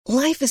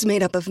Life is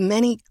made up of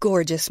many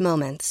gorgeous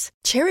moments.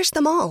 Cherish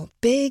them all,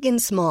 big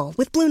and small,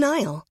 with Blue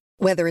Nile.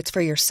 Whether it's for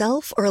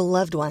yourself or a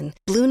loved one,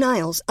 Blue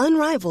Nile's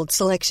unrivaled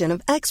selection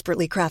of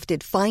expertly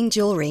crafted fine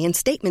jewelry and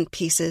statement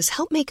pieces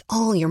help make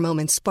all your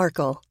moments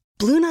sparkle.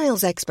 Blue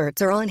Nile's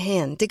experts are on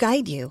hand to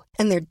guide you,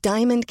 and their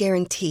diamond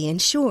guarantee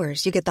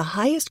ensures you get the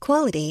highest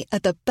quality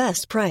at the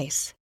best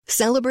price.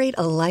 Celebrate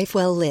a life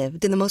well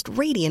lived in the most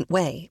radiant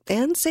way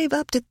and save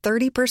up to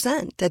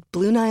 30% at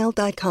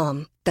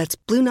BlueNile.com. That's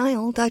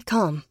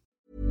BlueNile.com.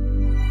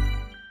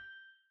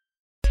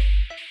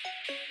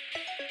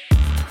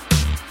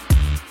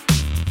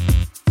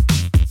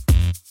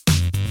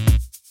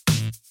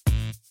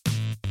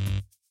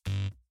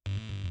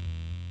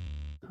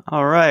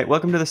 All right,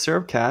 welcome to the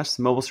Syrupcast,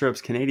 Mobile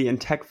Syrup's Canadian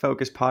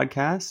tech-focused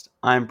podcast.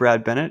 I'm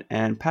Brad Bennett,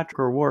 and Patrick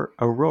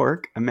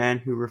O'Rourke, a man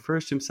who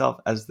refers to himself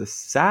as the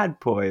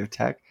sad boy of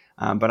tech,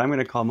 but I'm going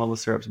to call Mobile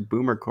Syrup's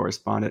boomer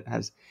correspondent,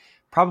 has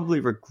probably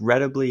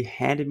regrettably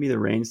handed me the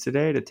reins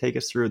today to take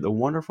us through the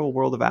wonderful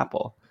world of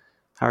Apple.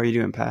 How are you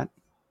doing, Pat?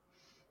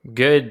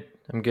 Good.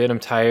 I'm good. I'm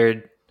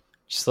tired.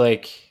 Just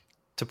like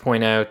to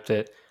point out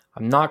that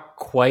I'm not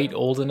quite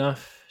old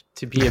enough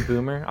to be a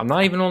boomer. I'm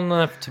not even old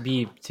enough to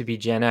be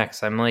Gen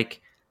X. I'm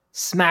like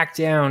smack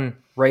down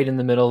right in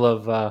the middle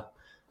of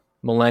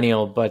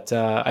millennial. But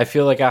I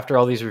feel like after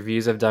all these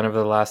reviews I've done over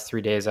the last 3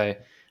 days, I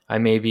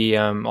may be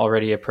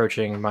already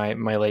approaching my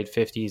late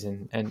 50s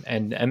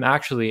and I'm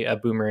actually a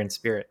boomer in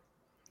spirit.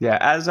 Yeah,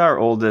 as our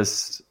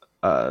oldest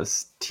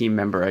team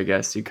member, I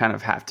guess, you kind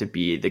of have to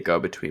be the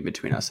go-between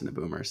between us and the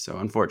boomers. So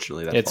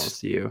unfortunately, that falls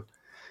to you.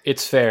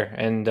 It's fair.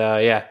 And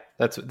yeah,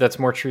 that's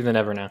more true than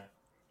ever now.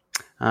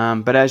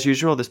 But as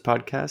usual, this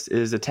podcast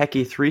is a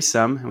techie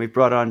threesome, and we've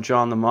brought on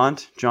John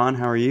Lamont. John,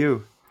 how are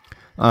you?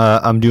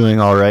 I'm doing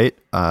all right.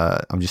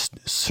 I'm just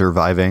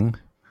surviving,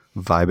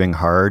 vibing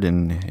hard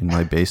in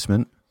my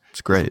basement.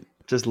 It's great.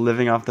 Just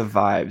living off the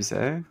vibes,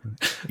 eh?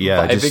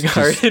 Yeah. Vibing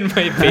hard in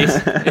my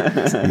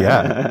basement.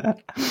 Yeah.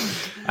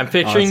 I'm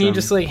picturing you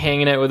just like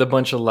hanging out with a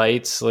bunch of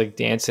lights, like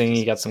dancing.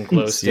 You got some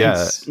glow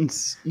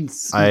sticks.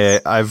 Yeah.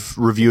 I've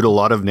reviewed a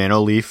lot of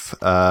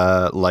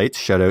Nanoleaf lights.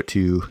 Shout out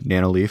to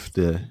Nanoleaf,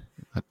 the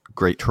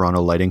great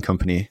Toronto lighting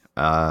company.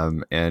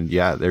 And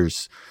yeah, you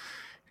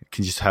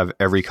can just have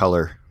every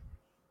color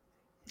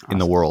in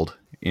the world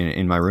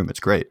in my room. It's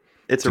great.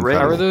 It's a rare.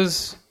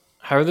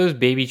 How are those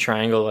baby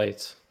triangle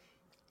lights?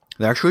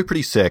 They're actually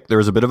pretty sick. There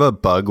was a bit of a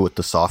bug with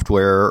the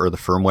software or the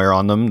firmware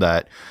on them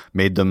that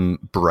made them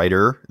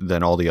brighter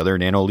than all the other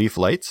Nanoleaf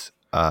lights.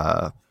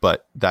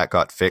 But that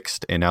got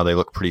fixed and now they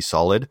look pretty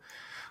solid.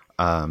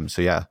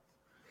 So yeah,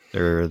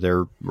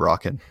 they're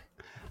rocking.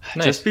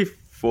 Nice. Just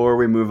before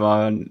we move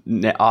on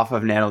off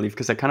of Nanoleaf,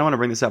 because I kind of want to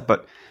bring this up,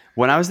 but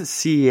when I was at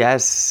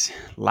CES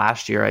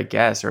last year, I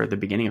guess, or at the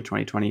beginning of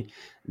 2020,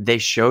 they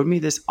showed me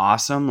this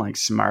awesome like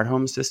smart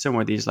home system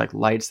where these like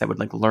lights that would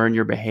like learn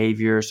your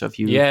behavior. So if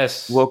you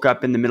woke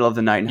up in the middle of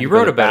the night and you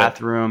wrote about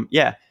the bathroom,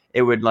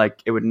 it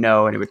would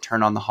know, and it would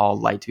turn on the hall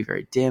light to be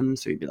very dim.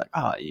 So you'd be like,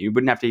 oh, you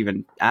wouldn't have to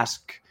even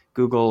ask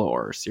Google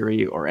or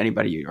Siri or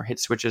anybody or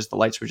hit switches. The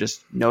lights would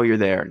just know you're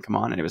there and come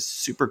on, and it was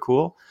super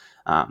cool.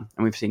 And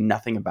we've seen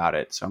nothing about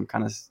it, so I'm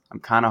kind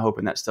of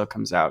hoping that still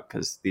comes out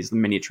because these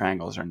mini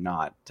triangles are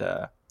not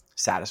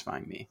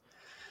satisfying me.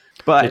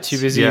 But they're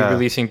too busy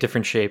releasing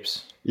different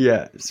shapes.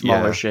 Yeah,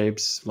 smaller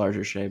shapes,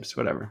 larger shapes,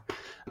 whatever.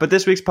 But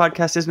this week's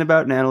podcast isn't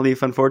about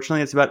Nanoleaf,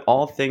 unfortunately. It's about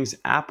all things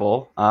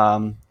Apple.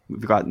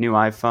 We've got new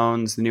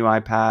iPhones, the new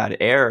iPad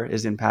Air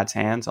is in Pat's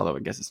hands, although I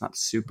guess it's not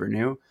super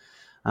new.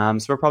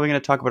 So we're probably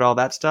going to talk about all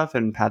that stuff,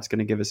 and Pat's going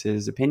to give us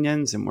his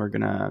opinions, and we're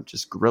going to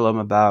just grill him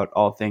about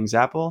all things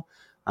Apple.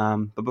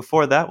 But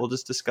before that, we'll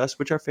just discuss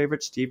which our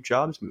favorite Steve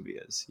Jobs movie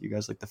is. You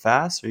guys like The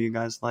Fast, or you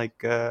guys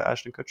like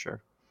Ashton Kutcher?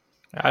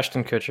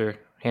 Ashton Kutcher,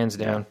 hands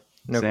down.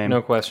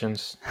 No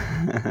questions.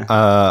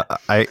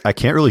 I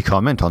can't really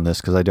comment on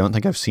this because I don't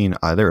think I've seen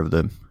either of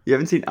them. You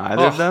haven't seen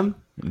either of them?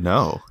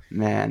 No.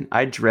 Man,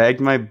 I dragged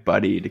my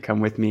buddy to come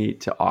with me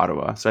to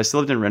Ottawa. So I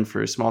still lived in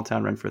Renfrew, small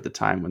town Renfrew at the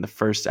time when the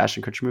first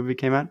Ashton Kutcher movie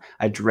came out.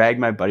 I dragged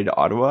my buddy to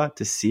Ottawa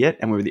to see it,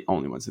 and we were the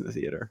only ones in the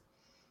theater.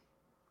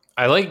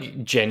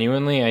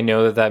 Genuinely, I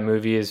know that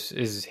movie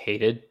is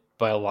hated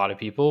by a lot of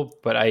people,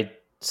 but I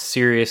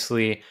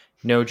seriously,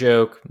 no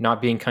joke,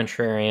 not being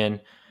contrarian,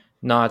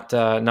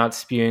 not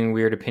spewing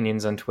weird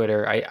opinions on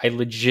Twitter. I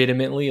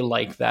legitimately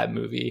like that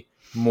movie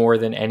more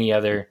than any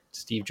other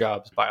Steve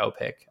Jobs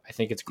biopic. I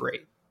think it's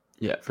great.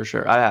 Yeah, for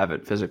sure. I have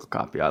it, physical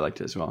copy. I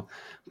liked it as well.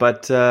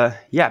 But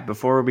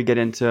before we get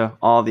into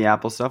all the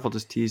Apple stuff, we'll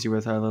just tease you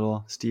with our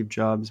little Steve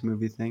Jobs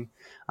movie thing.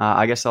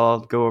 I guess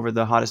I'll go over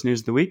the hottest news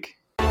of the week.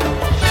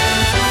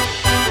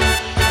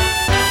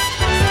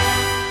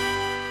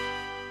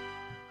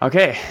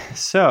 Okay,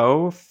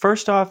 so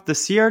first off, the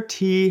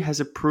CRT has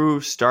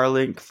approved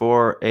Starlink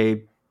for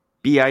a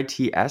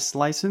BITS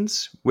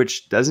license,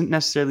 which doesn't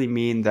necessarily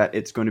mean that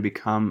it's going to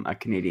become a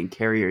Canadian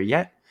carrier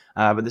yet,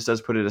 but this does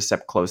put it a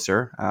step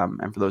closer.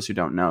 And for those who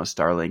don't know,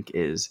 Starlink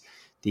is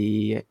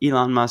the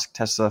Elon Musk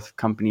Tesla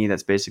company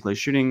that's basically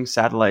shooting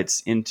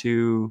satellites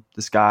into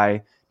the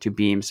sky to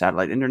beam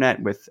satellite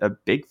internet, with a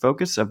big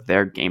focus of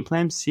their game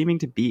plan seeming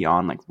to be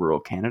on like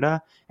rural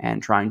Canada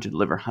and trying to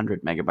deliver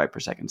 100 megabyte per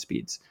second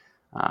speeds.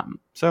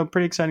 So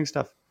pretty exciting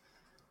stuff.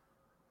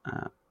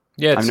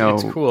 Yeah,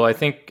 it's cool. I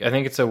think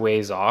it's a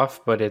ways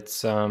off, but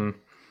it's having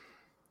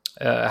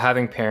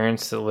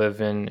parents that live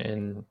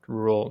in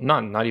rural,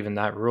 not even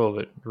that rural,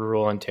 but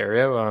rural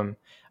Ontario.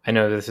 I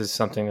know this is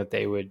something that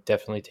they would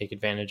definitely take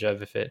advantage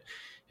of if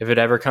it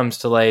ever comes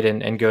to light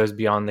and goes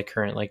beyond the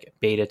current like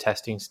beta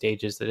testing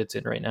stages that it's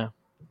in right now.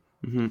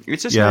 Mm-hmm.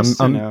 It's just nice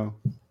to know.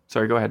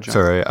 Sorry, go ahead, John.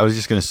 Sorry, I was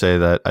just going to say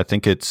that I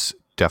think it's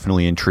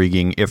definitely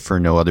intriguing, if for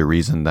no other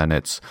reason than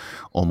it's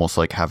almost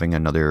like having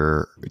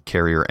another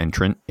carrier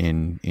entrant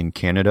in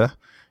Canada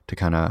to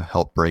kind of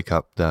help break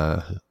up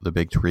the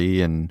big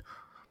three and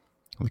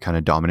the kind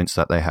of dominance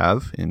that they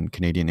have in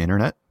Canadian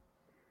internet.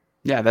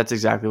 Yeah, that's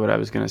exactly what I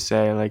was going to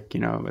say. Like,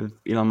 if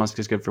Elon Musk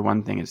is good for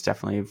one thing, it's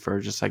definitely for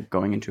just like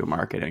going into a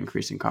market and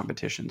increasing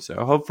competition.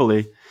 So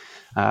hopefully,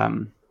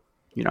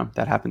 that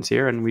happens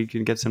here and we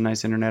can get some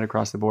nice internet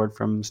across the board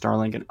from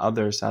Starlink and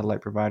other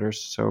satellite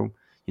providers. So,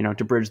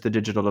 to bridge the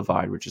digital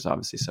divide, which is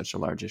obviously such a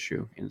large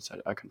issue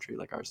inside a country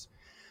like ours.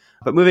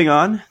 But moving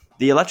on,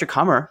 the electric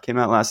Hummer came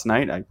out last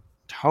night. I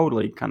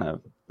totally kind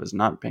of was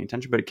not paying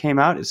attention, but it came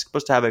out. It's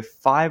supposed to have a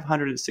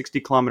 560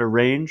 kilometer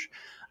range,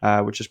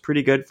 which is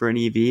pretty good for an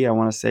EV. I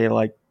want to say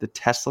like the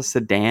Tesla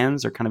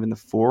sedans are kind of in the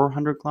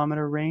 400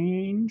 kilometer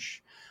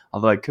range,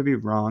 although I could be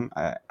wrong.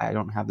 I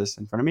don't have this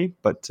in front of me,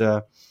 but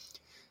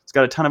it's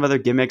got a ton of other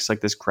gimmicks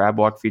like this crab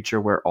walk feature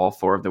where all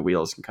four of the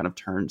wheels can kind of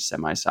turn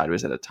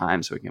semi-sideways at a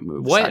time so we can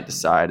move side to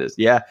side.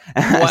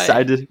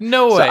 Side to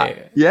No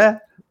way. Yeah.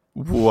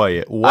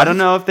 What? I don't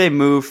know if they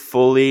move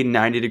fully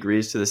 90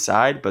 degrees to the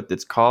side, but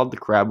it's called the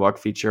crab walk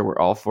feature where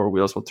all four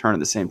wheels will turn at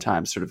the same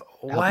time, sort of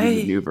help you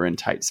maneuver in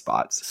tight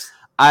spots.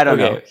 I don't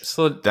know.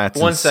 So that's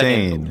one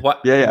insane. Second.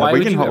 Why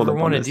would you ever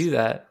want to do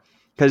that?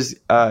 Because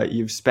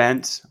you've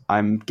spent,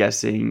 I'm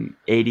guessing,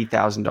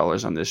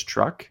 $80,000 on this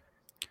truck,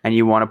 and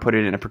you want to put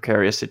it in a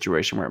precarious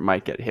situation where it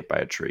might get hit by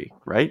a tree,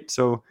 right?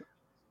 So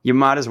you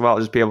might as well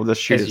just be able to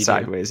shoot it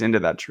sideways into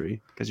that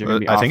tree because you're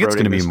going to be. I think it's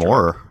going to be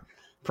more.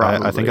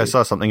 Probably. I think I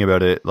saw something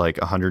about it like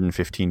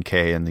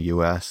 115K in the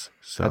US.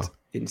 So that's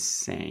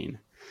insane.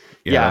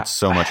 Yeah, that's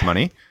so much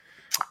money.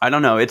 I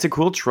don't know. It's a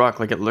cool truck.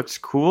 Like, it looks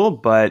cool,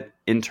 but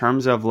in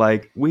terms of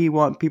like, we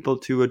want people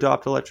to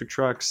adopt electric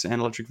trucks and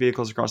electric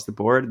vehicles across the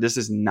board, this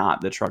is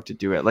not the truck to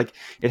do it. Like,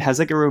 it has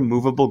like a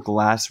removable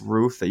glass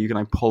roof that you can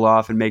like pull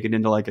off and make it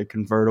into like a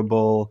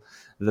convertible.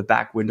 The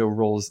back window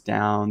rolls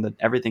down. That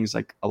everything's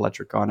like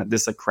electric on it.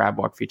 This like crab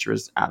walk feature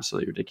is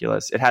absolutely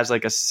ridiculous. It has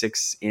like a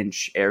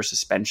 6-inch air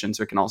suspension,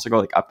 so it can also go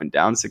like up and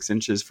down 6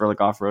 inches for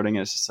like off-roading. And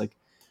it's just like,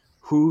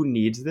 who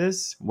needs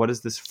this? What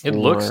is this for? It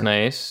looks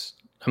nice.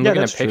 I'm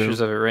looking at pictures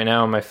of it right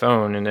now on my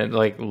phone, and it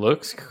like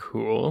looks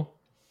cool.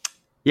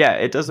 Yeah,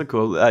 it does look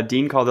cool.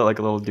 Dean called it like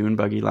a little dune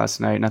buggy last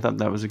night, and I thought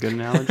that was a good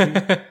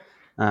analogy.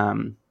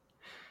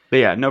 But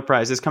yeah, no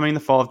prize. It's coming in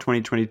the fall of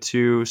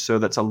 2022, so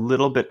that's a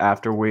little bit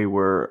after we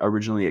were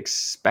originally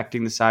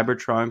expecting the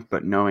Cybertruck,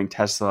 but knowing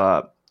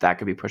Tesla, that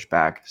could be pushed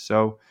back.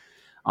 So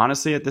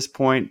honestly, at this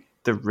point,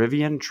 the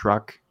Rivian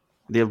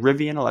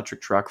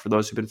electric truck, for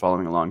those who've been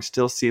following along,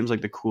 still seems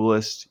like the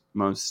coolest,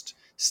 most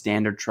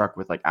standard truck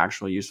with like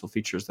actual useful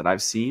features that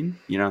I've seen.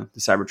 The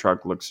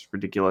Cybertruck looks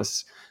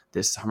ridiculous.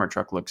 This Hummer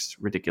truck looks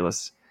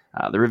ridiculous.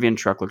 The Rivian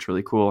truck looks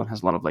really cool and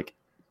has a lot of like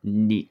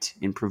neat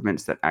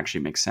improvements that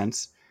actually make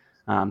sense.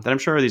 That I'm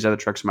sure these other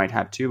trucks might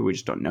have too, but we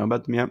just don't know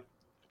about them yet.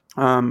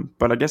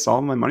 But I guess all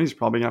of my money is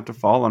probably gonna have to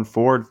fall on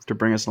Ford to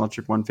bring us an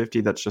electric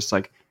 150 that's just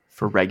like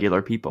for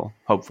regular people,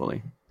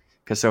 hopefully,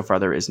 because so far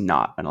there is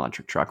not an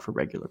electric truck for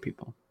regular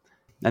people.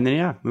 And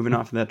then, moving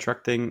off of that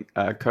truck thing,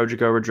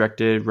 Cogeco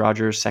rejected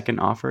Rogers' second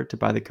offer to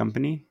buy the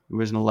company. It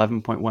was an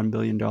 $11.1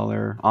 billion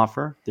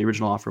offer. The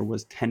original offer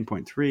was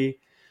 $10.3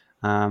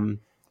 billion.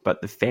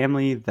 But the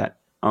family that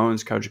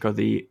owns Cogeco,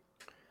 the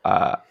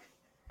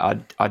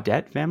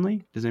Audet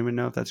family, does anyone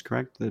know if that's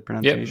correct, the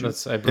pronunciation? Yep,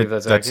 I believe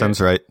that's that accurate.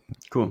 sounds right.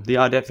 Cool. The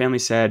Audet family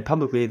said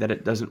publicly that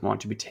it doesn't want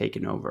to be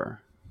taken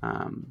over.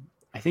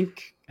 I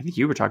think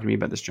you were talking to me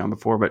about this, John,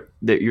 before, but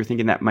that you're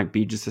thinking that might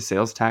be just a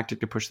sales tactic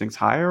to push things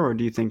higher, or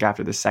do you think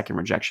after the second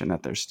rejection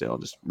that they're still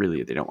just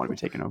really, they don't want to be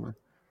taken over?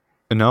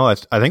 No, I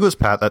think it was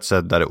Pat that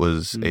said that it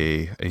was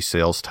a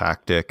sales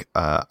tactic.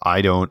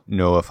 I don't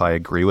know if I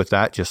agree with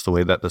that, just the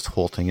way that this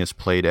whole thing is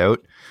played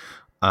out.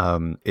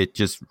 It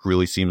just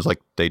really seems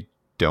like they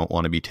don't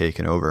want to be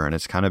taken over, and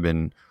it's kind of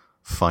been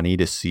funny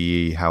to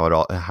see how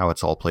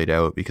it's all played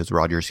out, because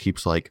Rogers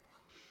keeps like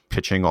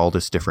pitching all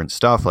this different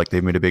stuff. Like,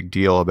 they've made a big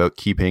deal about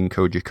keeping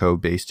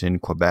Cogeco based in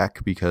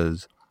Quebec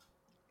because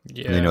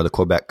they know the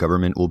Quebec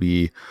government will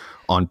be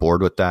on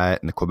board with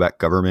that. And the Quebec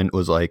government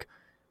was like,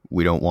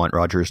 we don't want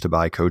Rogers to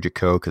buy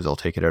Cogeco because they'll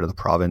take it out of the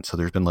province. So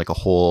there's been like a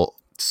whole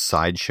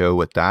sideshow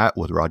with that,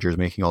 with Rogers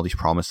making all these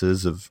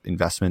promises of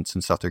investments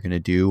and stuff they're going to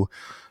do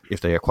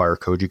if they acquire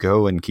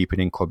Cogeco and keep it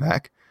in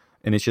Quebec.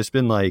 And it's just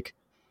been like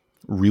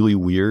really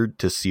weird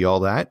to see all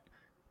that,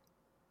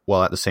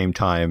 while at the same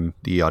time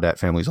the Audet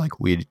family's like,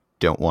 we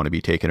don't want to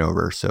be taken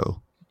over,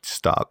 so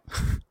stop.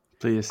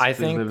 Please. I please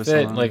think leave us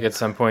that alone. like at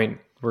some point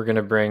we're going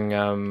to bring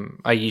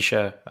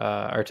Aisha,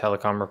 our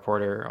telecom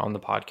reporter, on the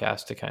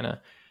podcast to kind of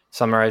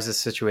summarize the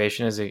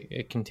situation as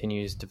it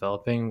continues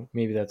developing.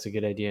 Maybe that's a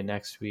good idea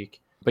next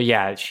week. But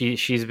yeah,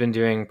 she's been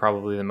doing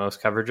probably the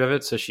most coverage of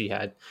it, so she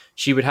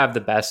would have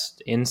the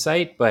best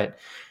insight. But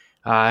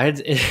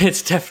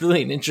it's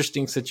definitely an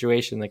interesting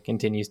situation that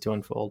continues to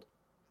unfold.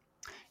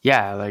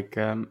 Yeah, like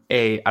I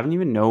don't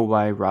even know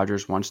why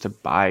Rogers wants to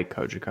buy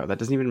Cogeco. That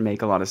doesn't even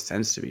make a lot of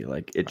sense to me.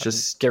 Like it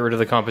just Get rid of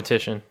the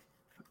competition.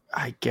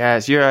 I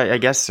guess I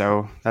guess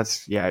so.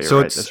 You're So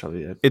right. That's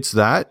probably it. It's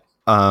that,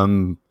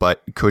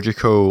 but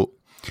Cogeco.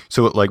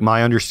 So, like,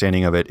 my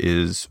understanding of it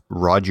is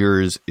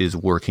Rogers is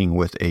working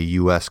with a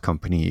U.S.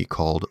 company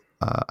called,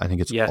 I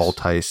think it's Yes.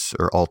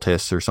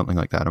 Altis or something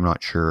like that. I'm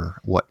not sure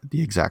what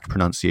the exact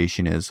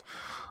pronunciation is.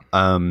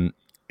 And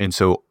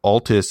so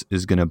Altis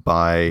is going to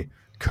buy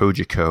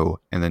Cogeco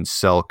and then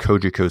sell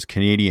Cogeco's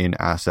Canadian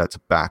assets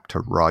back to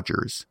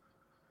Rogers.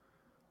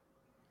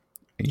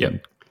 And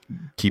Yep.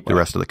 keep the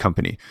rest of the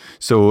company.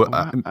 So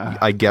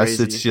I guess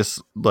crazy. it's just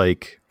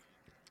like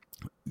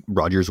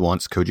Rogers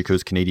wants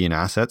Cogeco's Canadian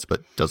assets,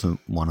 but doesn't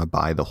want to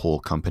buy the whole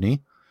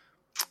company.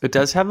 It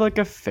does have like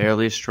a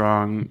fairly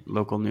strong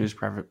local news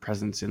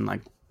presence in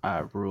like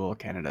rural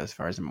Canada, as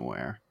far as I'm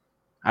aware.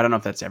 I don't know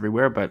if that's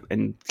everywhere, but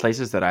in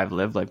places that I've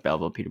lived, like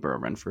Belleville, Peterborough,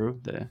 Renfrew,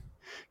 the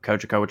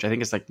Cogeco, which I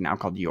think is like now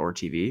called Your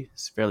TV,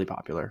 is fairly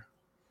popular.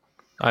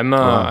 I'm a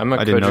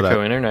I didn't know that.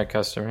 Cogeco internet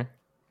customer.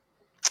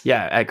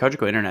 Yeah, at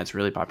Cogeco Internet's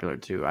really popular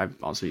too. I've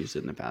also used it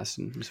in the past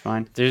and it was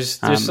fine. There's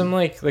some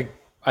like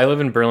I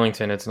live in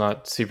Burlington. It's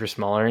not super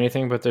small or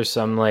anything, but there's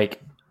some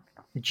like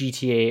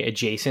GTA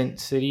adjacent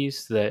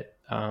cities that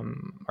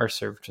are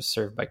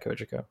served by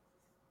Cogeco.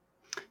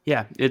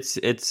 Yeah, it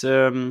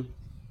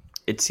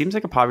seems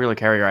like a popular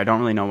carrier. I don't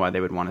really know why they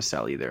would want to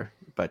sell either.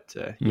 But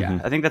yeah,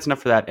 I think that's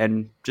enough for that.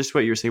 And just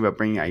what you were saying about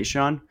bringing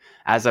Aisha on,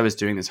 as I was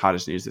doing this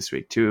hottest news this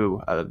week,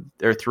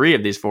 three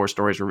of these 4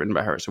 stories were written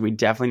by her. So we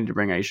definitely need to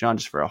bring Aisha on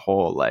just for a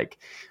whole like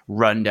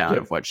rundown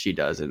of what she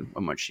does and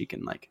what she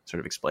can like sort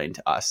of explain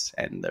to us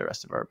and the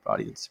rest of our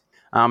audience.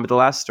 But the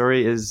last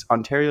story is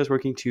Ontario is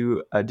working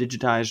to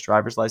digitize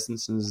driver's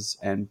licenses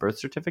and birth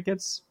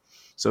certificates.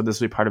 So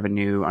this will be part of a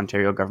new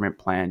Ontario government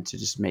plan to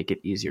just make it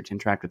easier to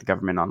interact with the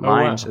government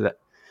online. wow. So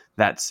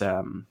that's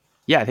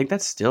yeah, I think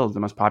that's still the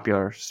most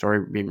popular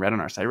story being read on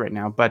our site right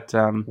now. But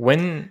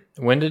When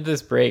did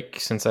this break?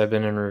 Since I've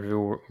been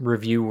in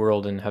review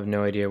world and have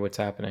no idea what's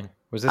happening.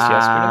 Was this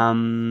yesterday?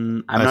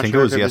 I'm I not think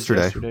sure it was if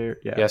yesterday.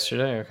 yeah.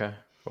 Yesterday. Okay.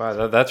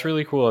 Wow, that's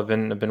really cool. I've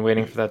been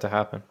waiting for that to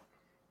happen.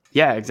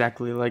 Yeah,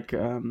 exactly. Like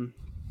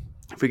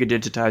if we could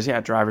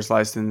digitize, driver's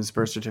license,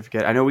 birth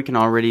certificate. I know we can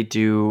already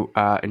do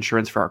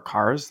insurance for our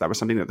cars. That was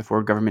something that the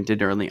Ford government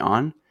did early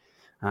on.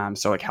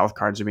 So like health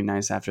cards would be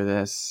nice after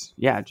this.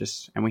 Yeah,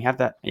 and we have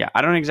that. Yeah,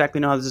 I don't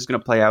exactly know how this is going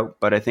to play out,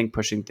 but I think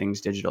pushing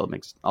things digital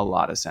makes a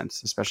lot of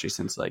sense, especially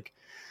since like,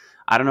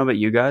 I don't know about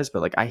you guys,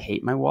 but like I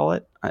hate my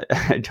wallet.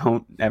 I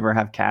don't ever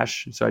have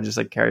cash. So I just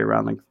like carry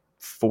around like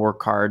 4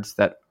 cards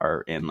that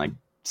are in like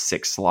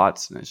 6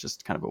 slots and it's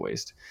just kind of a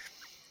waste.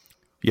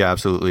 Yeah,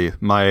 absolutely.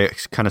 My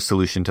kind of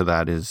solution to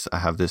that is I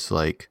have this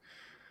like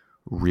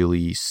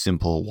really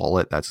simple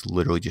wallet that's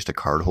literally just a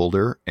card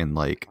holder, and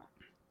like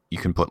you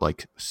can put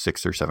like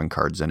 6 or 7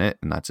 cards in it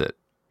and that's it.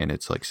 And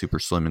it's like super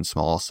slim and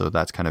small. So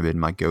that's kind of been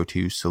my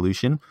go-to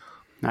solution.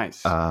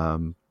 Nice.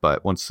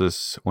 But once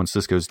this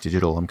goes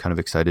digital, I'm kind of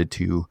excited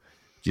to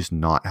just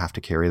not have to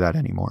carry that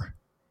anymore.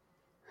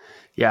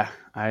 Yeah,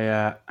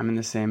 I'm in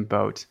the same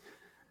boat.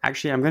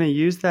 Actually, I'm going to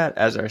use that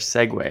as our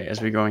segue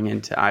as we're going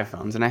into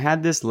iPhones. And I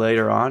had this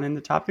later on in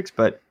the topics,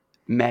 but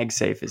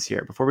MagSafe is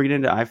here. Before we get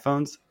into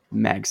iPhones,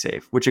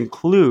 MagSafe, which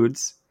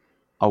includes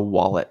a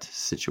wallet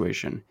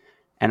situation.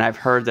 And I've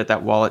heard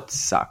that wallet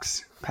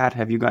sucks. Pat,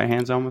 have you got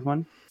hands on with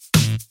one?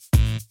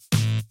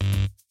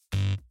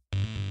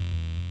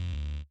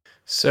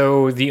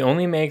 So the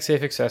only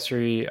MagSafe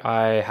accessory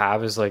I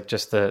have is like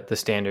just the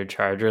standard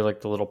charger,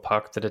 like the little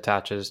puck that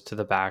attaches to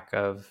the back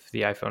of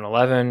the iPhone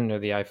 11 or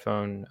the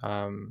iPhone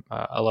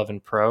 11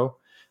 Pro.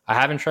 I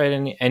haven't tried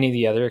any of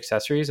the other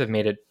accessories. I've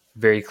made it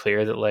very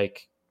clear that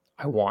like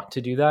I want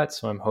to do that,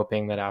 so I'm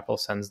hoping that Apple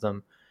sends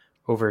them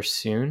over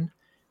soon.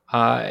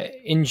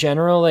 In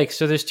general, like,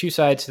 so there's 2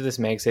 sides to this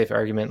MagSafe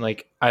argument.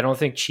 Like, I don't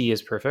think Qi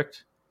is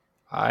perfect.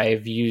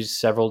 I've used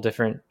several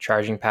different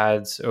charging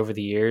pads over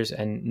the years,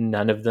 and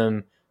none of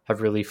them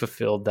have really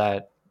fulfilled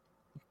that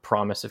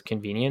promise of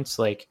convenience.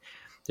 Like,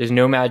 there's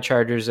Nomad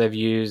chargers I've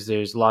used,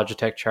 there's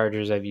Logitech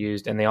chargers I've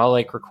used, and they all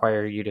like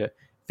require you to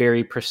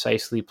very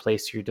precisely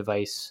place your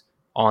device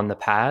on the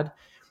pad.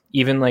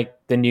 Even like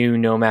the new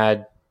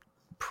Nomad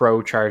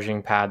Pro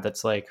charging pad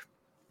that's like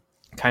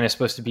kind of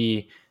supposed to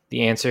be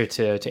the answer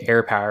to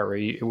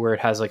AirPower, where it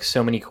has like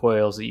so many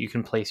coils that you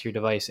can place your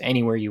device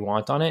anywhere you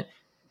want on it,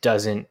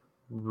 doesn't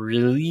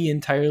really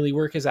entirely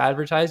work as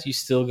advertised. You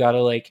still got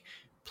to like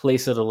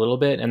place it a little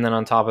bit. And then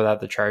on top of that,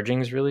 the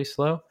charging is really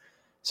slow.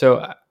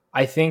 So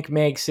I think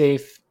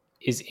MagSafe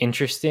is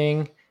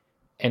interesting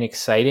and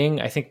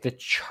exciting. I think the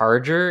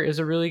charger is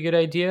a really good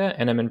idea,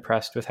 and I'm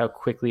impressed with how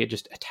quickly it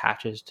just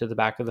attaches to the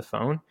back of the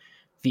phone.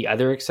 The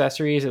other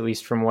accessories, at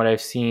least from what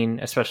I've seen,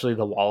 especially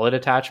the wallet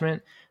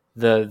attachment,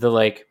 the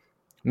like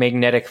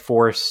magnetic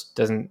force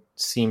doesn't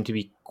seem to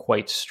be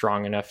quite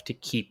strong enough to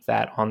keep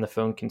that on the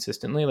phone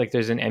consistently. Like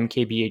there's an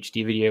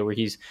MKBHD video where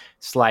he's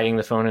sliding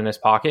the phone in his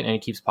pocket and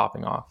it keeps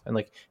popping off. And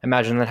like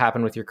imagine that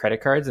happened with your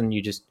credit cards and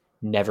you just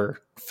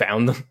never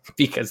found them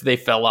because they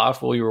fell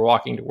off while you were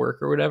walking to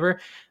work or whatever.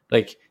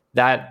 Like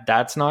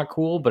that's not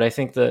cool. But I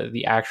think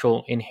the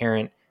actual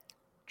inherent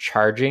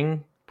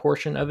charging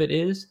portion of it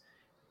is.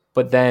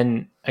 But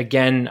then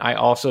again, I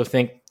also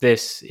think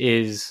this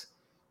is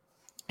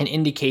an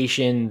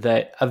indication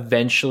that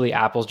eventually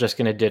Apple's just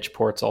going to ditch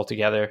ports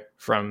altogether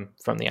from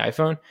the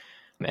iPhone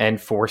and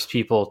force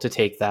people to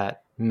take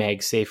that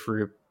MagSafe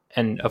route.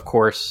 And of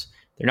course,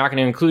 they're not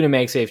going to include a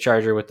MagSafe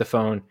charger with the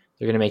phone.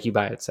 They're going to make you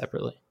buy it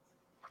separately.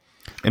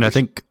 And I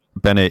think,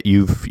 Bennett,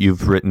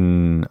 you've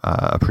written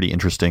a pretty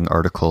interesting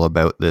article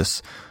about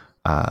this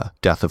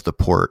death of the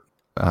port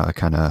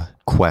kind of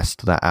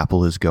quest that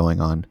Apple is going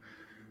on.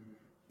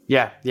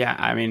 Yeah.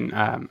 I mean,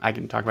 I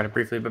can talk about it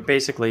briefly, but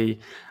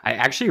basically, I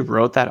actually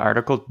wrote that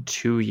article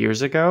 2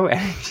 years ago, and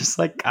it just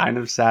like kind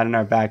of sat in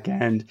our back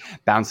end,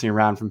 bouncing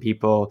around from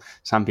people.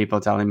 Some people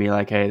telling me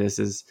like, "Hey, this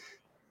is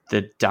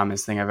the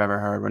dumbest thing I've ever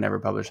heard." Whenever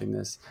publishing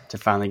this, to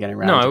finally getting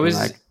around. No, to it was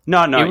like,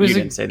 no. You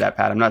didn't say that,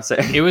 Pat. I'm not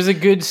saying it was a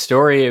good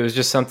story. It was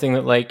just something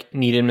that like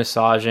needed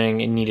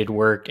massaging, it needed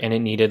work, and it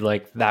needed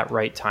like that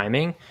right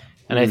timing.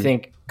 And I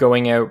think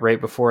going out right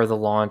before the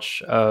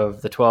launch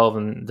of the 12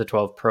 and the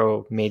 12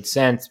 Pro made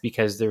sense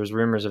because there was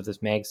rumors of this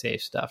MagSafe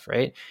stuff,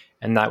 right?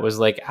 And that was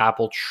like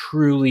Apple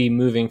truly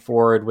moving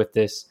forward with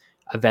this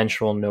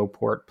eventual no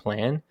port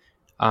plan.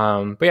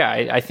 But yeah,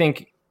 I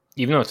think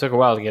even though it took a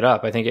while to get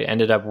up, I think it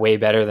ended up way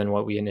better than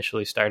what we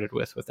initially started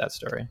with that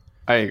story.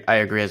 I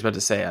agree. I was about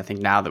to say, I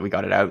think now that we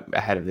got it out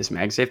ahead of this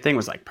MagSafe thing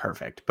was like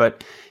perfect.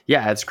 But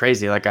yeah, it's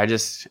crazy. Like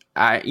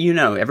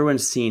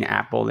everyone's seen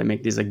Apple. They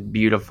make these like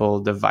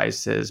beautiful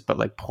devices, but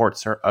like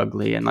ports are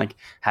ugly. And like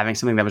having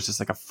something that was just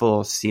like a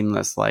full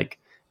seamless like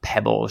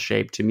pebble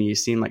shape to me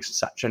seemed like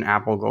such an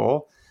Apple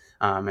goal.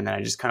 And then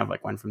I just kind of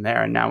like went from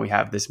there. And now we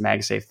have this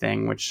MagSafe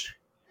thing, which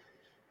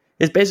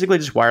is basically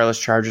just wireless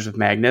chargers with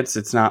magnets.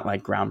 It's not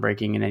like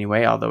groundbreaking in any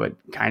way, although it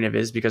kind of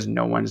is because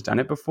no one's done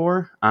it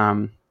before.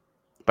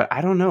 But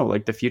I don't know,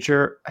 like the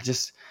future, I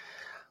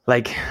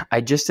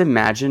just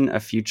imagine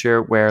a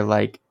future where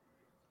like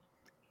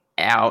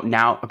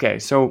okay,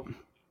 so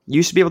you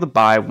used to be able to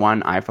buy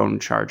one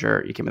iPhone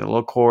charger. You came with a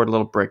little cord, a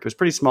little brick. It was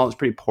pretty small. It was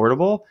pretty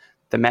portable.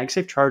 The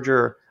MagSafe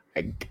charger,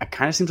 it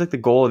kind of seems like the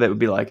goal of it would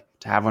be like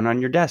to have one on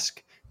your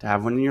desk, to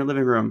have one in your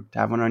living room, to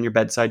have one on your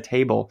bedside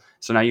table.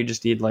 So now you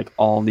just need like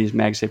all these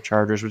MagSafe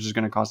chargers, which is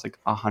going to cost like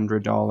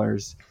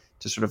 $100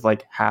 to sort of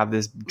like have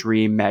this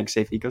dream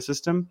MagSafe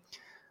ecosystem.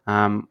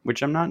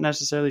 Which I'm not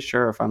necessarily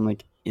sure if I'm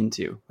like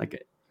into.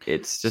 Like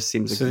it just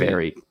seems like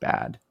very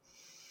bad.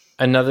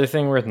 Another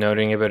thing worth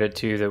noting about it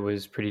too that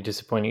was pretty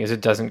disappointing is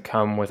it doesn't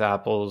come with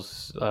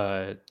Apple's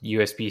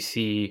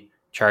USB-C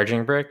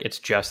charging brick. It's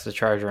just the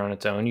charger on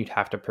its own. You'd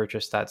have to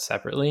purchase that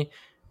separately,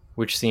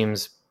 which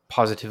seems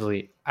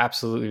positively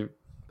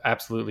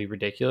absolutely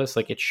ridiculous.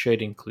 Like it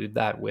should include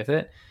that with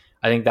it.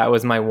 I think that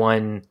was my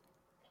one,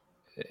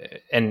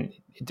 and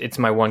it's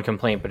my one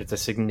complaint, but it's a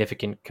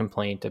significant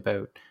complaint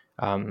about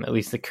at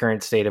least the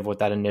current state of what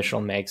that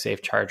initial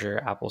MagSafe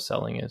charger Apple's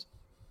selling is.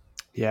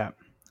 Yeah.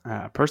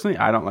 Personally,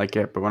 I don't like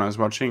it, but when I was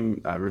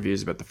watching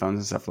reviews about the phones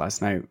and stuff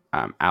last night,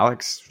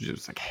 Alex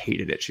just like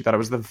hated it. She thought it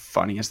was the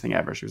funniest thing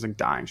ever. She was like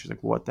dying. She was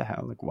like, "What the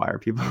hell? Like, why are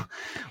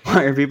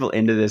people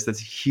into this? That's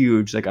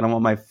huge. Like, I don't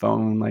want my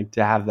phone like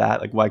to have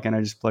that. Like, why can't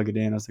I just plug it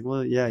in?" I was like,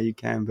 "Well, yeah, you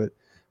can, but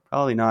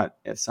probably not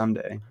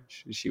someday."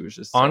 She was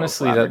just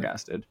honestly so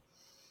flabbergasted.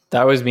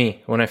 That was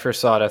me. When I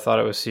first saw it, I thought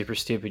it was super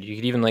stupid. You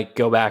could even like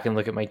go back and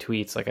look at my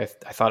tweets. Like I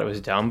thought it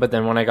was dumb. But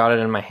then when I got it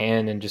in my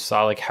hand and just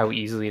saw like how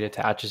easily it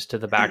attaches to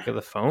the back of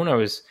the phone,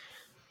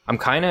 I'm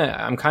kind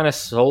of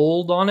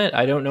sold on it.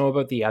 I don't know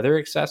about the other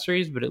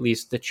accessories, but at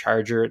least the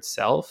charger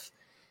itself,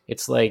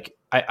 it's like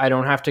I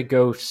don't have to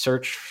go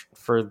search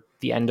for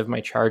the end of my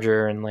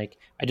charger, and like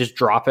I just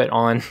drop it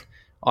on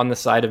the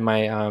side of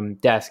my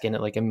desk and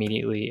it like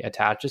immediately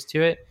attaches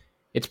to it.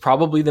 It's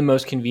probably the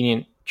most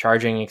convenient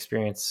charging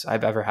experience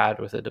I've ever had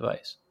with a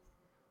device.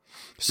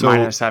 So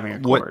minus having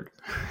a cord.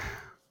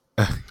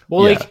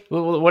 Well, yeah. Like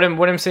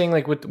what I'm saying,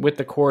 like with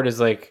the cord is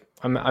like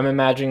I'm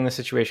imagining the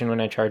situation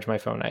when I charge my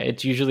phone.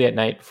 It's usually at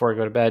night before I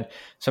go to bed.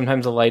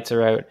 Sometimes the lights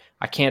are out.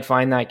 I can't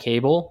find that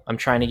cable. I'm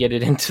trying to get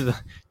it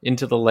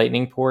into the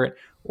lightning port,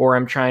 or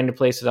I'm trying to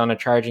place it on a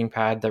charging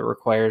pad that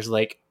requires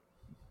like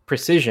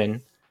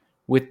precision.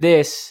 With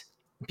this,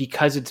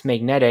 because it's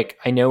magnetic,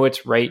 I know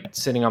it's right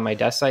sitting on my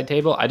desk side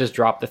table. I just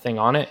drop the thing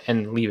on it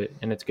and leave it,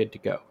 and it's good to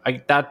go.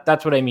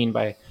 That's what I mean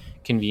by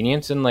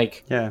convenience. And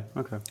like, yeah,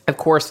 okay. Of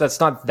course,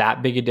 that's not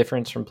that big a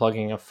difference from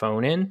plugging a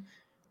phone in.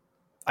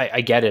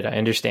 I get it. I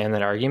understand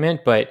that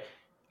argument, but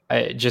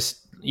I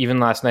just even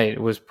last night,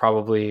 it was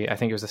probably, I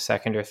think it was the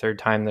second or third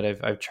time that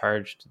I've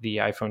charged the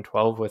iPhone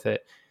 12 with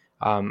it.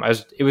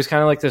 It was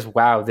kind of like this,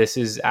 wow, this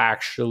is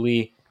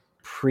actually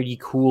pretty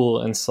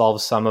cool and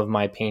solves some of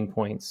my pain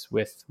points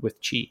with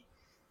Qi.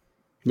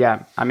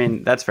 Yeah, I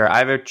mean, that's fair. I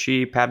have a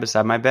Qi pad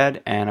beside my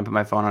bed, and I put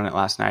my phone on it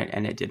last night,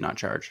 and it did not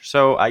charge.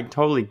 So I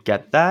totally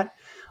get that.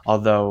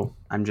 Although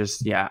I'm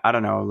just, I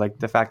don't know, like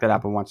the fact that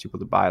Apple wants people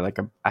to buy like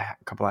a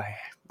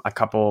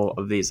couple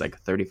of these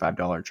like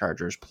 $35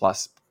 chargers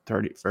plus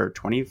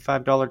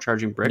 $25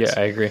 charging bricks.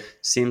 Yeah, I agree.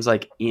 Seems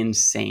like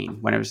insane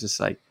when it was just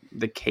like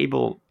the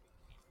cable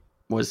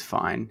was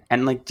fine.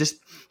 And like, just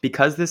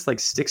because this like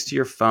sticks to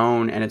your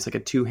phone and it's like a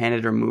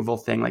two-handed removal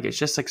thing, like it's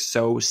just like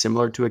so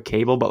similar to a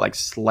cable, but like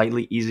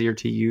slightly easier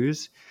to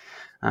use.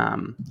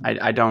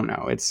 I don't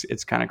know.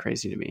 It's kind of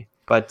crazy to me,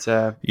 but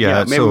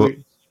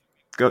maybe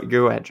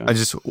go ahead, John. I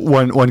just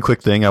one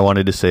quick thing I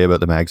wanted to say about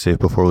the MagSafe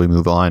before we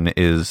move on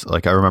is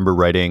like, I remember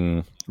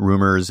writing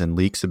rumors and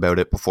leaks about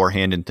it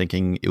beforehand and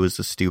thinking it was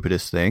the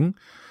stupidest thing.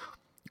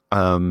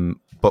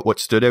 But what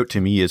stood out to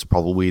me is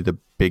probably the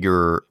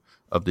bigger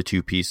of the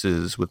two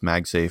pieces with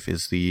MagSafe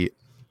is the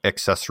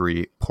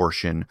accessory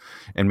portion,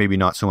 and maybe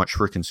not so much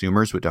for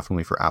consumers, but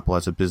definitely for Apple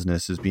as a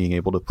business, is being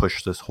able to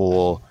push this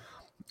whole,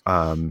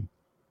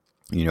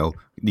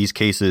 these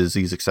cases,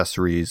 these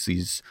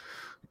accessories,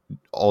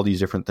 all these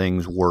different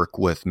things work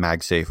with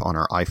MagSafe on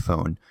our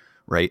iPhone,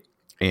 right?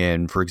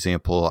 And for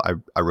example,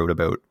 I wrote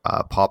about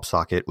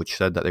PopSocket, which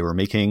said that they were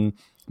making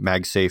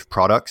MagSafe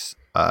products.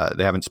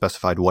 They haven't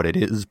specified what it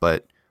is,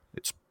 but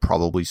it's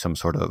probably some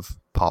sort of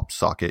pop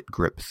socket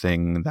grip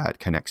thing that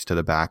connects to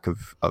the back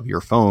of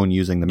your phone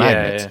using the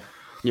magnets.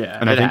 Yeah.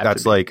 And I think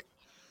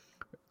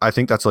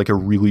that's like a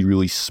really,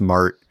 really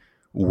smart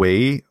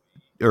way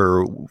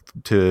or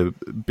to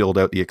build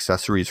out the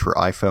accessories for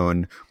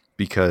iPhone,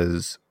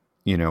 because,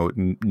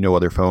 no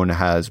other phone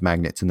has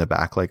magnets in the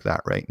back like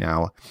that right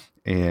now.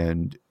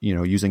 And,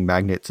 using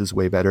magnets is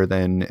way better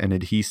than an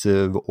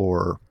adhesive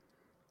or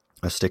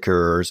a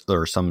sticker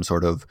or some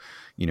sort of,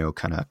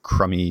 kind of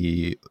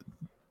crummy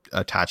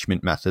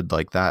attachment method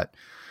like that.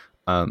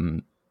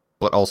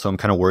 But also I'm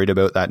kind of worried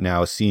about that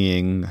now,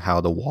 seeing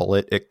how the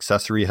wallet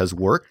accessory has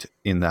worked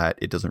in that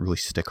it doesn't really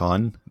stick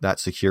on that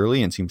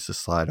securely and seems to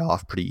slide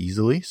off pretty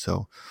easily.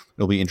 So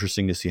it'll be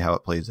interesting to see how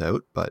it plays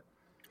out. But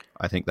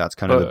I think that's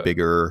kind of the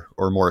bigger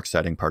or more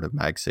exciting part of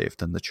MagSafe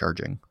than the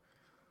charging.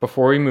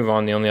 Before we move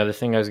on, the only other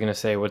thing I was going to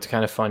say, what's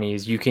kind of funny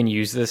is you can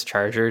use this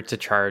charger to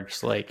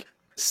charge like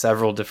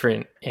several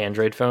different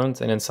Android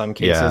phones, and in some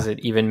cases it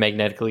even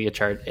magnetically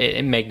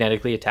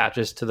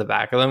attaches to the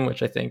back of them,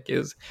 which I think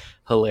is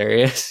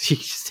hilarious. You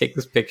just take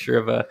this picture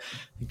of a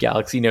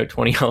Galaxy Note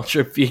 20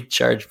 Ultra being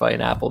charged by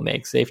an Apple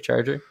MagSafe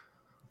charger.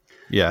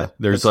 Yeah,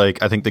 there's I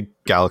think the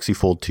Galaxy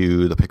Fold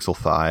 2, the Pixel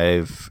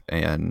 5,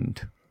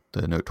 and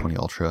the Note 20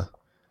 Ultra.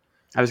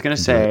 I was going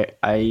to say,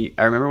 I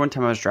remember one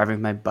time I was driving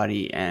with my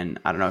buddy, and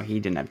I don't know, he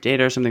didn't have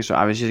data or something, so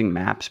I was using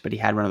Maps, but he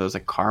had one of those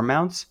like car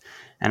mounts,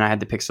 and I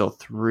had the Pixel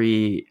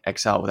 3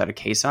 XL without a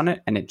case on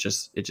it, and it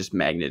just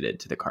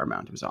magneted to the car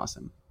mount. It was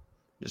awesome.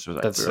 Just was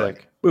like, that's sick.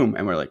 Like, boom,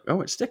 and we're like,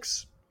 oh, it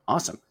sticks.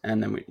 Awesome.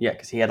 And then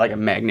because he had like a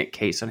magnet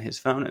case on his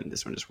phone, and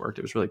this one just worked.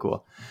 It was really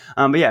cool.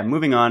 But yeah,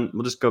 moving on,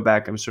 we'll just go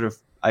back.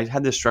 I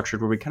had this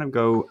structured where we kind of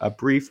go a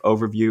brief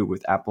overview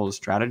with Apple's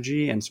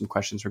strategy and some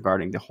questions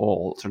regarding the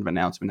whole sort of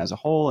announcement as a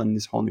whole and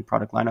this whole new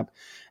product lineup.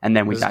 And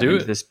then we dive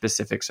into the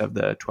specifics of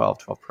the 12,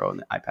 12 Pro, and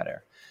the iPad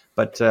Air.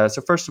 But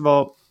so first of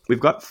all, we've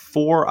got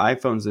 4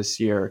 iPhones this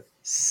year,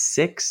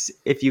 6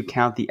 if you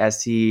count the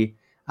SE,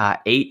 8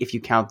 if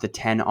you count the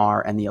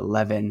 10R and the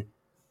 11.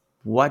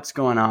 What's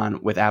going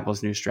on with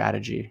Apple's new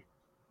strategy?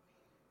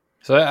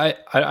 So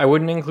I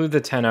wouldn't include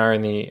the 10R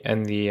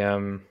and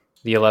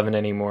the 11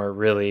 anymore.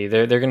 Really,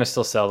 they're going to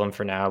still sell them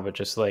for now, but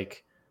just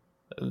like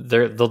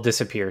they'll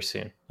disappear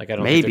soon. Like I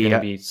don't think they're going to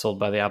be sold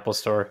by the Apple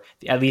Store,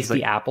 at least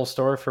the Apple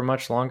Store, for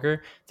much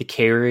longer. The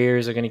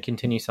carriers are going to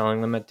continue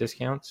selling them at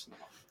discounts.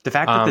 The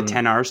fact that the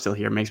 10R is still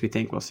here makes me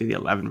think we'll see the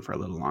 11 for a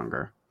little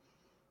longer.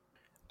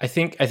 I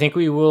think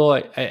we will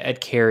at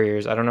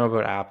carriers. I don't know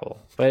about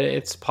Apple, but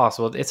it's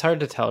possible. It's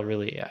hard to tell,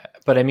 really.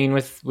 But I mean,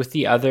 with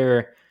the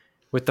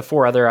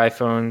 4 other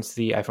iPhones,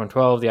 the iPhone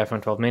 12, the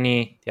iPhone 12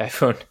 mini, the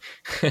iPhone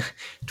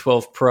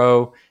 12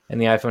 Pro, and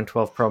the iPhone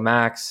 12 Pro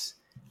Max,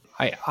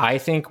 I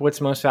think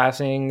what's most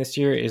fascinating this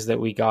year is that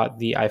we got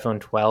the iPhone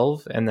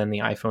 12 and then the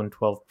iPhone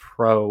 12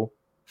 Pro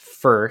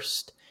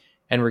first,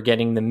 and we're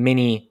getting the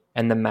mini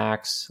and the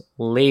Max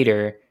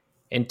later.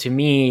 And to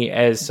me,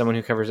 as someone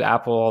who covers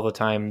Apple all the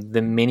time,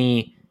 the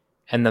Mini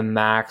and the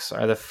Max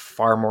are the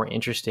far more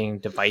interesting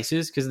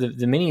devices, because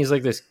the Mini is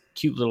like this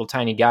cute little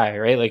tiny guy,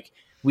 right? Like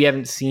we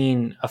haven't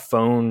seen a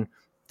phone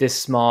this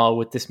small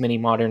with this many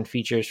modern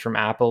features from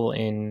Apple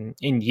in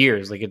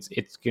years. Like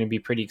it's going to be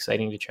pretty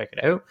exciting to check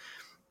it out.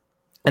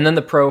 And then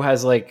the Pro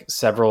has like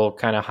several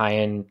kind of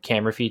high-end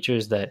camera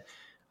features that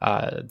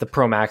the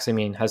Pro Max,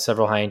 has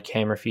several high-end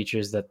camera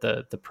features that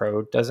the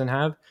Pro doesn't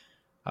have.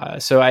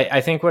 So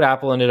I think what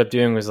Apple ended up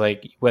doing was,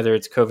 like, whether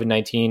it's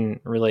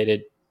COVID-19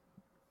 related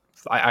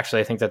I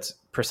think that's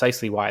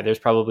precisely why. There's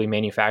probably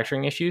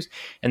manufacturing issues,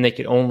 and they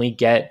could only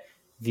get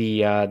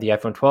the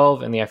iPhone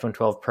 12 and the iPhone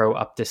 12 Pro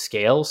up to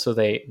scale, so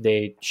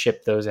they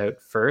ship those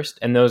out first,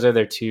 and those are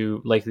their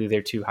two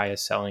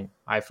highest selling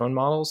iPhone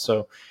models.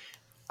 So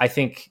I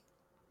think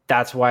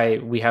that's why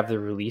we have the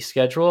release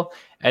schedule.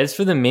 As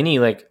for the mini,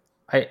 like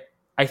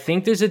I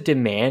think there's a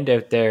demand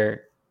out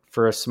there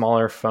for a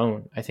smaller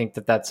phone. I think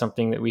that's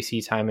something that we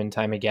see time and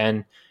time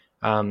again,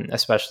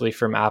 especially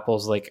from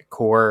Apple's like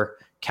core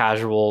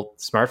casual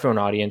smartphone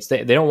audience.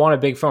 They don't want a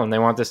big phone. They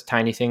want this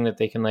tiny thing that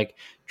they can like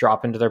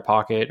drop into their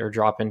pocket or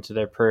drop into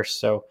their purse.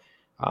 So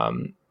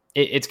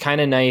it's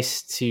kind of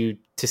nice to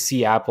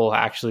see Apple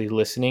actually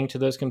listening to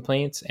those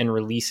complaints and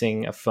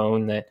releasing a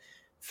phone that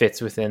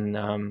fits within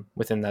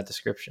that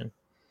description.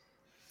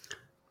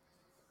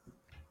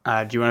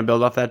 Do you want to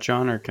build off that,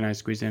 John, or can I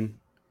squeeze in?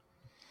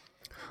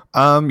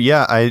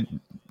 Yeah, I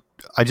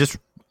just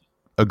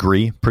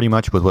agree pretty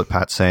much with what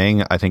Pat's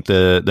saying. I think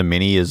the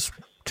mini is,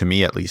 to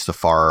me at least, the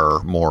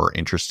far more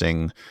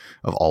interesting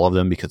of all of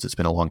them, because it's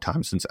been a long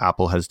time since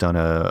Apple has done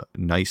a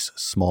nice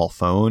small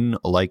phone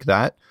like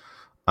that.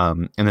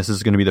 And this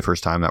is going to be the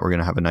first time that we're going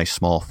to have a nice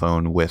small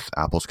phone with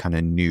Apple's kind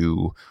of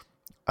new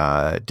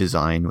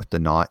design with the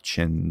notch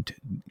and,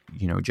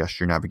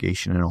 gesture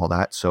navigation and all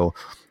that. So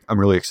I'm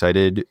really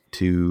excited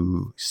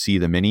to see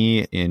the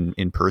mini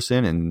in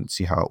person and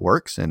see how it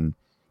works. And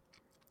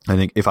I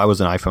think if I was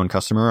an iPhone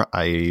customer,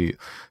 I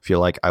feel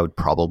like I would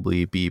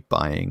probably be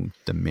buying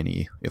the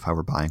mini if I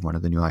were buying one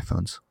of the new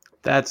iPhones.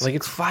 That's like,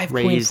 it's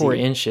 5.4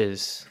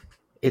 inches.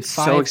 It's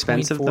so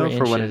expensive though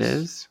for what it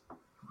is.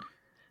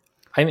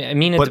 I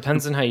mean, it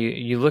depends on how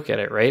you look at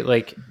it, right?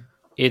 Like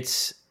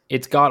it's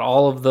got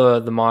all of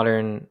the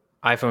modern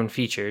iPhone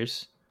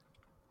features.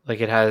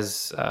 Like it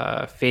has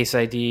Face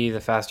ID,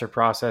 the faster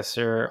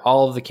processor,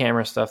 all of the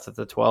camera stuff that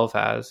the 12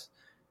 has.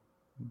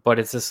 But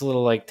it's this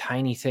little like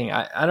tiny thing.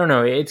 I don't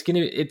know.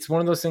 It's one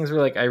of those things where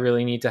like I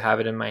really need to have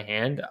it in my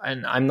hand,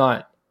 and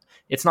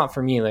it's not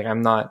for me. Like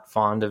I'm not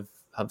fond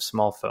of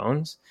small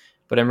phones,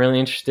 but I'm really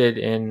interested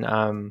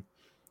in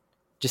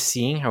just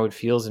seeing how it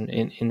feels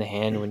in the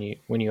hand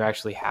when you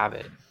actually have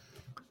it.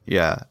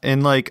 Yeah,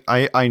 and like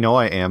I know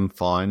I am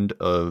fond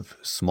of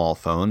small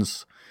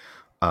phones.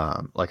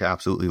 Like I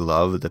absolutely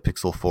love the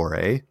Pixel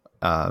 4a.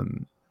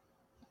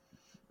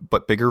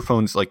 But bigger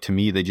phones, like to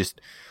me,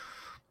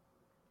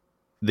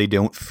 they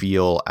don't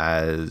feel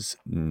as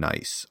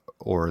nice,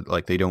 or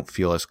like they don't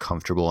feel as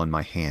comfortable in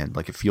my hand.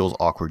 Like it feels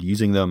awkward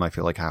using them. I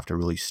feel like I have to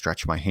really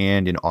stretch my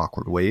hand in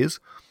awkward ways.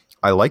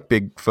 I like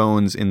big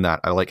phones in that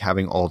I like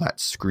having all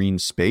that screen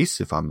space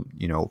if I'm,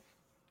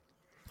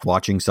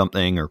 watching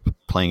something or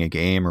playing a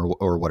game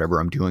or whatever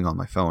I'm doing on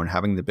my phone.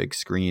 Having the big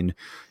screen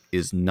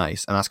is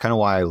nice. And that's kind of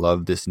why I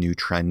love this new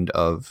trend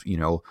of,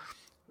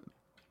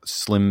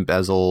 slim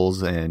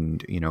bezels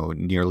and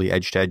nearly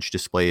edge to edge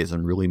displays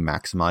and really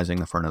maximizing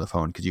the front of the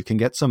phone, because you can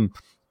get some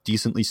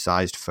decently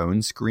sized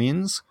phone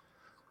screens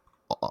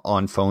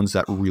on phones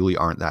that really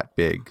aren't that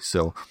big.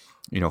 So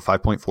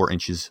 5.4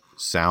 inches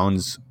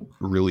sounds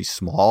really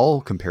small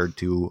compared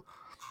to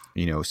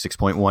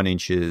 6.1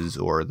 inches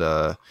or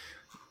the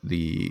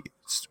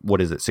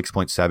what is it,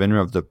 6.7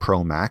 of the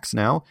Pro Max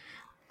now.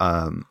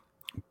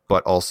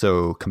 But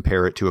also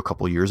compare it to a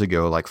couple years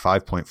ago, like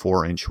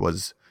 5.4 inch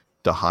was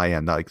the high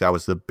end. Like that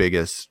was the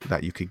biggest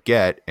that you could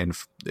get, and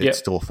it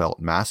still felt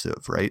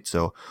massive, right?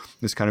 So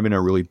it's kind of been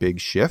a really big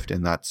shift,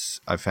 and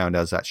I've found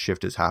as that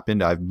shift has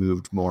happened, I've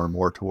moved more and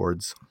more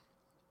towards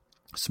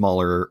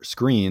smaller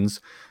screens,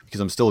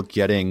 because I'm still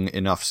getting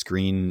enough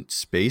screen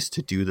space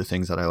to do the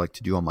things that I like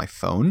to do on my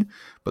phone,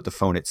 but the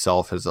phone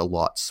itself is a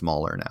lot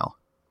smaller now.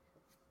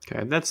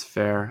 Okay, that's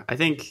fair. I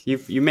think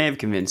you may have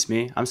convinced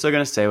me. I'm still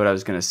going to say what I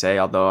was going to say,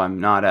 although I'm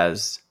not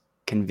as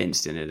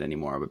convinced in it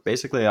anymore. But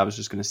basically, I was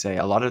just going to say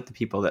a lot of the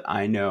people that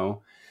I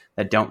know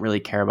that don't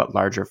really care about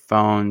larger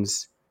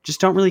phones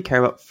just don't really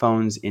care about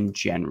phones in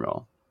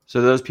general.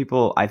 So those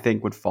people, I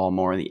think, would fall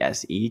more in the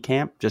SE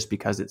camp, just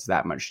because it's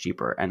that much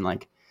cheaper, and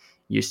like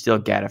you still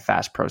get a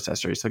fast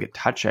processor, you still get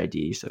Touch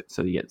ID,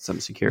 so you get some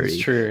security.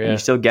 That's true, yeah. And you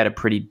still get a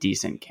pretty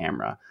decent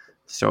camera.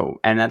 So,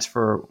 and that's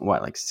for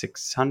what, like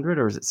 600,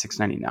 or is it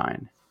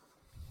 699?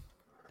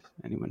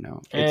 Anyone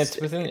know?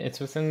 It's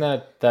within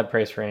that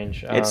price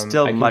range. It's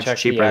still much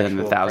cheaper than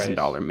the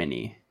 $1,000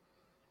 mini,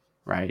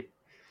 right?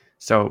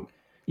 So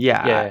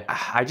yeah.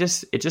 It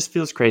just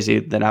feels crazy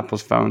that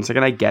Apple's phones, like,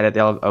 and I get it, they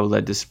all have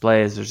OLED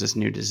displays, there's this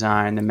new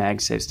design, the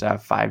MagSafe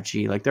stuff,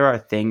 5G, like there are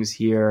things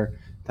here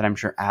that I'm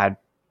sure add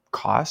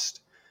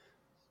cost.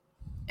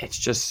 It's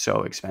just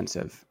so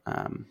expensive.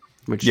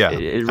 Which it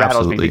rattles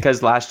absolutely. Me,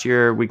 because last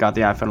year we got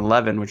the iPhone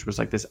 11, which was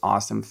like this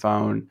awesome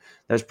phone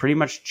that was pretty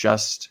much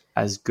just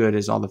as good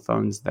as all the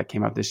phones that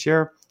came out this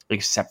year,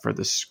 except for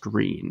the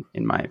screen,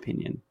 in my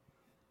opinion.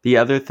 The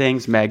other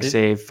things,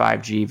 MagSafe,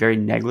 5G, very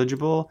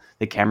negligible.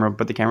 The camera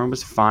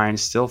was fine,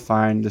 still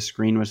fine. The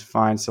screen was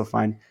fine, still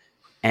fine.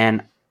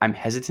 And I'm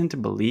hesitant to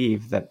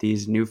believe that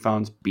these new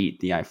phones beat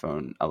the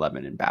iPhone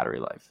 11 in battery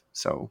life.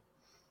 So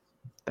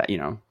that,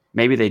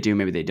 maybe they do,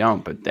 maybe they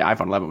don't. But the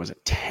iPhone 11 was a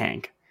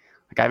tank.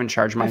 Like I haven't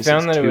charged mine I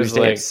found since that it was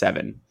Tuesday like at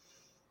 7.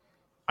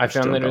 I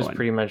found still that it was going.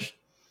 pretty much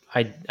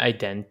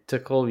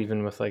identical,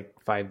 even with like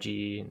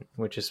 5G,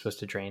 which is supposed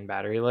to drain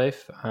battery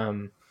life.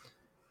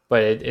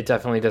 But it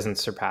definitely doesn't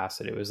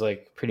surpass it. It was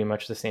like pretty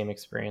much the same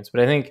experience.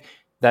 But I think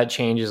that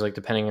changes like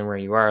depending on where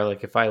you are.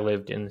 Like if I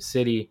lived in the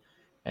city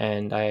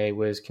and I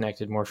was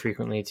connected more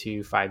frequently to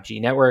 5G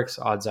networks,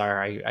 odds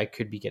are I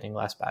could be getting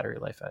less battery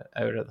life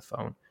out of the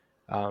phone.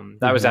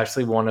 That was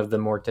actually one of the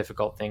more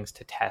difficult things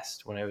to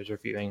test when I was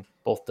reviewing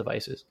both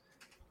devices.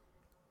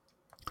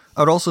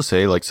 I would also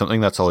say like something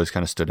that's always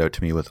kind of stood out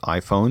to me with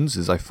iPhones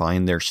is I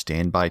find their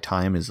standby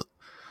time is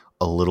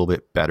a little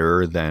bit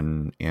better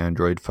than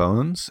Android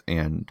phones,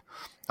 and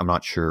I'm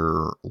not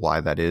sure why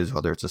that is,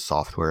 whether it's a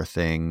software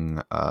thing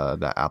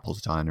that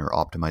Apple's done or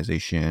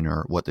optimization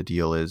or what the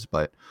deal is.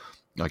 But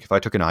like if I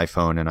took an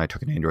iPhone and I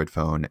took an Android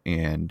phone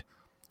and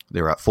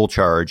they were at full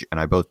charge and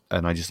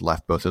I just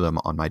left both of them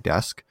on my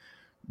desk,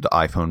 the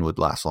iPhone would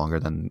last longer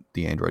than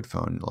the Android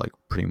phone, like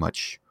pretty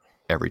much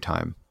every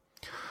time.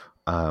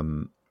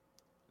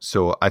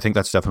 So I think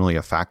that's definitely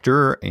a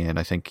factor. And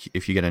I think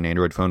if you get an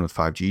Android phone with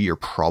 5G, you're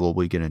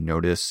probably going to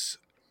notice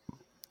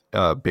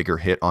a bigger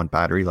hit on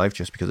battery life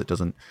just because it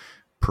doesn't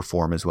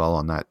perform as well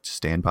on that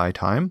standby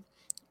time.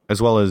 As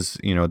well as,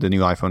 the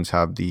new iPhones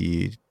have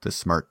the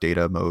smart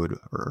data mode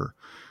or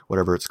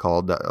whatever it's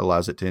called that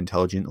allows it to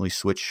intelligently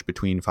switch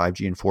between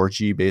 5G and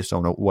 4G based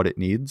on what it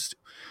needs.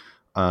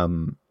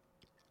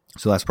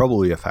 So that's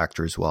probably a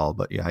factor as well.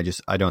 But yeah,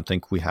 I don't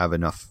think we have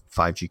enough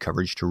 5G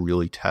coverage to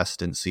really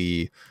test and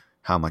see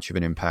how much of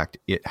an impact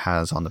it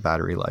has on the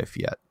battery life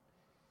yet.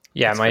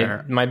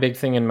 Yeah, my big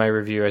thing in my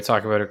review, I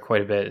talk about it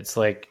quite a bit. It's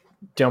like,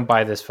 don't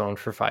buy this phone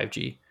for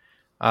 5G.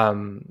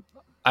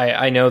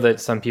 I know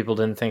that some people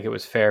didn't think it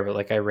was fair, but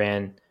like I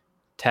ran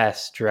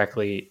tests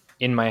directly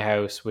in my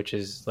house, which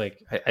is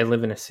like I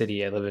live in a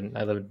city. I live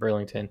in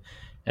Burlington,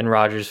 and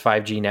Rogers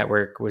 5G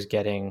network was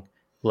getting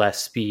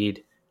less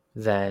speed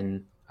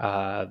than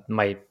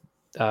my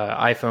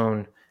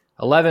iPhone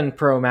 11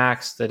 Pro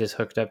Max that is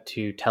hooked up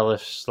to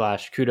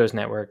Telus/Kudos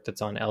network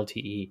that's on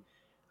LTE.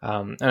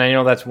 And I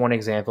know that's one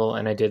example,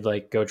 and I did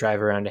like go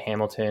drive around to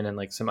Hamilton and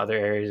like some other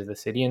areas of the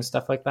city and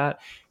stuff like that.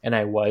 And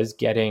I was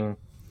getting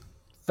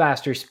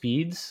faster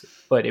speeds,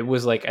 but it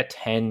was like a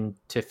 10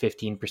 to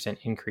 15%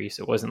 increase.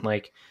 It wasn't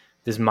like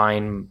this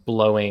mind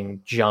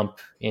blowing jump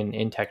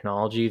in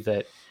technology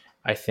that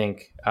I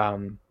think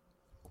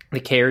the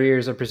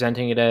carriers are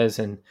presenting it as,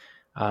 and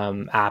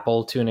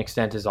Apple to an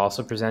extent is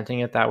also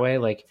presenting it that way.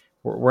 Like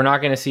we're not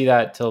going to see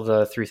that till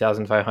the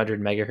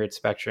 3,500 megahertz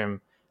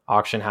spectrum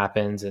auction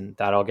happens and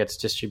that all gets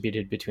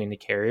distributed between the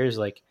carriers.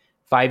 Like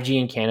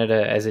 5G in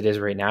Canada as it is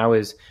right now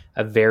is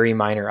a very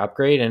minor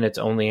upgrade, and it's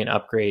only an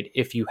upgrade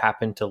if you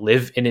happen to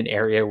live in an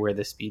area where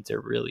the speeds are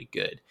really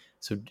good.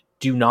 So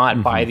do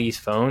not buy these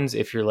phones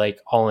if you're like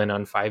all in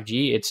on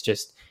 5G.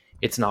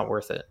 It's not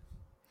worth it.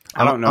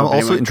 I don't know. I'm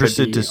also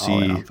interested to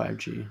see on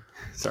 5G.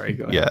 Sorry,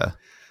 go ahead. Yeah.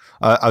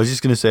 I was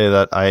just going to say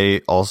that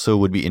I also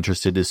would be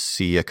interested to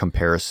see a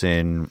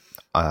comparison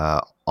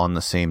on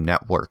the same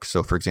network.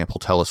 So, for example,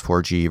 Telus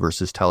 4G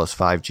versus Telus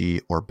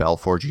 5G, or Bell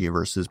 4G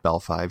versus Bell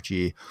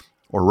 5G,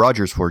 or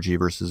Rogers 4G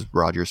versus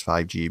Rogers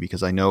 5G,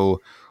 because I know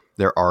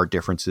there are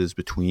differences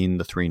between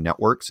the three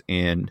networks.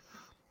 And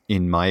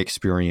in my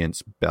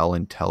experience, Bell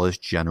and Telus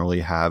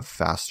generally have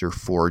faster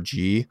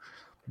 4G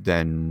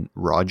than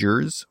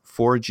Rogers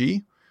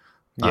 4G.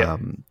 Yeah.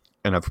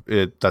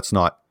 That's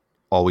not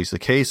always the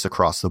case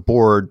across the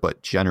board,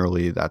 but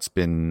generally that's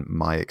been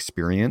my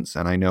experience.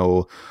 And I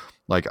know,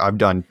 like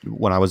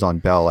when I was on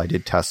Bell, I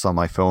did tests on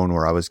my phone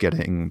where I was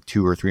getting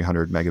 200 or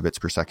 300 megabits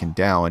per second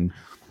down.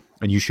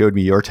 And you showed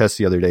me your test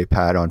the other day,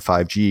 Pat, on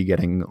 5G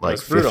getting like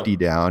 50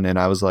 down. And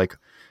I was like,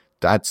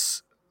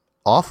 that's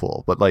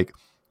awful. But like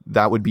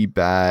that would be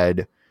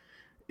bad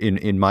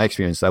in my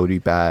experience. That would be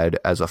bad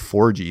as a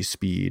 4G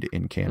speed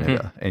in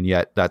Canada. And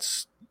yet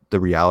that's the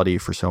reality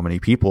for so many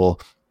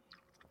people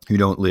who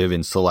don't live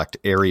in select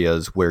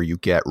areas where you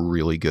get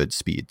really good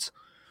speeds.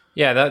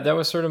 Yeah, that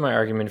was sort of my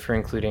argument for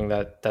including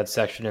that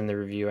section in the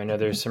review. I know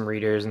there's some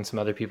readers and some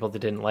other people that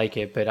didn't like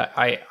it, but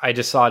I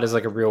just saw it as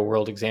like a real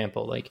world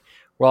example. Like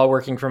we're all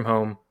working from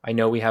home. I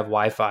know we have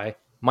Wi-Fi.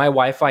 My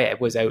Wi-Fi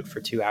was out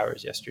for 2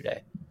 hours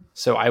yesterday.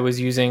 So I was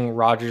using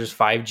Rogers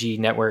 5G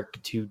network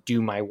to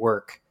do my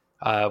work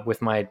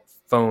with my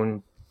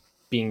phone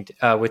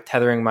with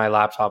tethering my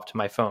laptop to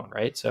my phone,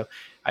 right? So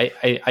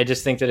I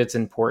just think that it's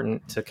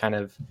important to kind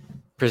of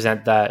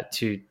present that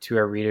to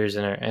our readers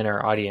and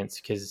our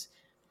audience, because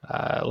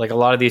like a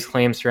lot of these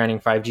claims surrounding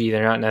 5G,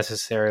 they're not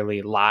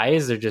necessarily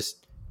lies. They're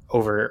just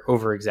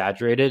over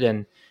exaggerated.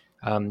 And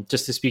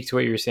just to speak to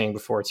what you were saying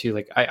before too,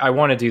 like I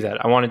want to do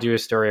that. I want to do a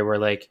story where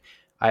like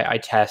I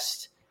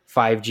test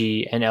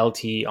 5G and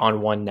LTE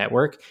on one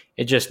network.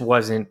 It just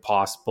wasn't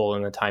possible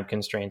in the time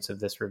constraints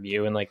of this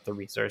review and like the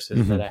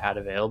resources that I had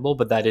available.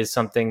 But that is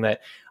something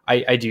that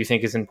I do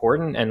think is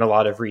important, and a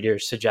lot of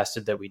readers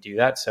suggested that we do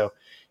that. So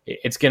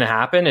it's going to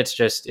happen. It's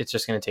just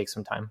going to take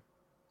some time.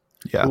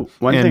 Yeah.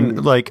 One thing,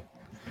 like,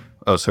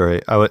 oh,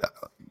 sorry.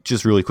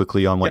 just really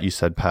quickly on what you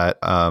said, Pat.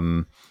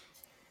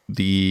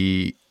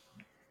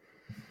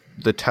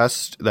 The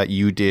test that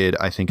you did,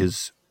 I think,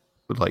 is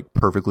like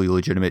perfectly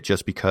legitimate,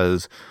 just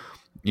because,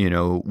 you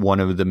know, one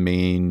of the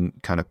main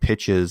kind of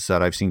pitches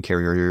that I've seen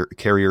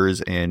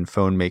carriers and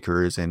phone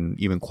makers and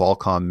even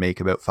Qualcomm make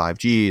about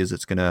 5G is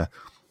it's going to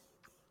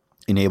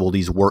enable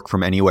these work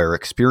from anywhere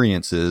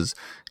experiences.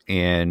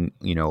 And,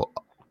 you know,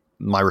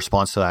 my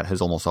response to that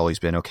has almost always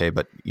been, okay,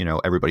 but, you know,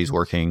 everybody's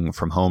working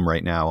from home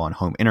right now on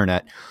home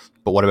internet.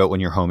 But what about when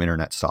your home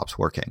internet stops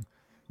working?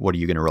 What are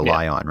you going to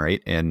rely on,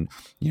 right? And,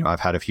 you know,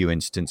 I've had a few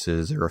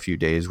instances or a few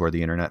days where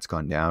the internet's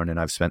gone down and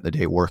I've spent the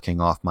day working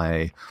off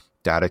my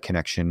data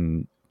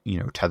connection, you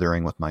know,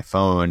 tethering with my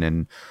phone.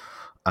 And,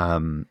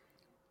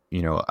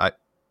 you know,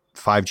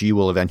 5G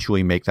will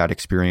eventually make that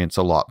experience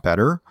a lot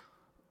better,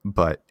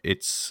 but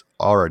it's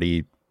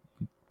already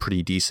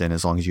pretty decent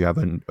as long as you have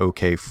an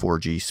okay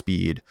 4G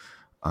speed.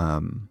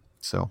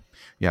 So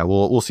yeah,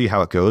 we'll see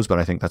how it goes, but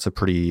I think that's a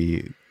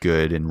pretty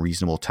good and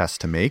reasonable test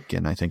to make.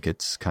 And I think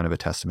it's kind of a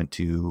testament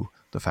to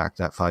the fact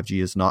that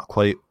 5G is not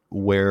quite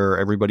where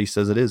everybody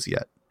says it is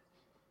yet.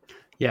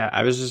 Yeah,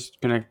 I was just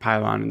going to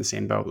pile on in the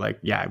same boat. Like,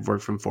 yeah, I've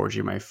worked from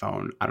 4G on my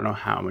phone, I don't know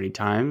how many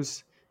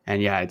times.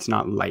 And yeah, it's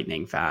not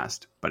lightning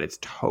fast, but it's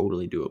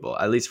totally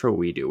doable, at least for what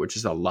we do, which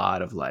is a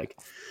lot of like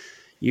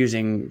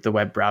using the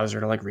web browser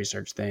to like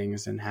research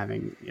things and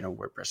having, you know,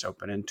 WordPress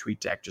open and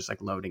TweetDeck just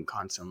like loading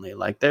constantly.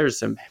 Like there's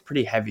some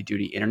pretty heavy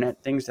duty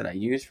internet things that I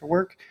use for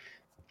work,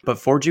 but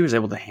 4G was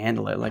able to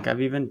handle it. Like I've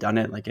even done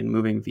it like in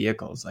moving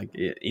vehicles, like,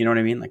 you know what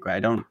I mean? Like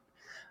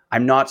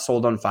I'm not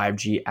sold on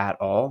 5G at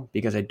all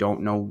because I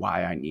don't know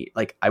why I need,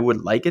 like I would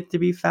like it to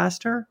be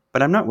faster,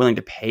 but I'm not willing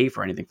to pay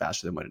for anything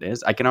faster than what it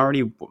is. I can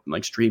already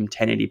like stream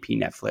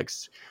 1080p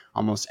Netflix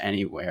almost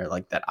anywhere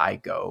like that I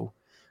go.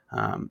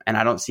 And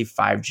I don't see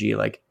 5G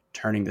like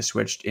turning the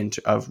switch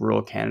of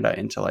rural Canada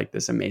into like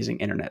this amazing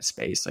internet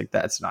space. Like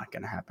that's not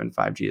going to happen.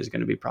 5G is going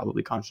to be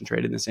probably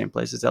concentrated in the same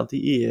place as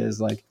LTE is.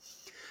 Like,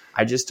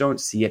 I just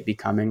don't see it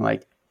becoming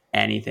like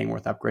anything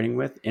worth upgrading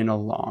with in a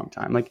long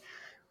time. Like,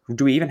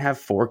 do we even have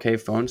 4K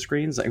phone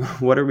screens? Like,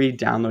 what are we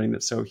downloading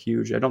that's so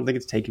huge? I don't think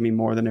it's taken me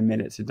more than a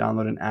minute to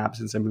download an app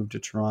since I moved to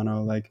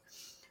Toronto. Like,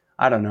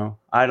 I don't know.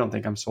 I don't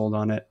think I'm sold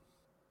on it.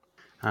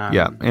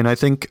 Yeah, and I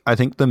think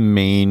the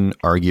main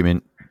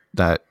argument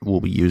that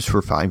will be used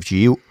for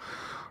 5G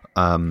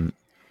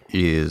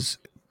is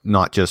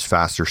not just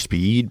faster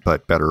speed,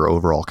 but better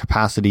overall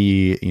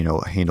capacity, you know,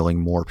 handling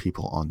more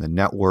people on the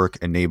network,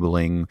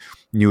 enabling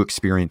new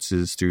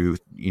experiences through,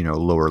 you know,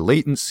 lower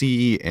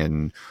latency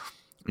and,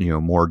 you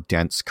know, more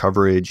dense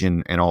coverage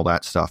and all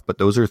that stuff. But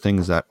those are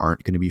things that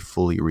aren't going to be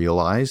fully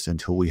realized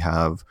until we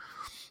have,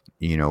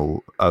 you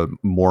know, a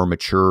more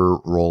mature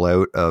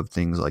rollout of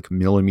things like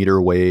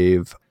millimeter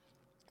wave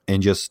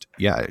and just,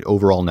 yeah,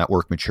 overall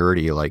network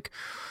maturity. Like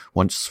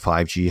once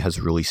 5G has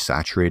really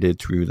saturated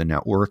through the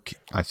network,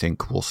 I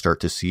think we'll start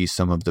to see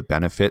some of the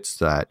benefits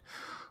that,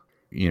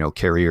 you know,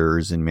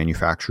 carriers and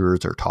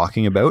manufacturers are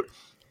talking about.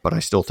 But I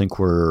still think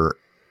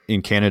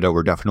in Canada,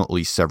 we're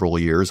definitely several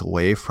years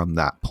away from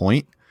that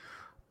point.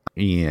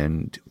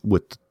 And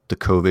with the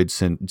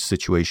COVID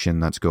situation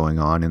that's going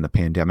on in the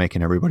pandemic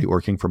and everybody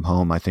working from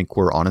home, I think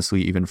we're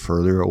honestly even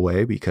further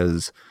away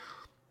because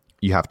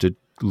you have to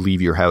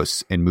leave your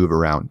house and move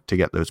around to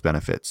get those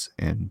benefits.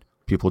 And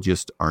people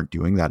just aren't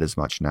doing that as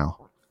much now.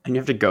 And you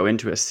have to go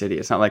into a city.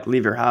 It's not like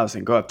leave your house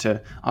and go up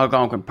to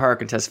Algonquin Park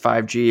and test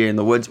 5G in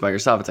the woods by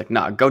yourself. It's like,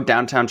 nah, go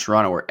downtown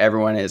Toronto where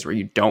everyone is, where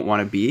you don't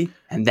want to be.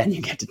 And then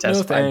you get to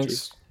test 5G.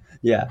 Thanks.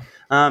 Yeah.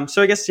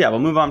 So I guess, yeah, we'll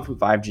move on from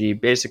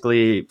 5G.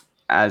 Basically,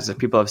 as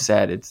people have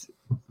said, it's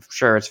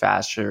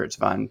fast, sure, it's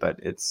fun, but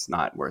it's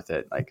not worth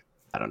it. Like,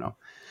 I don't know.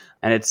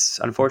 And it's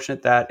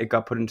unfortunate that it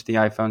got put into the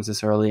iPhones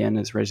this early and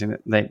is raising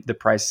the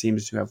price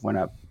seems to have went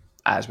up,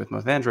 as with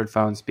most Android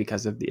phones,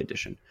 because of the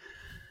addition.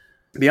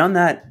 Beyond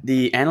that,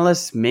 the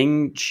analyst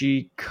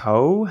Ming-Chi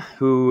Kuo,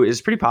 who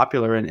is pretty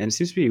popular and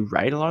seems to be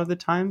right a lot of the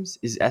times,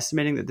 is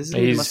estimating that this is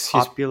the most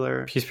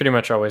popular. He's pretty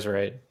much always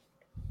right.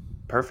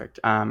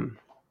 Perfect. Then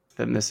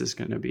this is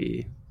going to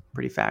be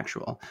pretty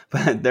factual.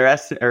 But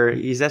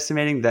he's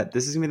estimating that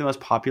this is going to be the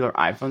most popular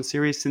iPhone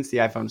series since the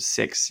iPhone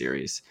 6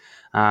 series.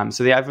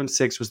 So the iPhone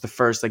 6 was the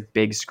first like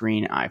big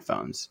screen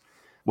iPhones.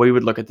 We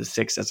would look at the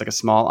 6 as like a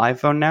small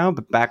iPhone now,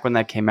 but back when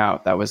that came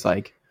out, that was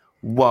like,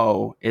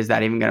 whoa, is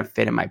that even going to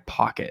fit in my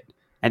pocket?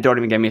 And don't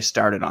even get me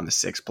started on the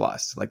 6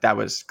 Plus. Like that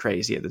was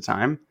crazy at the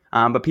time.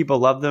 But people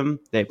love them.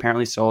 They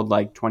apparently sold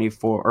like 4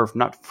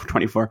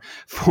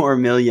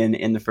 million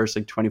in the first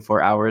like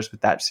 24 hours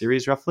with that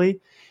series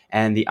roughly.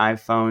 And the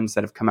iPhones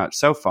that have come out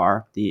so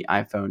far, the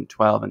iPhone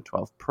 12 and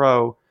 12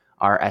 Pro,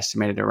 are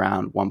estimated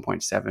around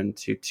 1.7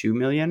 to 2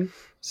 million.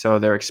 So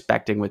they're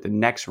expecting with the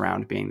next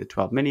round being the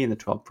 12 mini and the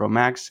 12 Pro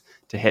Max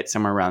to hit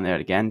somewhere around there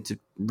again to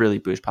really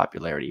boost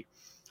popularity.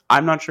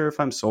 I'm not sure if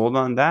I'm sold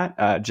on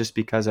that just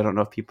because I don't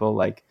know if people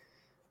like,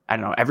 I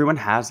don't know, everyone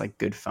has like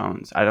good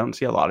phones. I don't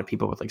see a lot of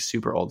people with like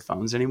super old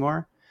phones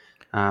anymore.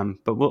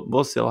 But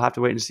we'll still have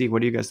to wait and see.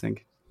 What do you guys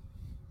think?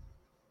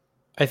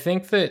 I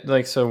think that,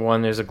 like, so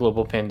one, there's a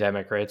global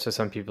pandemic, right? So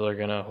some people are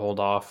going to hold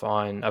off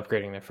on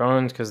upgrading their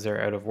phones because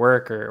they're out of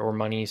work or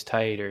money's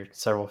tight or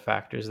several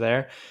factors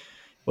there.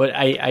 But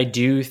I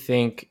do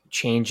think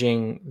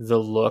changing the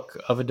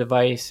look of a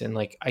device, and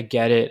like, I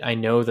get it. I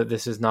know that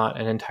this is not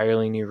an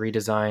entirely new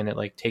redesign. It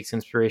like takes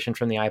inspiration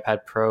from the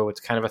iPad Pro. It's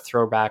kind of a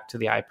throwback to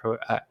the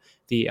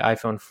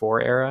iPhone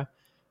 4 era.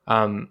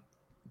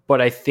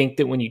 But I think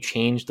that when you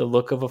change the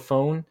look of a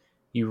phone,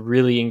 you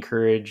really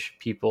encourage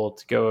people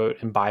to go out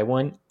and buy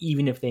one,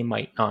 even if they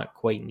might not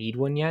quite need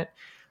one yet.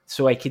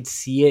 So I could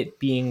see it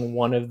being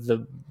one of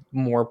the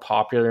more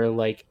popular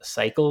like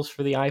cycles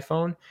for the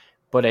iPhone,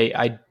 but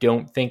I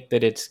don't think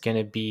that it's going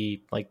to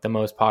be like the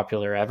most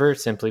popular ever,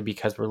 simply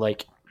because we're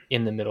like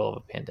in the middle of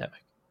a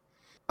pandemic.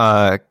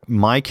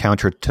 My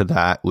counter to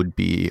that would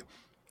be,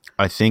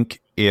 I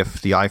think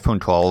if the iPhone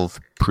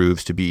 12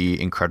 proves to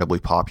be incredibly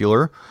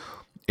popular,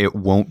 it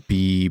won't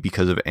be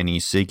because of any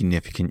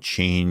significant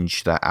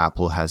change that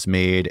Apple has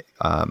made.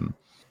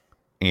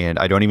 And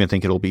I don't even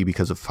think it'll be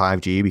because of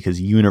 5G, because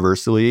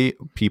universally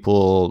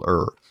people,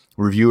 or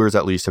reviewers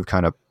at least, have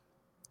kind of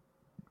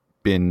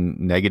been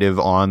negative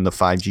on the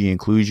 5G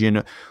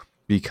inclusion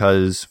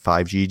because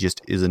 5G just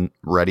isn't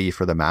ready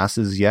for the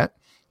masses yet.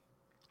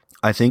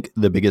 I think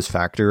the biggest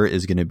factor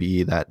is going to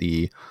be that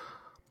the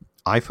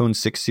iPhone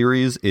 6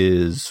 series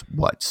is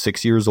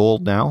 6 years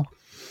old now,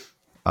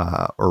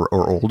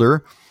 or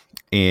older.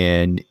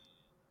 And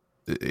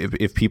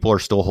if people are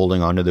still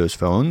holding on to those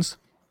phones,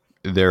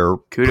 they're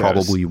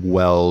probably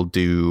well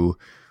due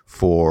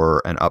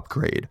for an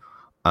upgrade.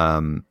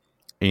 And,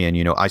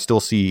 I still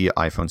see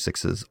iPhone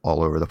 6s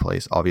all over the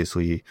place.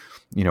 Obviously,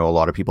 a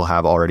lot of people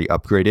have already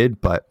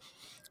upgraded, but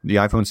the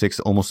iPhone 6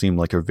 almost seemed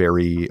like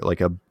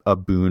a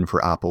boon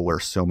for Apple, where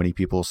so many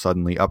people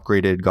suddenly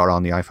upgraded, got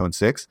on the iPhone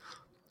 6,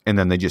 and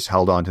then they just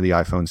held on to the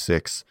iPhone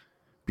 6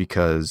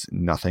 because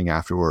nothing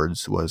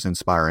afterwards was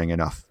inspiring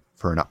enough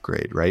for an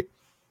upgrade, right?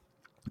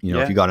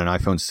 If you got an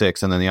iPhone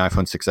 6 and then the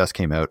iPhone 6s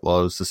came out, well,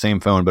 it was the same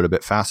phone but a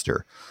bit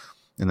faster.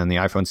 And then the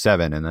iPhone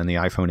 7 and then the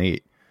iPhone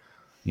 8.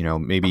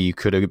 Maybe you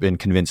could have been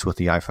convinced with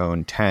the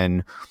iPhone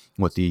 10,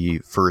 with the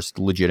first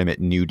legitimate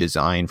new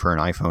design for an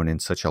iPhone in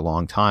such a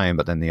long time,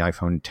 but then the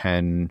iPhone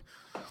 10,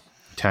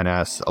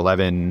 10s,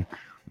 11,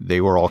 they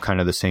were all kind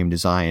of the same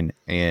design.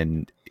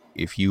 And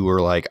if you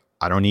were like,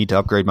 I don't need to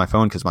upgrade my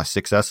phone because my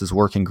 6S is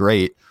working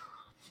great,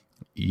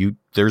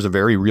 there's a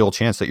very real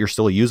chance that you're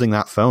still using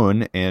that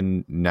phone,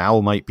 and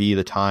now might be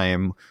the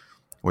time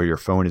where your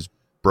phone is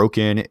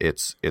broken,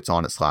 it's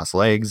on its last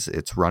legs,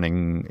 it's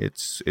running,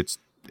 it's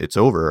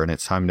over, and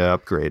it's time to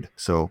upgrade.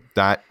 So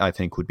that, I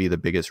think, would be the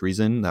biggest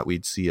reason that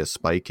we'd see a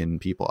spike in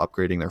people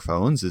upgrading their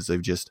phones, is they've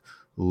just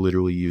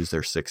literally used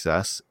their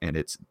 6S and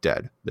it's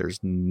dead. There's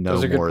no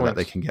more that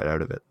they can get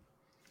out of it.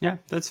 Yeah,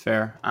 that's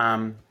fair.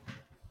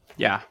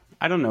 Yeah,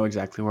 I don't know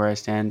exactly where I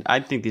stand.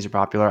 I think these are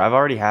popular. I've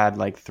already had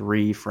like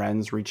 3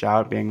 friends reach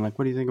out being like,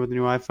 what do you think about the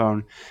new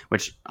iPhone?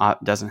 Which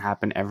doesn't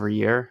happen every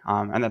year.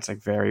 And that's like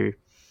very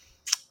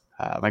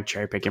like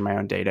cherry picking my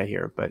own data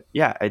here. But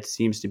yeah, it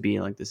seems to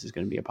be like this is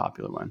going to be a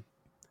popular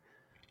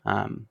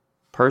one.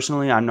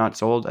 Personally, I'm not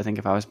sold. I think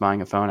if I was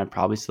buying a phone, I'd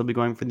probably still be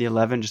going for the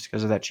 11 just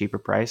because of that cheaper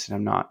price. And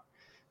I'm not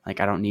like,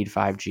 I don't need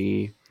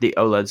 5G. The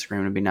OLED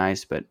screen would be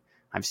nice, but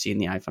I've seen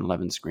the iPhone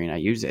 11 screen. I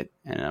use it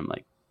and I'm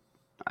like,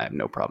 I have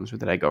no problems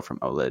with it. I go from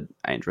OLED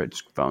Android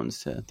phones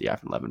to the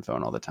iPhone 11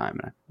 phone all the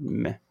time,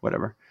 and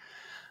whatever.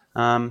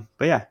 But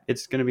yeah,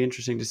 it's going to be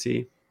interesting to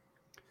see.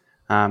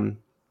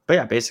 But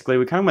yeah, basically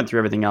we kind of went through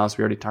everything else.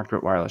 We already talked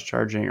about wireless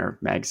charging or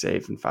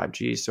MagSafe and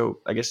 5G. So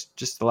I guess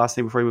just the last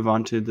thing before we move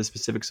on to the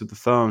specifics of the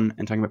phone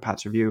and talking about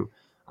Pat's review,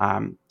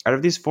 out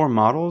of these 4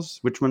 models,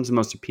 which one's the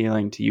most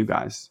appealing to you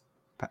guys?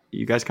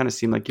 You guys kind of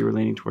seem like you were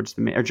leaning towards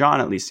the Mini, or John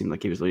at least seemed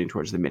like he was leaning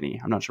towards the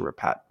Mini. I'm not sure where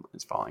Pat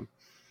is falling.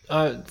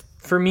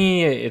 For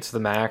me, it's the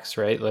Max,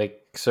 right?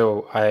 Like,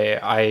 so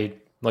I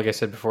like I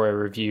said before, I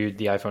reviewed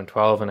the iPhone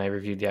 12 and I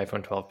reviewed the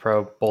iPhone 12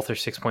 Pro. Both are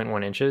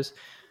 6.1 inches.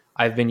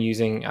 I've been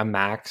using a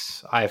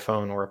Max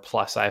iPhone or a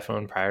Plus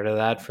iPhone prior to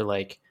that for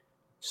like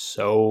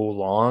so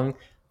long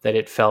that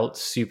it felt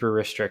super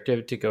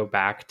restrictive to go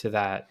back to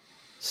that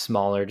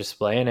smaller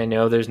display. And I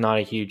know there's not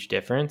a huge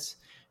difference,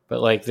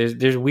 but like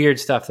there's weird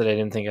stuff that I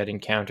didn't think I'd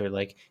encounter.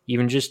 Like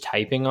even just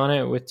typing on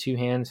it with 2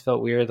 hands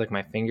felt weird. Like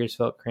my fingers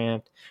felt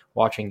cramped.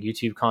 Watching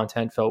YouTube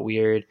content felt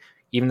weird.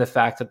 Even the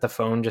fact that the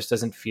phone just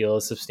doesn't feel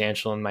as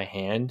substantial in my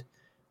hand,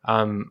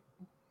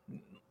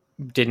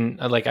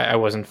 didn't like. I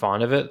wasn't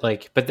fond of it.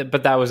 Like,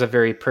 but that was a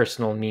very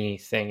personal me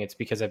thing. It's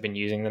because I've been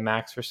using the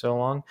Max for so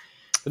long.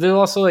 But there's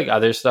also like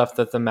other stuff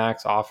that the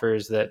Max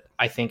offers that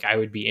I think I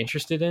would be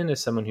interested in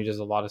as someone who does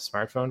a lot of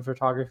smartphone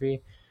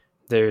photography.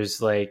 There's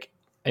like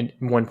a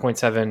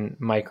 1.7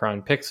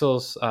 micron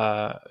pixels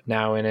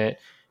now in it.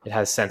 It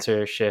has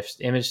sensor shift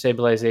image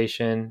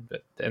stabilization,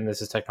 and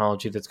this is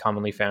technology that's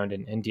commonly found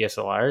in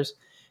DSLRs.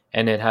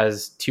 And it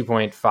has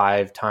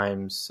 2.5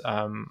 times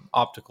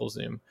optical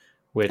zoom,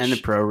 which and the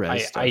ProRes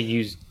stuff. I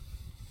used.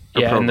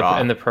 Yeah,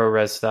 and the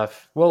ProRes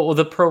stuff. Well,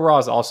 the ProRes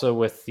is also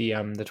with the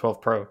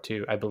 12 Pro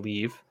too, I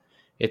believe,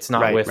 It's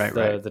not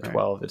the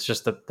 12. It's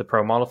just the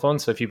Pro model phone.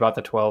 So if you bought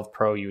the 12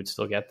 Pro, you would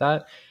still get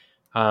that.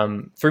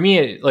 For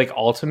me,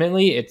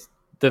 ultimately, it's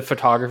the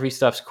photography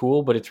stuff's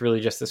cool, but it's really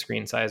just the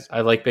screen size.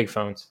 I like big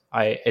phones.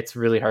 It's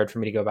really hard for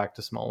me to go back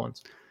to small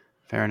ones.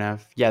 Fair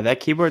enough. Yeah, that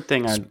keyboard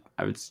thing,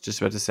 I was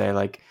just about to say,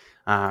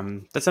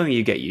 that's something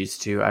you get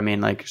used to. I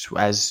mean,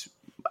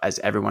 as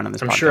everyone on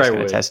this podcast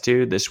can attest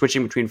to, the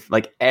switching between,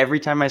 every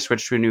time I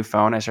switch to a new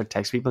phone, I start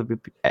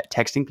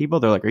texting people.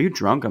 They're like, "Are you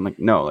drunk?" I'm like,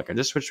 "No, I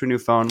just switched to a new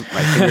phone.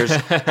 My fingers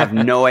have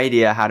no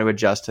idea how to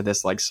adjust to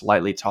this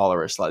slightly taller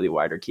or slightly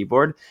wider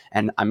keyboard,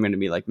 and I'm going to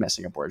be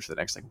messing up words for the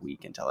next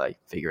week until I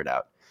figure it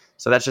out."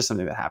 So that's just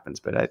something that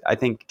happens. But I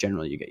think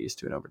generally you get used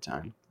to it over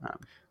time.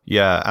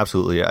 Yeah,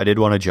 absolutely. I did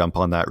want to jump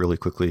on that really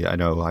quickly. I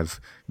know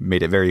I've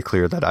made it very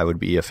clear that I would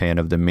be a fan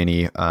of the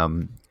Mini,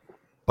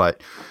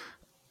 but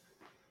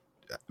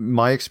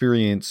my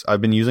experience,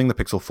 I've been using the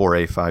Pixel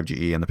 4a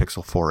 5G and the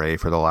Pixel 4a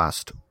for the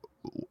last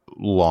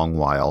long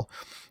while.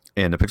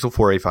 And the Pixel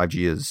 4a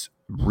 5G is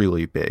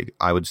really big.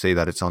 I would say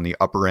that it's on the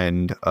upper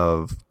end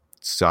of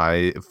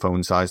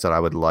phone size that I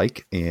would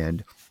like.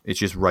 And it's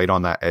just right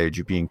on that edge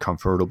of being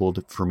comfortable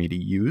for me to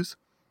use.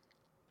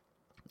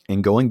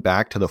 And going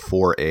back to the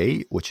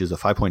 4a, which is a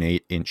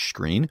 5.8 inch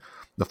screen,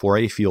 the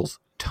 4a feels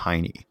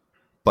tiny.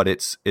 But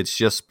it's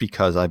just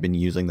because I've been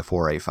using the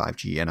 4a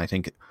 5G. And I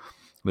think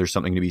there's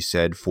something to be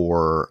said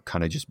for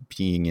kind of just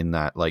being in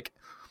that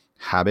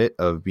habit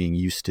of being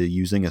used to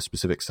using a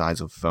specific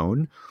size of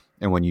phone.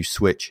 And when you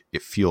switch,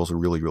 it feels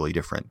really, really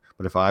different.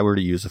 But if I were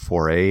to use a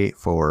 4A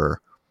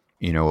for,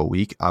 a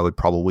week, I would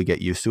probably get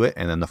used to it.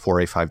 And then the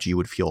 4A 5G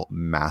would feel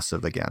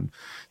massive again.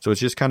 So it's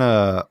just kind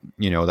of,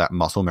 that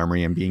muscle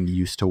memory and being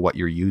used to what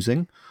you're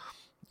using.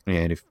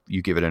 And if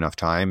you give it enough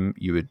time,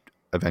 you would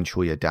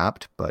eventually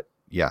adapt. But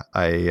yeah,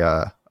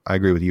 I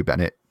agree with you,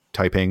 Bennett.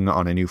 Typing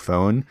on a new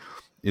phone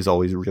is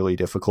always really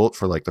difficult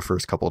for the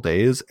first couple of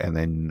days, and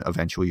then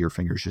eventually your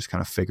fingers just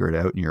kind of figure it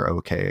out and you're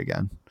okay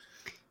again.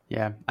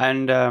 Yeah,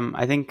 and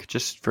I think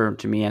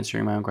to me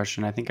answering my own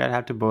question, I think I'd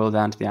have to boil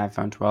down to the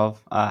iPhone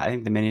 12. I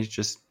think the Mini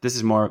is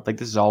this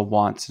is all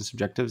wants and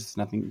subjectives. It's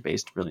nothing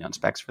based really on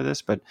specs for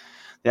this, but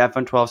the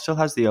iPhone 12 still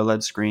has the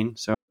OLED screen,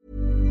 so.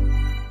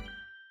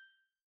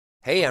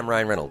 Hey, I'm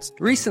Ryan Reynolds.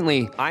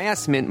 Recently, I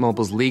asked Mint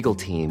Mobile's legal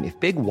team if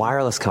big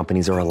wireless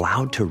companies are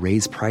allowed to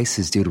raise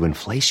prices due to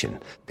inflation.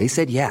 They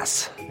said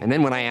yes. And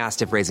then when I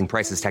asked if raising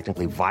prices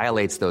technically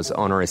violates those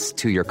onerous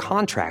 2-year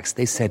contracts,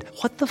 they said,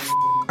 "What the f***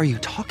 are you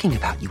talking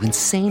about, you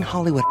insane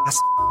Hollywood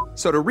ass?"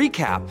 So to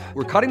recap,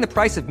 we're cutting the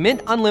price of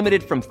Mint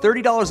Unlimited from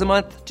 $30 a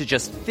month to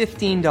just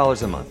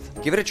 $15 a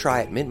month. Give it a try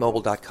at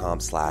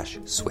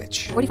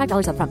mintmobile.com/switch.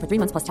 $45 up front for 3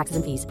 months plus taxes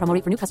and fees. Promo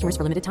rate for new customers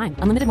for limited time.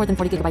 Unlimited more than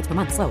 40 gigabytes per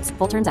month. Slows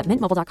full terms at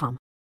mintmobile.com.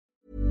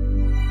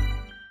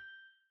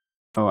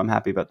 Oh, I'm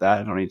happy about that.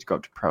 I don't need to go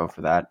up to Pro for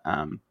that.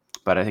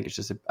 But I think it's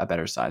just a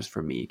better size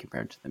for me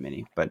compared to the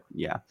Mini. But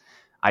yeah,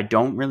 I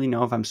don't really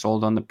know if I'm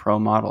sold on the Pro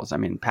models. I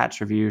mean,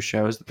 Pat's review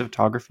shows that the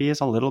photography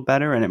is a little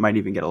better, and it might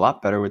even get a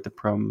lot better with the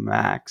Pro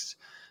Max.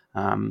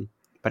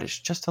 But it's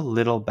just a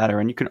little better,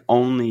 and you could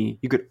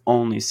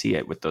only see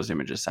it with those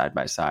images side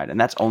by side, and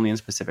that's only in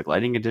specific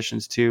lighting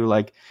conditions too.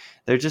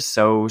 They're just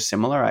so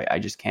similar. I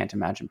just can't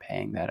imagine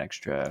paying that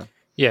extra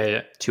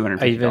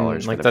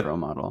 $250 for the Pro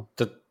model.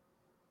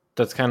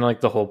 That's kind of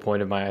the whole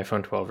point of my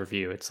iPhone 12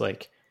 review. It's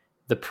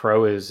the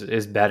Pro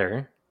is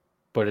better,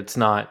 but it's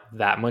not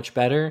that much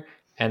better.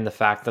 And the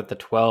fact that the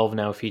 12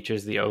 now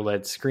features the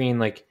OLED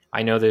screen,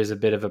 I know there's a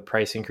bit of a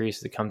price increase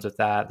that comes with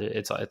that.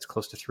 It's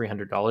close to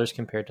 $300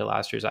 compared to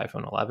last year's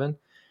iPhone 11,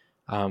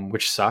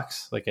 which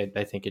sucks. I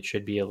think it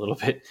should be a little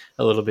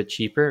bit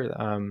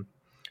cheaper.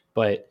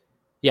 But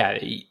yeah,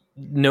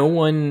 no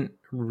one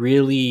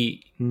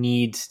really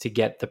needs to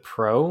get the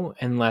Pro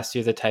unless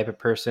you're the type of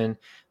person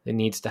that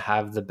needs to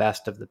have the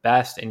best of the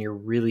best and you're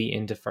really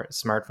into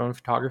smartphone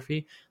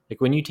photography.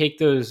 When you take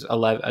those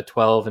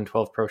 12 and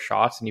 12 Pro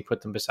shots and you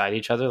put them beside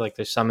each other,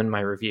 there's some in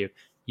my review,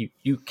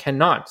 you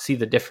cannot see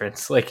the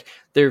difference.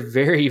 They're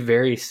very,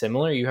 very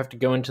similar. You have to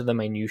go into the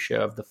minutia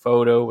of the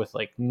photo with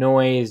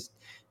noise,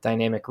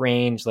 dynamic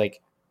range.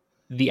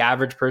 The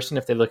average person,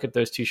 if they look at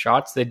those two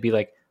shots, they'd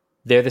be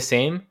they're the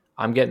same.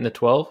 I'm getting the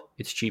 12.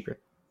 It's cheaper.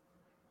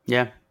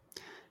 Yeah.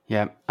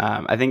 Yeah.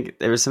 I think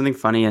there was something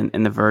funny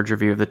in the Verge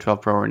review of the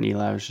 12 Pro where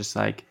Neela was just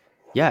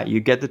yeah,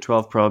 you get the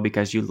 12 Pro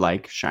because you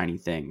like shiny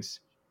things.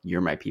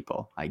 You're my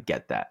people. I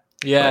get that.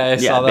 Yeah, I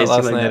saw that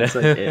last night. That's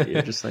it.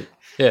 You're just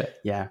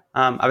yeah.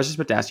 I was just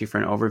about to ask you for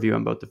an overview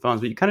on both the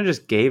phones, but you kind of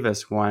just gave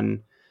us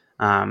one.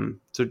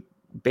 So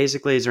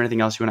basically, is there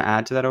anything else you want to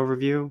add to that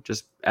overview,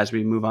 just as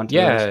we move on to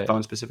the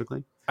phone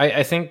specifically?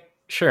 I think,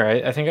 sure.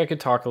 I think I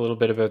could talk a little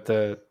bit about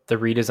the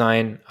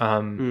redesign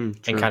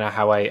and kind of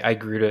how I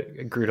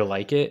grew to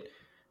like it.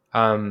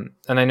 And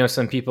I know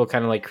some people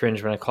kind of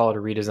cringe when I call it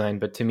a redesign,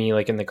 but to me,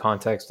 in the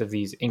context of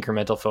these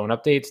incremental phone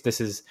updates,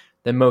 this is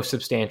the most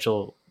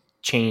substantial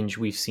change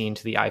we've seen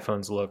to the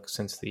iPhone's look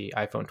since the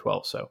iPhone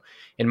 12. So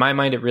in my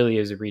mind, it really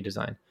is a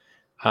redesign.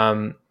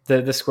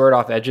 The squared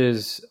off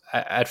edges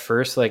at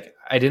first,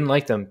 I didn't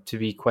like them, to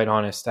be quite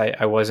honest.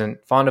 I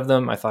wasn't fond of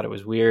them. I thought it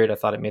was weird. I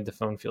thought it made the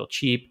phone feel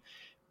cheap.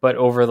 But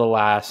over the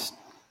last,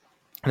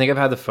 I think I've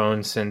had the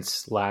phone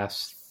since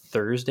last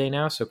Thursday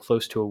now, so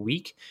close to a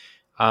week.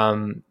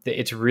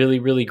 It's really,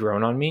 really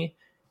grown on me.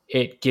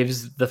 It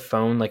gives the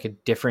phone like a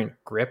different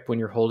grip when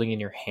you're holding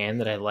in your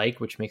hand that I like,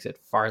 which makes it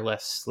far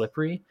less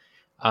slippery.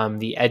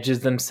 The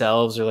edges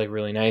themselves are like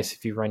really nice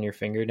if you run your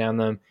finger down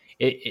them.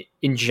 It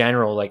in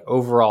general, like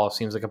overall,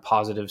 seems like a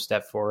positive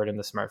step forward in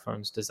the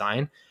smartphone's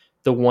design.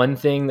 The one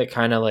thing that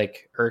kind of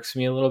like irks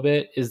me a little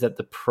bit is that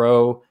the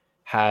Pro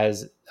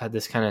has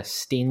this kind of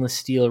stainless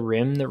steel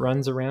rim that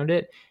runs around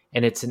it,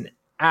 and it's an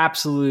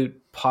absolute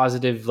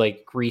positive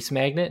like grease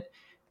magnet.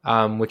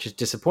 Which is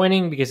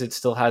disappointing because it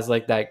still has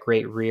like that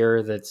great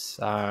rear that's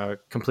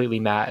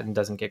completely matte and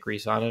doesn't get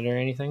grease on it or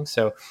anything.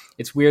 So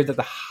it's weird that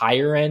the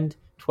higher end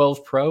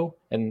 12 Pro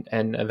and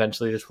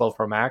eventually the 12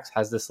 Pro Max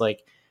has this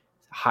like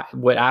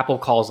what Apple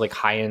calls like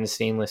high end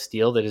stainless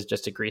steel that is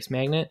just a grease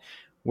magnet,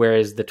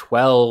 whereas the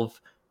 12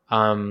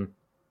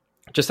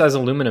 just has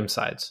aluminum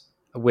sides,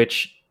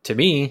 which to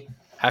me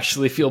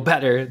actually feel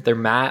better. They're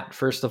matte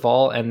first of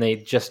all, and they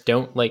just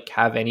don't like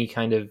have any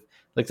kind of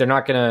like they're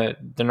not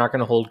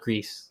gonna hold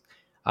grease,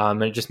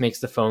 and it just makes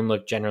the phone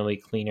look generally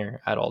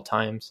cleaner at all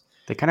times.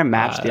 They kind of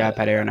match the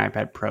iPad Air and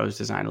iPad Pro's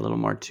design a little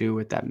more too,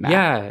 with that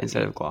matte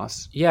instead of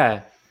gloss.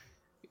 Yeah,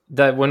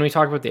 that when we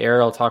talk about the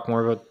Air, I'll talk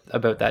more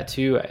about that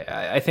too.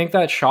 I think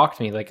that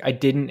shocked me. Like I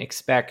didn't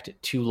expect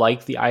to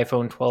like the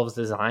iPhone 12's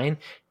design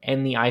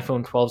and the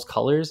iPhone 12's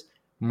colors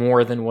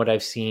more than what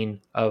I've seen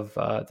of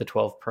the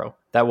 12 Pro.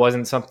 That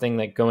wasn't something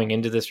that going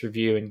into this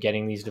review and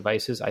getting these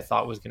devices I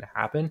thought was going to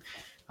happen.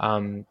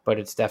 But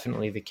it's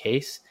definitely the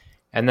case.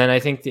 And then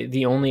I think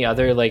the only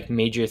other like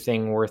major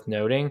thing worth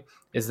noting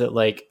is that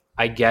like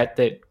I get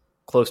that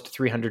close to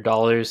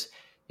 $300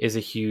 is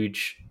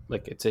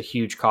it's a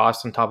huge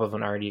cost on top of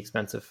an already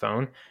expensive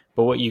phone.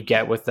 But what you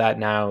get with that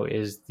now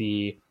is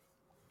the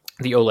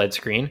OLED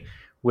screen,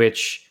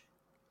 which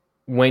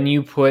when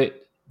you put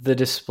the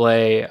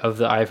display of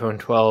the iPhone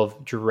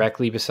 12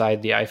 directly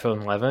beside the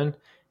iPhone 11,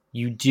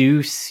 you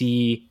do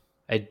see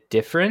a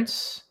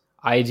difference.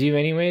 I do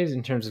anyways,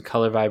 in terms of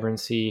color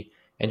vibrancy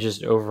and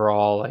just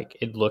overall, like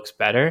it looks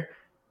better.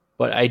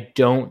 But I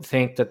don't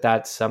think that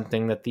that's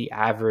something that the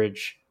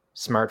average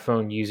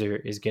smartphone user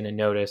is going to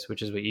notice,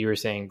 which is what you were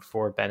saying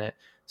before, Bennett.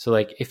 So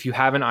like if you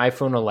have an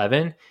iPhone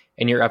 11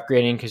 and you're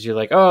upgrading because you're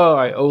like, oh,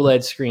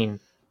 OLED screen,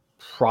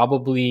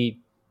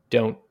 probably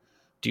don't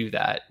do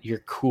that.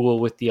 You're cool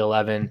with the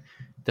 11.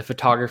 The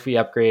photography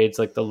upgrades,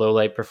 like the low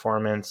light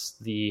performance,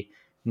 the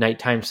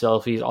nighttime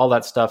selfies, all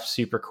that stuff,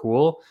 super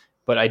cool.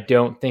 But I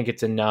don't think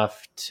it's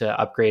enough to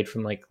upgrade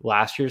from like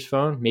last year's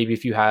phone. Maybe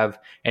if you have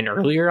an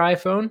earlier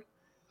iPhone,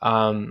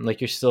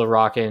 like you're still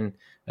rocking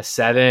a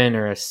 7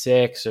 or a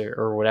 6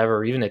 or whatever,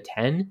 or even a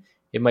 10,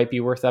 it might be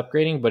worth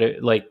upgrading.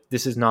 But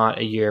this is not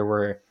a year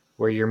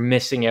where you're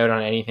missing out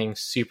on anything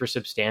super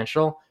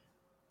substantial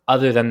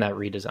other than that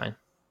redesign.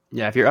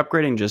 Yeah, if you're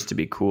upgrading just to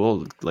be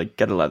cool, like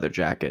get a leather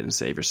jacket and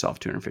save yourself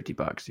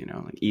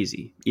 $250, like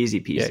easy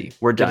peasy. Yeah,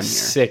 we're done here.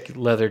 Sick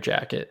leather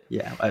jacket.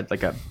 Yeah,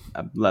 like a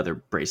leather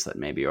bracelet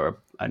maybe, or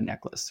a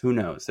necklace. Who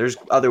knows? There's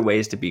other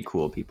ways to be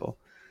cool, people.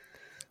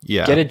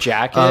 Yeah. Get a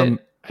jacket,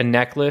 a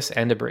necklace,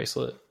 and a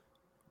bracelet.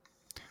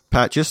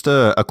 Pat, just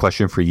a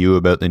question for you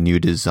about the new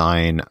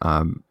design.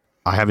 I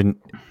haven't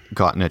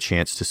gotten a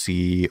chance to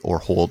see or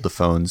hold the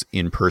phones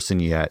in person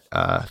yet,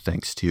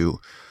 thanks to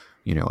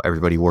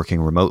everybody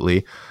working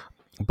remotely.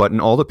 But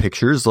in all the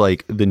pictures,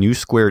 like the new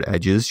squared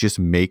edges just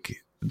make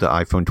the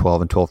iPhone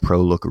 12 and 12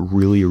 Pro look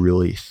really,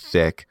 really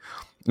thick.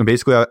 And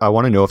basically, I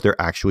want to know if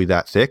they're actually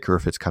that thick or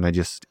if it's kind of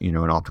just, an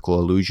optical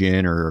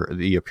illusion or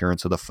the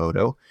appearance of the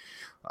photo.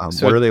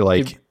 So what are they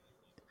like?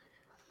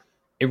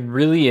 It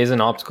really is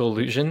an optical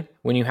illusion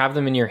when you have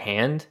them in your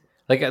hand.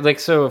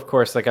 So of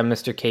course, like I'm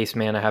Mr. Case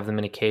Man, I have them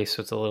in a case,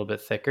 so it's a little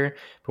bit thicker.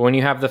 But when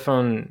you have the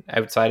phone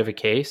outside of a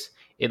case,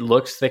 it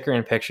looks thicker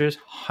in pictures.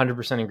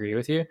 100% agree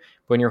with you. But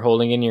when you're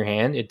holding it in your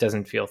hand, it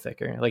doesn't feel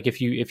thicker. Like if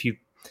you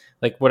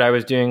like what I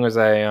was doing was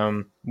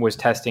I was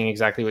testing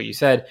exactly what you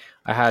said.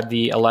 I had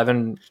the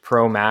 11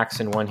 Pro Max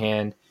in one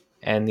hand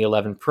and the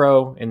 11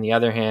 Pro in the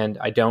other hand.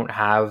 I don't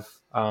have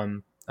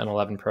an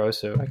 11 Pro,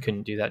 so I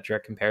couldn't do that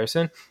direct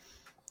comparison.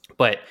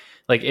 But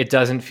like it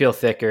doesn't feel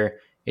thicker.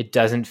 It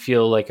doesn't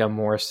feel like a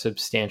more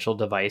substantial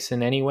device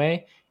in any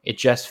way. It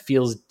just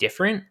feels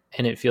different,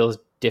 and it feels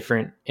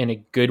different in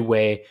a good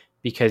way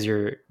because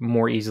you're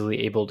more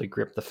easily able to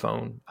grip the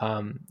phone,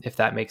 if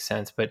that makes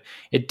sense. But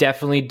it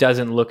definitely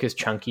doesn't look as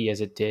chunky as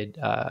it did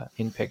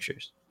in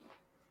pictures.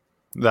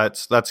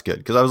 That's good,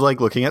 because I was like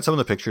looking at some of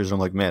the pictures and I'm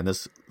like, man,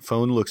 this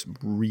phone looks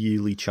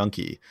really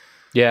chunky.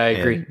 Yeah, I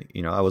agree.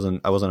 I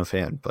wasn't a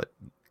fan, but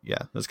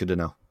yeah, that's good to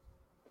know.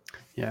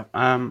 Yeah,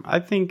 I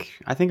think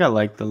I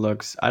like the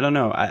looks. I don't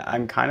know.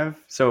 I'm kind of,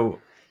 so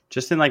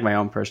just in like my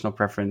own personal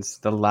preference,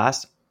 the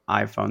last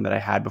iPhone that I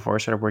had before I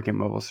started working at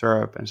Mobile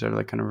Syrup and started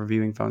like kind of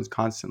reviewing phones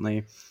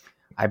constantly,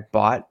 I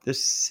bought the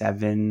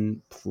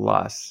 7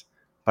 Plus,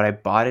 but but I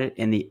bought it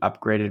in the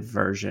upgraded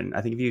version.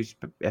 I think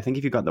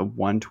if you got the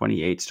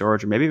 128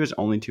 storage, or maybe it was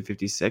only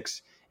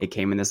 256, it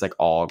came in this like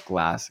all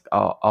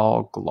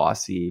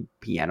glossy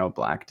piano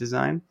black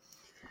design.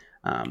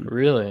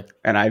 Really?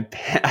 And I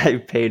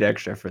paid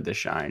extra for the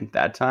shine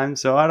that time,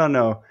 so I don't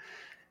know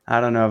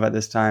about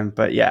this time,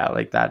 but yeah,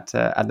 like that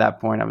at that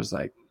point I was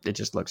like, it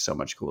just looks so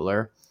much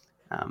cooler.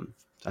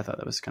 I thought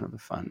that was kind of a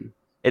fun.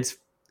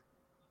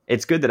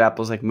 It's good that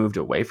Apple's like moved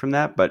away from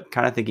that, but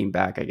kind of thinking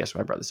back, I guess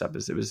why I brought this up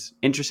is it was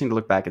interesting to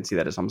look back and see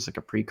that it's almost like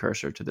a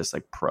precursor to this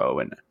like Pro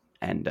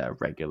and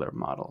regular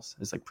models.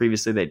 It's like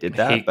previously they did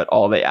that, but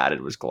all they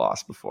added was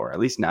gloss before. At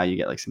least now you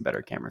get like some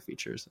better camera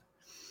features.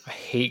 I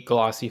hate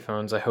glossy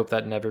phones. I hope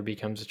that never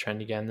becomes a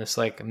trend again. This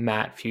like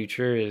matte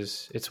future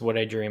it's what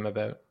I dream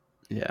about.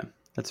 Yeah,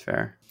 that's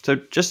fair. So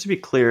just to be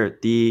clear,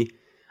 the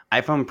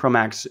iPhone Pro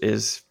Max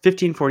is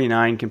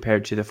 $1,549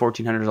 compared to the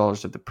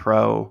 $1,400 of the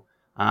Pro.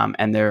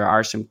 And there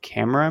are some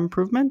camera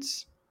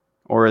improvements,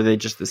 or are they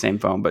just the same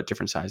phone but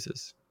different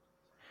sizes?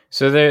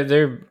 So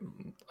they're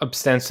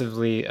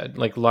ostensibly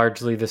like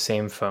largely the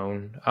same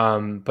phone,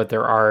 but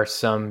there are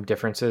some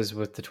differences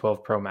with the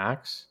 12 Pro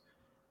Max.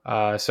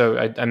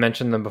 So I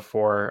mentioned them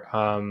before.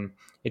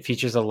 It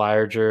features a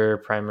larger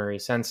primary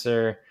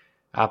sensor.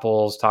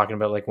 Apple's talking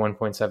about like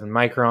 1.7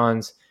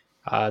 microns.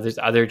 There's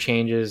other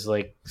changes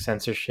like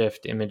sensor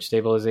shift image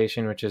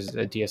stabilization, which is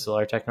a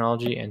DSLR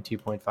technology, and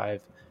 2.5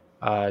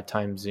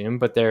 times zoom.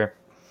 But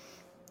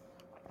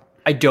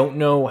I don't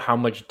know how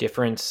much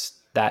difference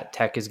that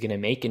tech is going to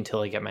make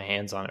until I get my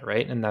hands on it,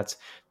 right? And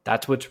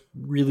that's what's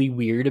really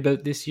weird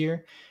about this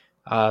year,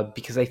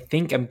 because I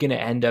think I'm going to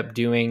end up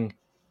doing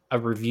a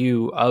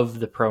review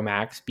of the Pro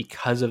Max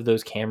because of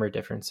those camera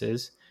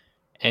differences,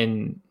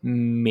 and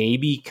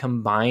maybe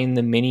combine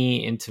the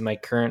Mini into my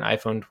current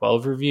iPhone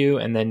 12 review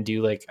and then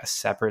do like a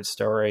separate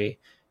story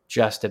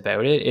just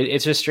about it.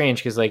 It's just strange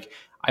because like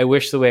I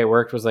wish the way it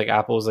worked was like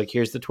Apple was like,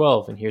 here's the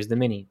 12 and here's the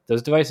Mini.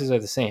 Those devices are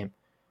the same.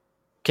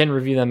 Can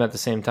review them at the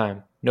same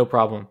time, no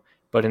problem.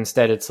 But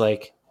instead it's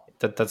like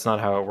that's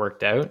not how it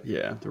worked out.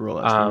 Yeah, the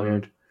rollout's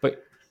weird.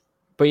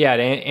 But yeah,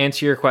 to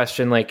answer your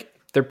question, like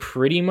they're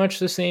pretty much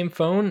the same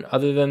phone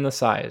other than the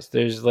size.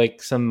 There's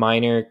like some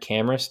minor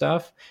camera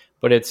stuff,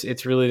 but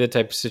it's really the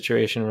type of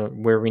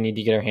situation where we need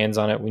to get our hands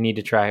on it. We need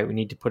to try it. We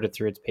need to put it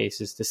through its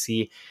paces to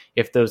see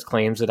if those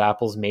claims that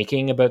Apple's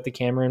making about the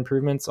camera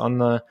improvements on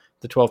the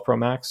 12 Pro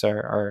Max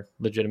are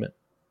legitimate.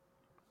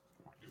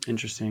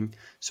 Interesting.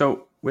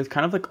 So with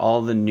kind of like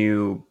all the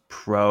new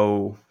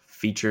Pro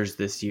features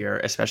this year,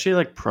 especially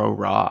like Pro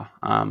RAW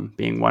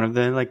being one of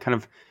the like kind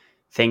of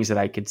things that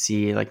I could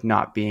see like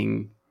not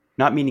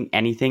meaning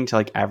anything to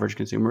like average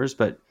consumers,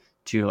 but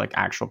to like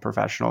actual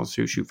professionals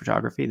who shoot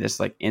photography, this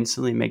like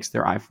instantly makes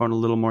their iPhone a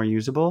little more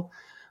usable.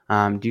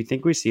 Do you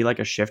think we see like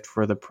a shift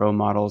for the Pro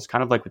models,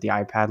 kind of like with the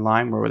iPad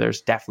line, where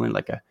there's definitely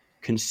like a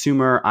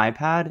consumer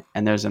iPad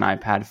and there's an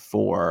iPad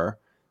for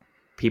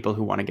people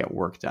who want to get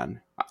work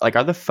done? Like,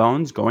 are the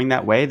phones going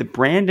that way? The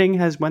branding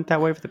has went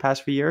that way for the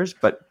past few years,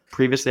 but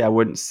previously I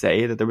wouldn't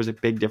say that there was a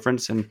big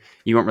difference and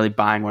you weren't really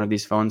buying one of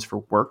these phones for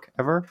work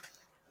ever.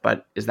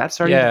 But is that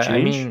starting to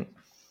change?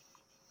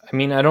 I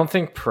mean, I don't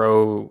think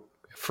Pro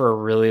for a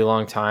really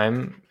long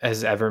time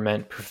has ever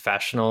meant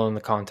professional in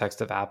the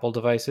context of Apple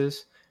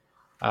devices.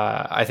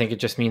 I think it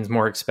just means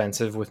more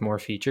expensive with more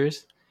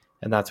features,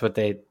 and that's what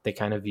they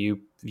kind of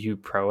view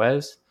Pro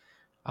as.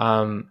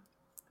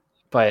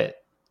 But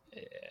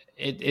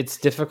it's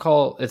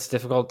difficult. It's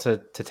difficult to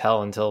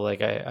tell until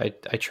like I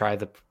try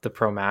the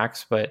Pro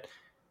Max. But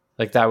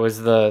like that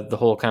was the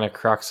whole kind of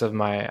crux of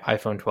my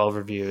iPhone 12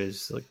 review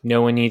is like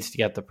no one needs to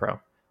get the Pro.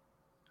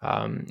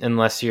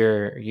 Unless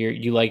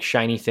you like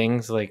shiny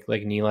things, like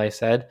Nilay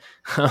said,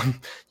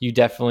 you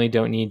definitely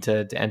don't need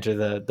to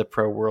enter the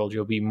Pro world.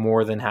 You'll be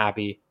more than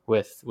happy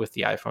with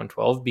the iPhone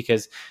 12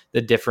 because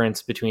the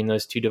difference between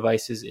those two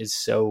devices is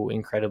so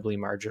incredibly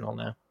marginal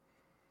now.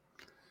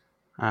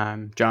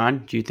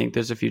 John, do you think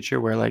there's a future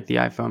where like the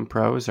iPhone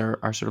Pros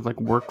are sort of like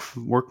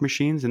work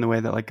machines in the way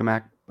that like a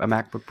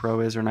MacBook Pro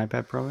is or an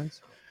iPad Pro is?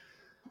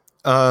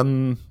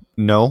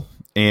 No,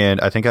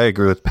 and I think I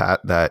agree with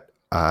Pat that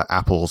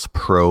Apple's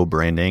Pro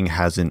branding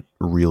hasn't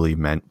really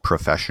meant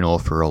professional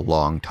for a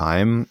long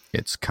time.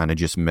 It's kind of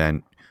just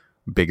meant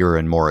bigger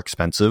and more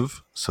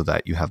expensive so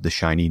that you have the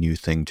shiny new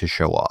thing to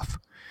show off.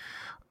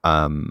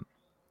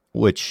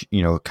 Which,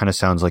 you know, kind of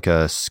sounds like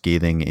a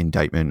scathing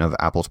indictment of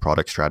Apple's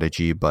product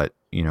strategy, but,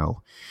 you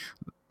know,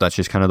 that's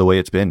just kind of the way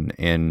it's been.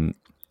 And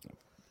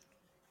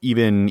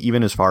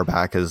even as far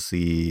back as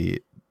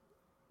the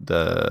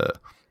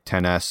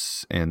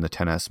 10S and the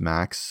 10S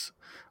Max,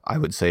 I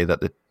would say that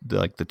the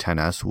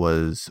 10S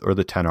was, or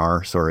the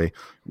 10R, sorry,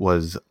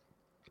 was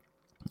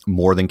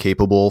more than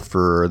capable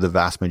for the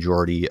vast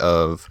majority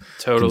of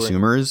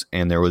consumers.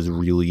 And there was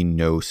really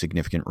no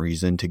significant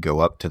reason to go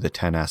up to the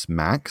 10S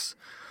Max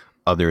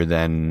other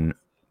than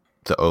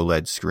the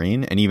OLED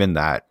screen. And even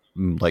that,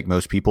 like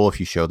most people, if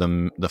you show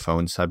them the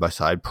phones side by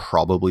side,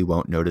 probably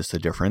won't notice the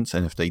difference.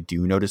 And if they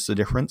do notice the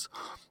difference,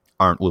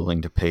 aren't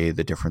willing to pay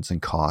the difference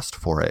in cost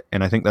for it.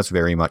 And I think that's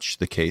very much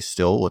the case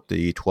still with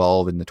the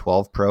 12 and the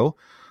 12 Pro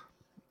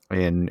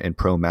and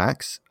Pro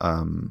Max.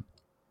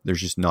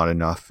 There's just not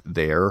enough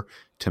there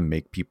to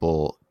make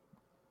people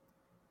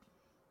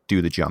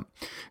do the jump.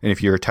 And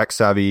if you're a tech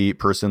savvy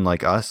person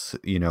like us,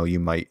 you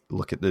might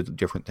look at the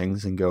different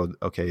things and go,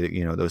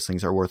 okay, those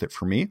things are worth it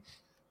for me.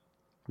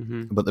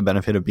 Mm-hmm. But the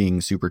benefit of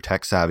being super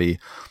tech savvy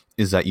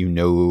is that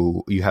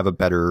you have a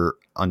better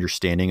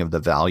understanding of the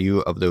value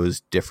of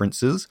those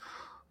differences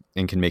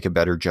and can make a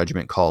better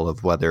judgment call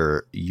of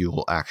whether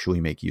you'll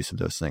actually make use of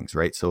those things,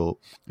 right? So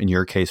in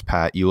your case,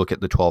 Pat, you look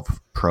at the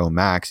 12 Pro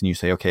Max and you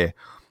say, okay,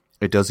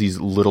 it does these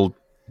little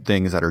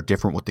things that are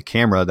different with the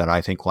camera that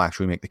I think will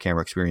actually make the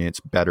camera experience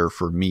better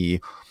for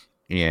me.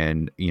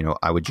 And,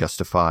 I would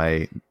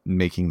justify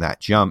making that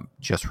jump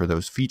just for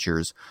those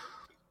features.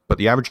 But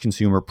the average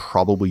consumer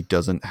probably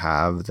doesn't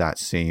have that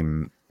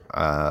same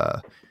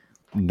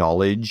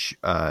knowledge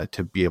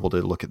to be able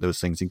to look at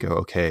those things and go,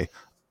 okay,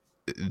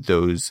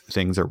 those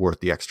things are worth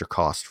the extra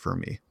cost for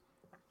me.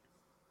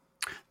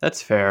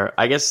 That's fair.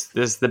 I guess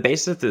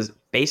the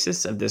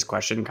basis of this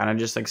question kind of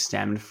just like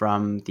stemmed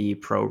from the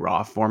Pro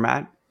RAW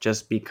format,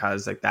 just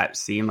because like that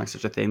seemed like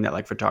such a thing that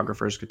like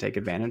photographers could take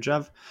advantage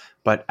of.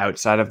 But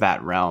outside of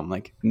that realm,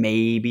 like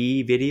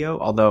maybe video,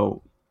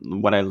 although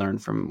what I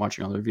learned from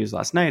watching all the reviews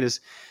last night is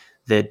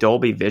the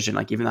Dolby Vision,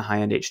 like even the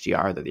high-end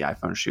HDR that the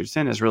iPhone shoots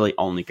in, is really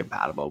only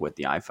compatible with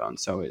the iPhone.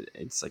 So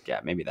it's like,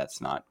 yeah, maybe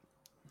that's not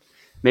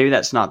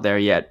there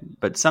yet.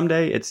 But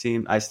someday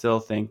I still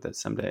think that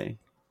someday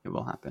it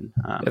will happen.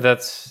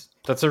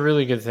 That's a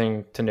really good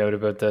thing to note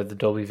about the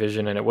Dolby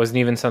Vision, and it wasn't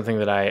even something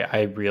that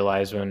I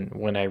realized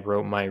when I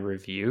wrote my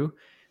review.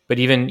 But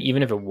even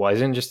if it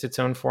wasn't just its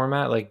own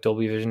format, like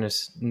Dolby Vision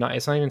it's not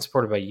even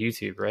supported by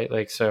YouTube, right?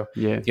 Like, so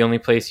yeah. The only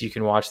place you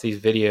can watch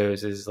these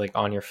videos is like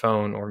on your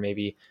phone or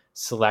maybe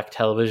select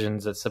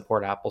televisions that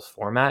support Apple's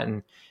format.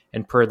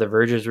 And per The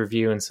Verge's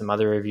review and some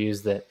other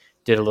reviews that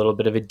did a little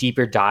bit of a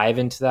deeper dive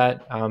into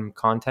that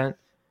content,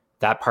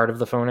 that part of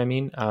the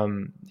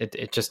phone,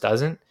 it just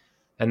doesn't.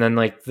 And then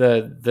like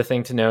the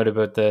thing to note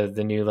about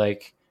the new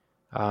like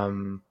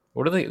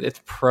what are they?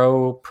 It's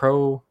Pro.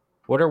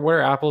 What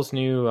are Apple's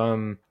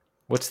new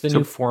what's the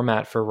new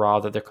format for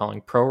RAW that they're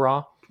calling Pro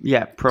RAW?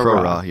 Yeah, Pro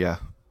RAW. Yeah.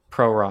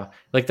 Pro RAW.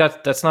 Like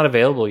that's not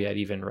available yet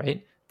even,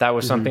 right? That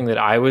was something that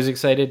I was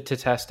excited to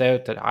test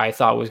out, that I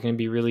thought was going to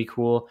be really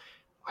cool.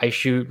 I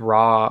shoot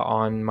RAW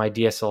on my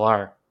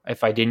DSLR.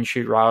 If I didn't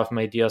shoot RAW with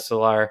my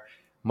DSLR,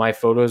 my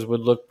photos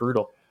would look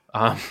brutal.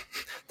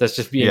 That's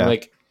just being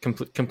like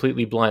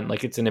completely blunt.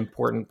 Like it's an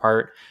important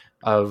part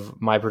of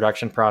my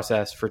production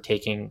process for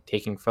taking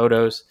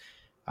photos.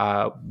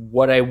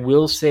 What I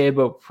will say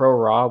about Pro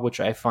RAW, which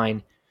I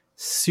find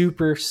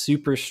super,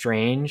 super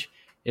strange,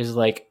 is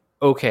like,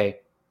 okay,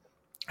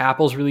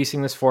 Apple's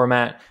releasing this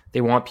format. They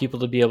want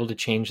people to be able to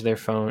change their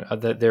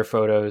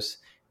photos.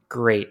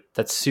 Great.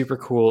 That's super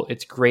cool.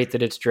 It's great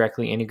that it's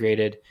directly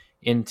integrated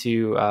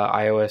into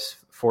iOS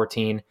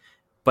 14,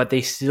 but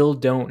they still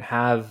don't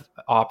have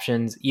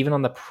options, even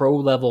on the pro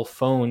level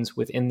phones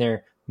within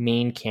their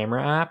main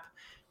camera app,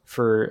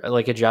 for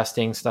like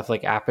adjusting stuff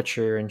like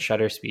aperture and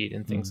shutter speed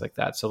and things like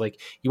that. So like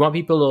you want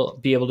people to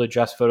be able to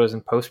adjust photos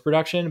in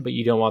post-production, but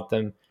you don't want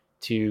them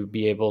to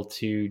be able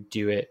to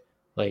do it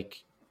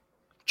like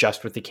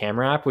just with the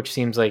camera app, which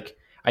seems like,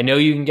 I know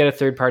you can get a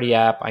third-party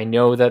app. I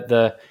know that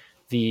the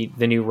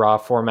new RAW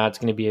format is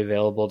going to be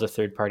available to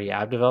third-party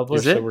app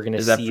developers. So we're going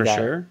to see that. Is that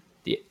for sure?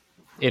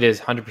 It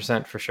is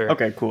 100% for sure.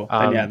 Okay, cool.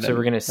 So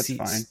we're going to see,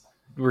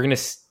 we're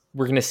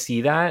going to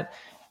see that,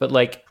 but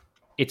like,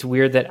 it's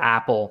weird that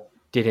Apple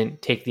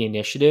didn't take the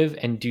initiative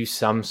and do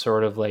some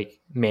sort of like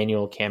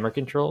manual camera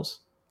controls.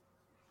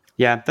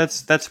 Yeah,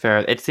 that's fair.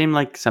 It seemed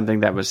like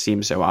something that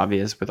seemed so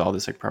obvious with all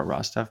this like Pro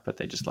RAW stuff, but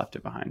they just left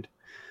it behind.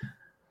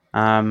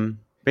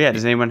 But yeah,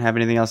 does anyone have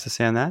anything else to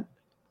say on that?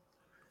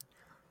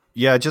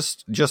 Yeah,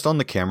 just on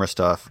the camera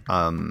stuff.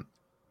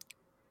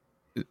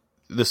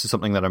 This is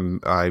something that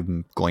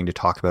I'm going to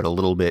talk about a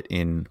little bit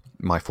in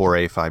my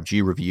 4A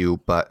 5G review,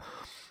 but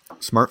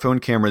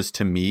smartphone cameras,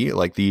 to me,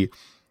 like the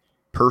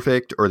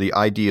perfect or the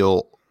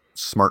ideal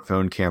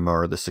smartphone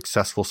camera or the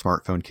successful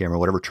smartphone camera,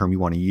 whatever term you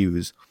want to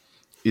use,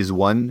 is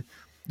one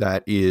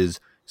that is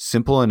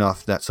simple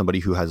enough that somebody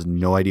who has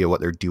no idea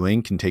what they're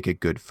doing can take a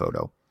good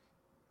photo.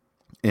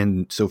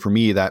 And so for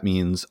me, that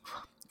means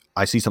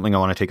I see something I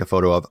want to take a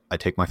photo of. I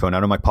take my phone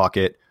out of my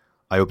pocket.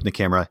 I open the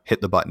camera,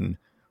 hit the button,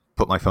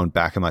 put my phone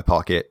back in my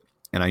pocket,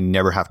 and I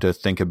never have to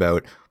think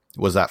about,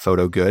 was that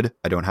photo good?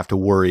 I don't have to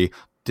worry,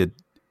 did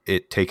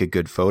it take a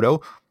good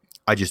photo?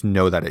 I just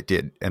know that it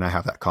did, and I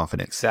have that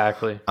confidence.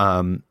 Exactly.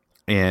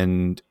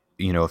 And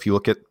if you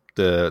look at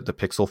the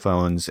Pixel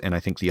phones and I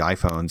think the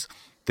iPhones,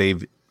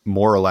 they've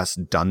more or less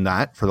done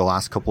that for the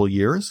last couple of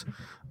years.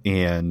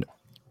 And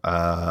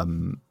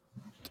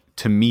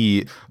to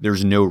me,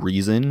 there's no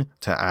reason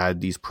to add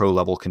these pro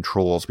level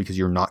controls because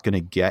you're not going to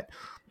get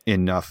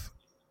enough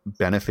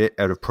benefit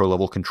out of pro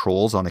level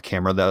controls on a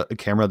camera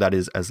that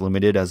is as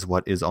limited as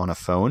what is on a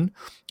phone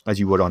as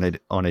you would on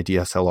a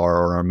DSLR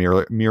or a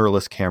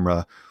mirrorless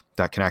camera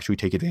that can actually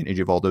take advantage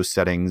of all those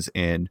settings.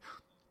 And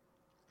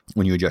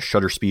when you adjust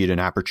shutter speed and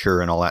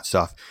aperture and all that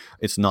stuff,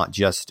 it's not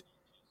just,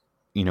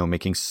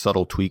 making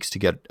subtle tweaks to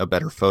get a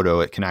better photo.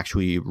 It can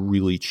actually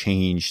really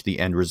change the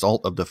end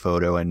result of the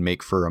photo and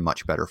make for a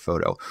much better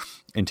photo.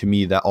 And to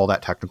me, that all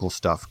that technical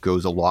stuff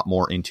goes a lot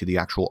more into the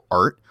actual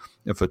art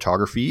of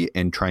photography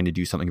and trying to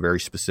do something very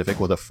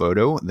specific with a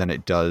photo than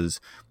it does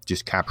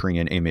just capturing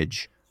an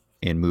image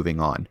and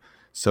moving on.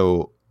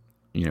 So,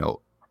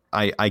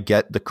 I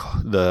get the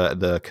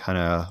kind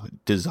of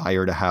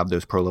desire to have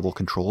those pro level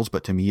controls,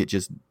 but to me, it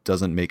just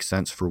doesn't make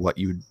sense for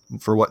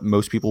what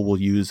most people will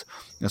use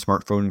a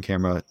smartphone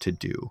camera to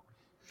do.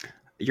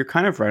 You're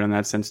kind of right on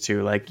that sense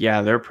too. Like,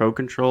 yeah, there are pro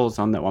controls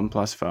on the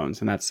OnePlus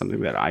phones, and that's something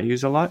that I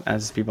use a lot,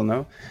 as people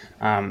know.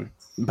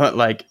 But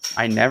like,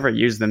 I never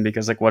use them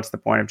because like, what's the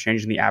point of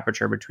changing the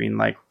aperture between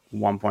like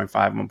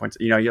 1.5, 1.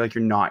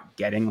 You're not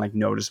getting like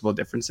noticeable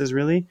differences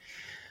really.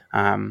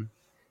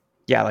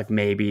 Yeah, like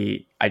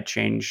maybe I'd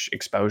change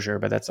exposure,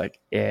 but that's like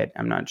it.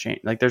 I'm not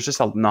changing. Like, there's just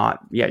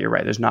yeah, you're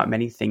right. There's not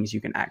many things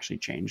you can actually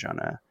change on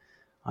a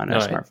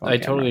smartphone. I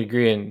totally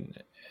agree.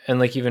 And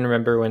like, even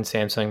remember when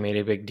Samsung made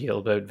a big deal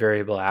about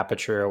variable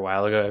aperture a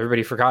while ago,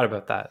 everybody forgot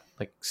about that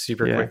like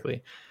super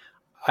quickly.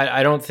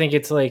 I don't think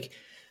it's like,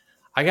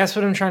 I guess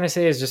what I'm trying to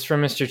say is just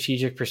from a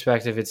strategic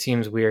perspective, it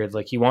seems weird.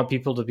 Like, you want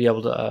people to be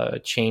able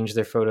to change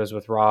their photos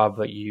with RAW,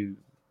 but you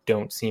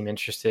don't seem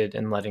interested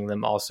in letting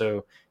them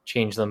also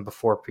change them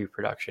before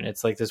pre-production.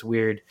 It's like this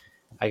weird,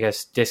 I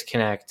guess,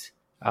 disconnect.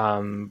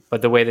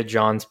 But the way that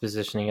John's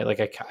positioning it, like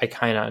I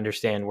kind of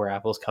understand where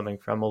Apple's coming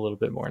from a little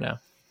bit more now.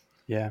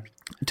 Yeah.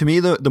 To me,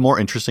 the more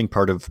interesting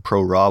part of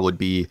Pro RAW would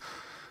be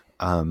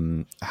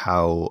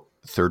how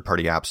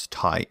third-party apps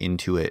tie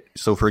into it.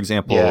 So, for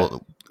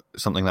example,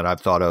 something that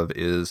I've thought of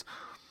is,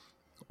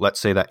 let's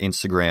say that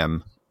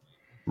Instagram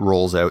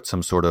rolls out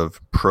some sort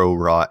of Pro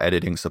RAW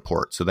editing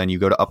support. So then you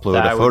go to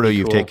upload a photo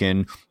you've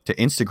taken to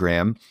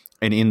Instagram,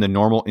 and in the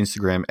normal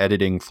Instagram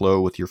editing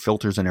flow with your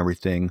filters and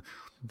everything,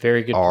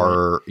 very good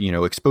are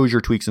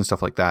exposure tweaks and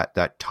stuff like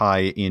that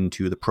tie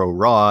into the Pro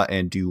RAW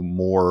and do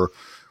more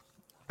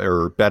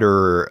or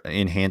better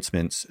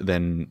enhancements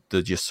than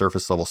the just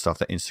surface level stuff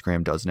that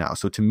Instagram does now.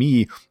 So to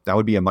me, that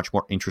would be a much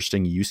more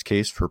interesting use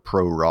case for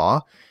Pro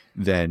RAW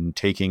than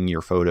taking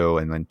your photo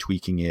and then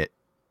tweaking it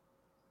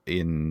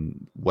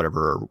in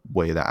whatever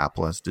way that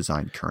Apple has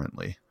designed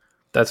currently.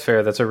 That's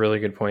fair. That's a really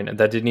good point.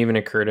 That didn't even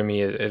occur to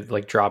me,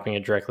 like dropping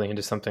it directly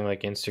into something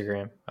like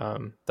Instagram.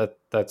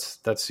 That's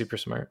super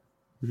smart.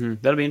 Mm-hmm.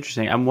 That'll be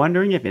interesting. I'm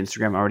wondering if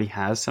Instagram already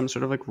has some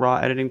sort of like raw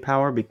editing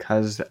power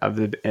because of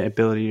the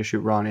ability to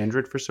shoot raw on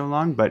Android for so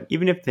long. But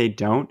even if they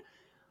don't,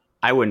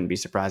 I wouldn't be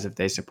surprised if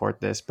they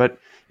support this. But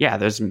yeah,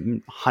 there's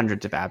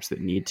hundreds of apps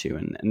that need to,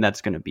 and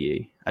that's going to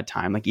be a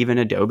time. Like even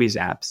Adobe's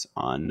apps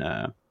on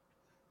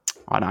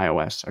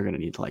iOS are going to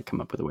need to like come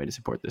up with a way to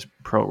support this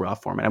Pro RAW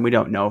format. And we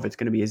don't know if it's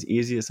going to be as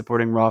easy as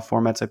supporting RAW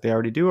formats like they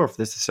already do, or if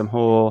this is some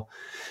whole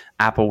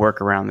Apple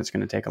workaround that's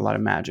going to take a lot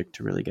of magic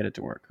to really get it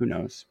to work. Who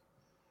knows?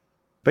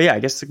 But yeah, I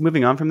guess like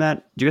moving on from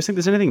that, do you guys think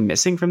there's anything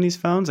missing from these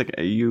phones? Like,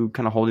 are you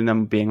kind of holding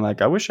them being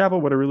like, I wish Apple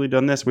would have really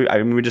done this? We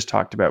just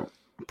talked about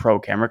pro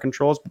camera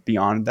controls, but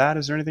beyond that,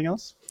 is there anything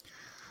else?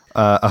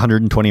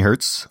 120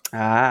 hertz.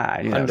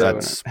 I knew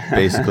that's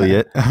basically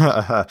it.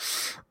 I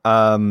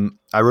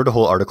wrote a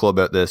whole article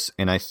about this,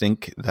 and I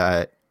think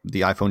that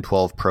the iPhone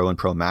 12 Pro and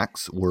Pro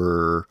Max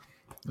were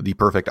the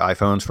perfect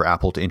iPhones for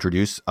Apple to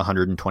introduce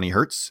 120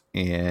 hertz.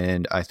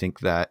 And I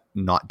think that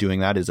not doing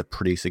that is a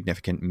pretty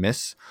significant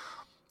miss,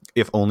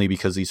 if only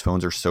because these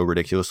phones are so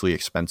ridiculously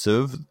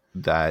expensive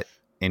that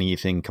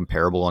anything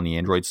comparable on the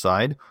Android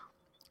side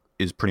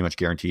is pretty much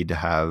guaranteed to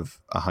have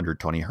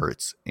 120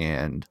 hertz.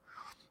 And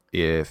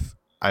if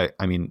I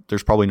mean,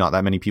 there's probably not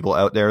that many people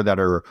out there that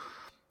are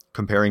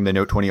comparing the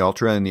Note 20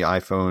 Ultra and the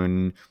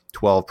iPhone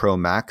 12 Pro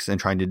Max and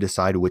trying to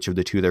decide which of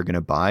the two they're going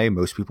to buy.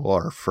 Most people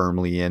are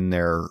firmly in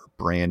their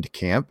brand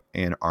camp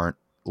and aren't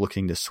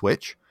looking to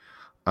switch.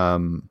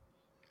 But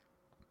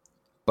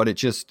it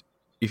just,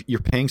 if you're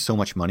paying so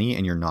much money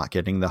and you're not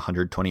getting the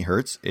 120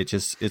 hertz, it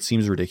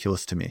seems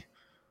ridiculous to me.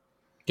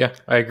 Yeah,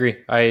 I agree.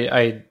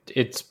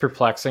 It's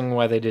perplexing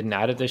why they didn't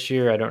add it this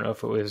year. I don't know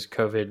if it was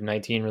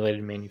COVID-19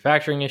 related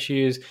manufacturing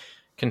issues,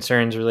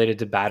 concerns related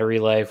to battery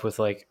life with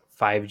like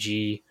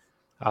 5G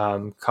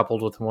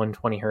coupled with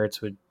 120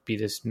 hertz would be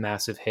this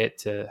massive hit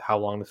to how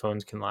long the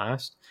phones can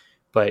last.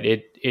 But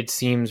it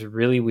seems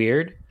really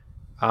weird.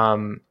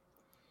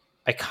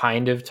 I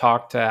kind of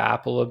talked to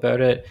Apple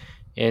about it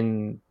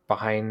in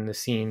behind the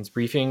scenes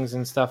briefings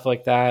and stuff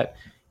like that,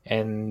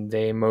 and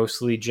they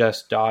mostly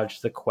just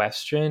dodged the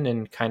question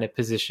and kind of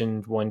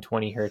positioned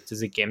 120 hertz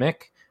as a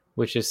gimmick,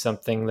 which is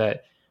something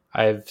that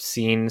I've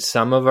seen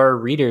some of our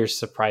readers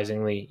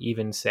surprisingly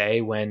even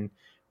say, when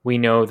we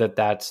know that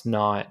that's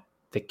not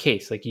the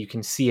case. Like, you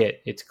can see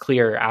it, it's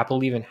clear.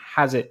 Apple even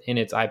has it in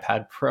its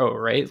iPad Pro,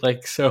 right?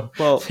 Like, so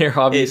they're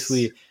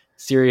obviously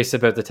serious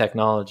about the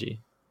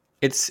technology.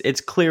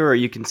 it's clearer.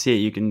 You can see it,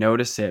 you can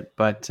notice it,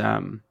 but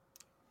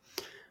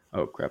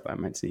oh crap, I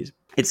might sneeze.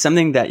 It's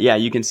something that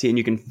you can see and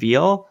you can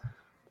feel,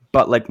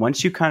 but like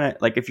once you kind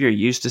of like if you're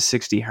used to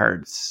 60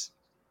 hertz,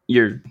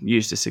 you're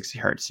used to 60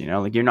 hertz.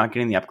 Like you're not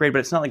getting the upgrade, but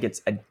it's not like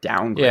it's a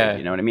downgrade. Yeah.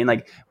 You know what I mean?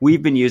 Like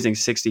we've been using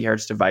 60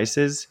 hertz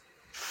devices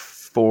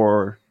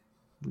for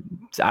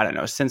I don't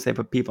know since they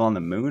put people on the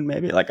moon.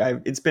 Maybe like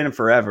it's been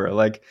forever.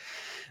 Like.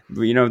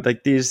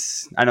 Like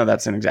these, I know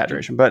that's an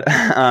exaggeration, but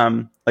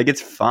like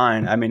it's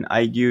fine. I mean,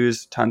 I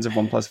use tons of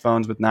OnePlus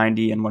phones with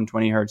 90 and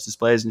 120 hertz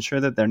displays and sure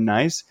that they're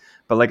nice.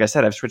 But like I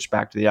said, I've switched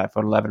back to the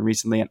iPhone 11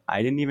 recently and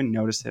I didn't even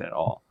notice it at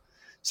all.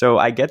 So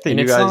I get that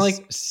you guys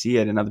see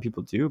it and other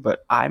people do,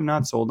 but I'm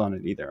not sold on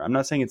it either. I'm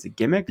not saying it's a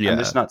gimmick. I'm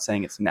just not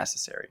saying it's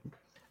necessary.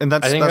 And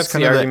I think that's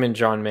the argument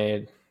John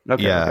made.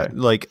 Okay.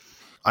 Like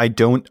I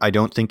don't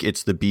think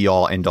it's the be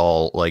all end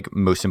all, like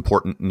most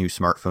important new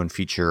smartphone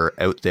feature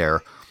out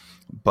there.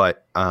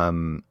 But,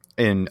 and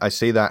I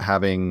say that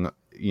having,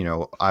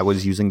 I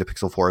was using the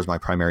Pixel 4 as my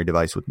primary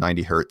device with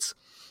 90 hertz.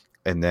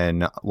 And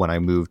then when I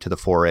moved to the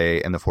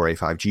 4A and the 4A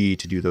 5G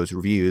to do those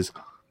reviews,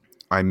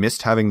 I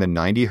missed having the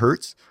 90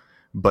 hertz,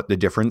 but the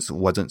difference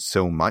wasn't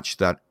so much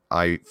that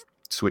I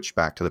switched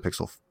back to the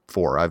Pixel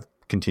 4. I've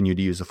continued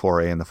to use the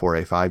 4A and the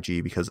 4A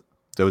 5G because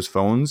those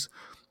phones,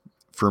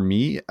 for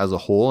me as a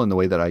whole and the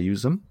way that I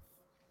use them,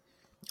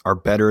 are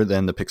better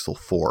than the Pixel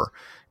 4.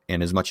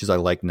 And as much as I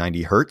like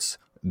 90 hertz,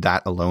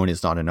 that alone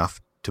is not enough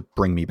to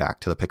bring me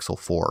back to the Pixel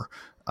 4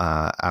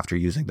 after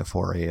using the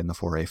 4A and the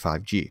 4A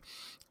 5G.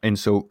 And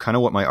so kind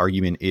of what my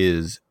argument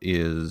is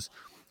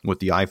with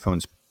the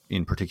iPhones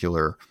in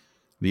particular,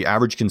 the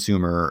average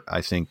consumer, I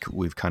think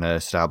we've kind of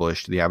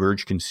established the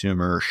average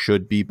consumer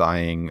should be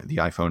buying the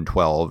iPhone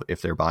 12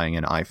 if they're buying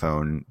an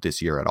iPhone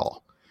this year at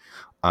all,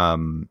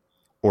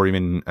 or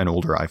even an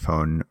older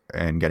iPhone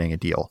and getting a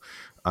deal.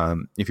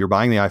 If you're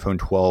buying the iPhone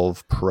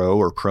 12 Pro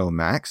or Pro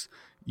Max,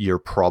 you're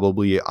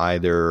probably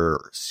either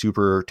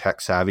super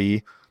tech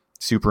savvy,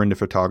 super into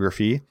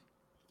photography,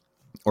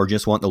 or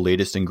just want the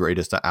latest and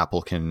greatest that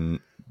Apple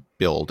can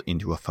build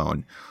into a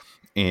phone.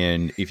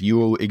 And if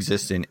you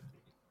exist in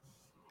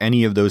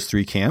any of those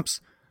three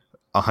camps,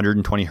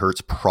 120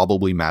 hertz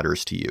probably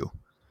matters to you.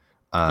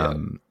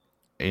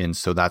 And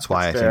so that's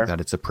why I think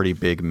that it's a pretty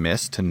big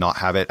miss to not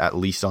have it at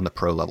least on the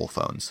pro level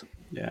phones.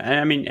 Yeah.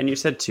 And I mean, and you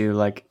said too,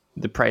 like,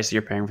 the price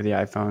you're paying for the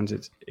iPhones,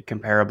 it's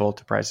comparable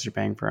to prices you're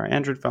paying for our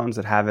Android phones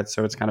that have it.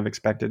 So it's kind of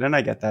expected. And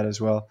I get that as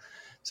well.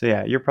 So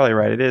yeah, you're probably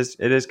right. It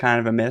is kind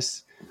of a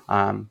miss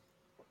that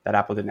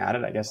Apple didn't add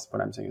it. I guess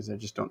what I'm saying is I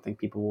just don't think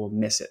people will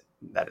miss it,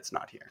 that it's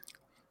not here.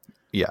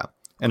 Yeah.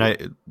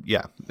 And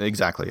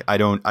exactly. I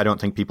don't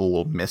think people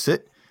will miss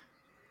it.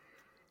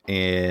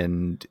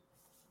 And,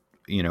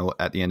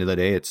 at the end of the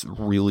day, it's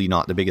really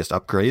not the biggest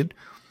upgrade,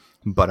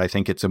 but I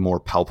think it's a more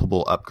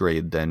palpable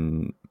upgrade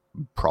than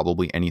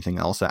probably anything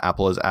else that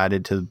Apple has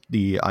added to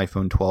the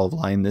iPhone 12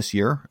 line this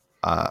year.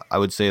 I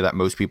would say that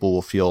most people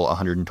will feel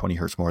 120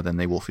 hertz more than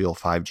they will feel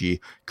 5G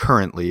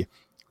currently.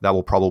 That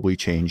will probably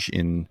change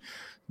in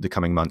the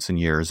coming months and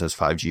years as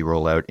 5G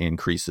rollout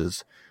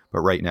increases.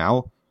 But right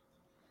now,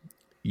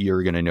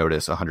 you're going to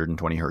notice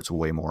 120 hertz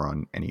way more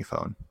on any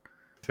phone.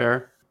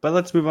 Fair. But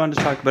let's move on to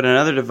talk about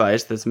another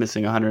device that's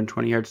missing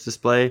 120 hertz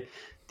display,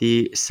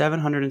 the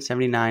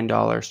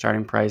 $779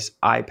 starting price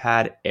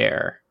iPad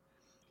Air.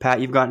 Pat,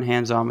 you've gotten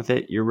hands-on with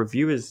it. Your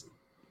review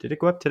did it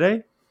go up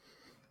today?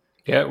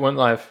 Yeah, it went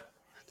live.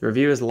 The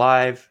review is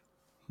live.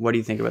 What do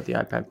you think about the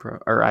iPad Pro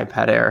or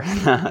iPad Air?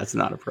 It's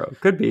not a Pro.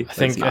 Could be. I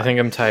think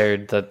I'm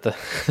tired that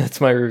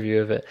that's my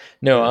review of it.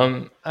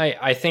 No,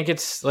 I think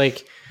it's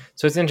like,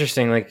 so it's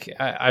interesting. Like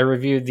I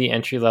reviewed the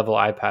entry-level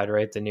iPad,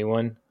 right? The new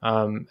one.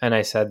 And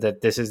I said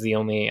that this is the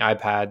only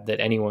iPad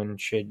that anyone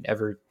should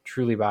ever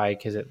truly buy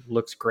because it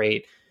looks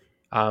great.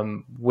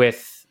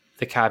 With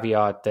the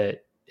caveat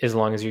that as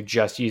long as you're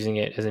just using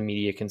it as a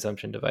media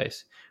consumption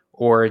device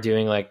or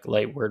doing like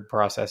light word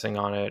processing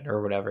on it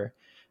or whatever.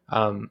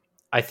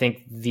 I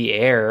think the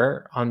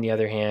Air, on the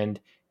other hand,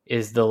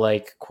 is the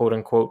like quote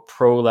unquote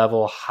pro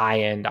level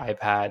high end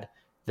iPad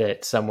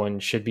that someone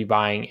should be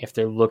buying if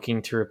they're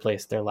looking to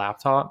replace their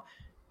laptop.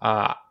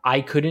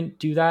 I couldn't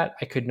do that.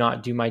 I could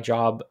not do my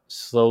job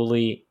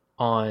slowly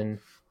on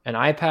an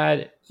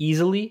iPad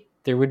easily.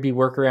 There would be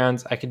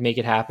workarounds. I could make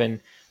it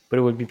happen, but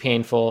it would be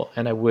painful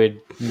and I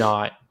would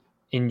not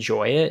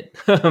enjoy it.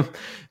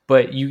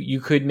 But you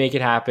could make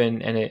it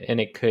happen and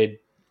it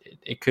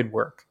could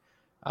work.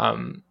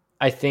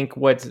 I think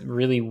what's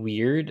really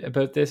weird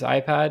about this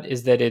iPad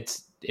is that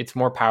it's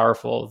more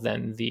powerful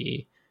than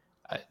the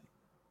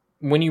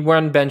when you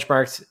run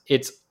benchmarks,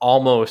 it's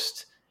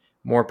almost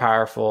more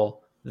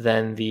powerful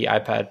than the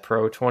iPad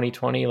Pro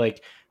 2020.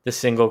 Like the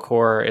single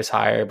core is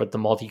higher, but the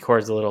multi-core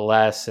is a little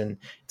less, and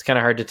it's kind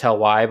of hard to tell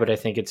why, but I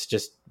think it's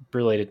just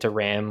related to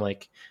RAM.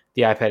 Like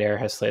the iPad Air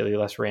has slightly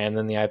less RAM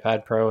than the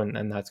iPad Pro,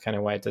 and that's kind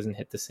of why it doesn't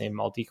hit the same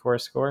multi-core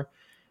score.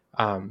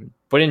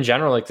 But in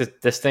general, like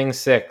this thing's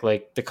sick.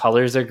 Like the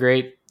colors are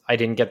great. I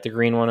didn't get the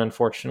green one,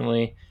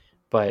 unfortunately,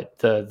 but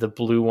the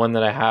blue one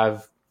that I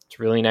have It's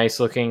really nice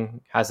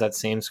looking, has that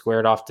same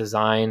squared off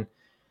design.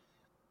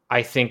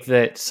 I think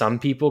that some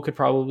people could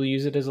probably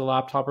use it as a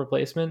laptop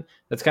replacement.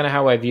 That's kind of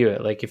how I view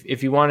it. Like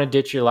if you want to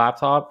ditch your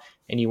laptop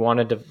and you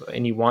want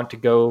to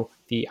go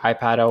the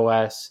iPad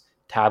OS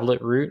tablet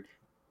route,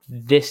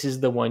 this is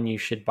the one you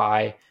should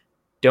buy.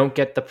 Don't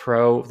get the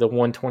Pro. The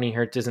 120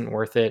 hertz isn't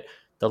worth it.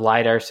 The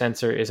LiDAR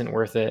sensor isn't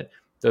worth it.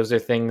 Those are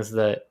things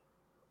that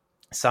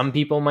some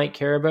people might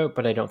care about,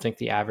 but I don't think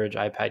the average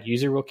iPad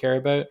user will care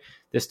about.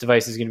 This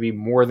device is going to be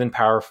more than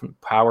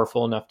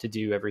powerful enough to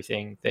do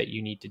everything that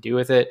you need to do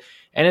with it.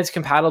 And it's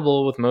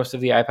compatible with most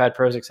of the iPad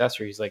Pro's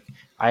accessories. Like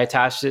I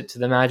attached it to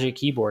the Magic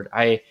Keyboard.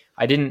 I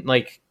didn't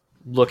like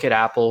look at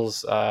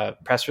Apple's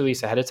press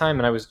release ahead of time,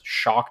 and I was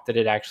shocked that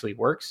it actually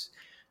works.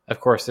 Of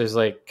course, there's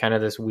like kind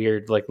of this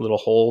weird like little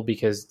hole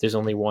because there's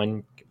only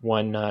one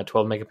 12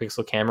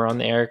 megapixel camera on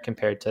the Air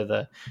compared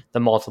to the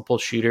multiple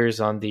shooters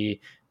on the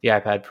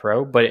iPad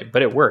Pro, but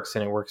it works,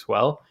 and it works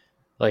well.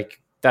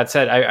 Like that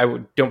said, I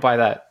don't buy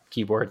that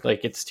keyboard.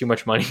 Like it's too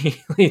much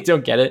money.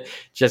 Don't get it.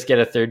 Just get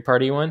a third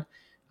party one.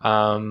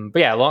 But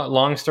yeah,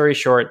 long story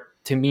short,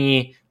 to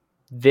me,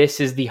 this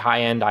is the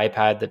high end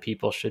iPad that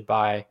people should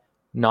buy,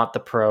 not the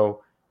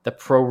Pro. The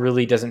Pro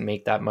really doesn't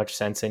make that much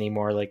sense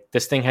anymore. Like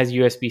this thing has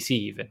USB-C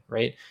even,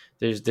 right?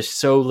 There's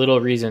so little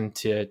reason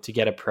to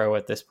get a Pro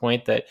at this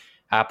point that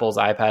Apple's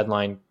iPad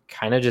line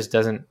kind of just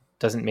doesn't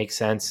make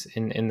sense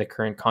in the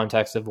current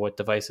context of what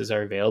devices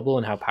are available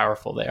and how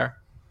powerful they are.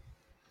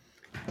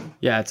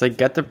 Yeah, it's like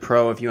get the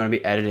Pro if you want to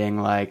be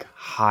editing like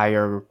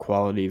higher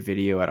quality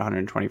video at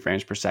 120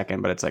 frames per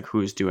second, but it's like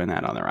who's doing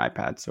that on their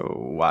iPad? So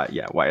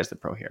why is the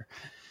Pro here?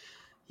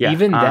 Yeah,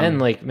 even then,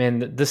 like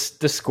man, the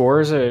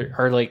scores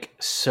are like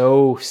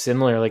so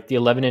similar. Like the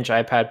 11-inch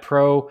iPad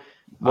Pro.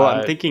 Well,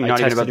 I'm thinking not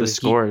even about the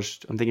scores.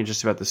 I'm thinking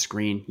just about the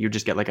screen. You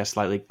just get like a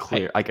slightly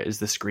clear. Is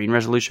the screen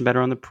resolution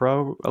better on the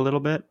Pro a little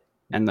bit?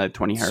 And the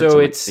 20 hertz.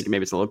 So thinking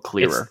maybe it's a little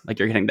clearer. Like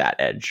you're hitting that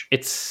edge.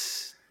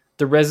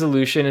 The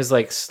resolution is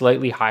like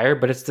slightly higher,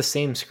 but it's the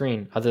same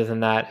screen other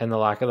than that and the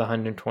lack of the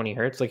 120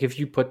 hertz. Like if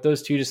you put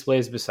those two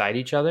displays beside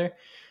each other,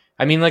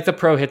 I mean, like the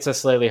Pro hits a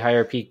slightly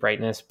higher peak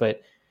brightness,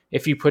 but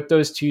if you put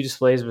those two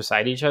displays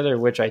beside each other,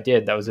 which I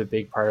did, that was a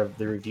big part of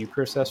the review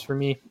process for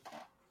me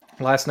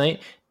last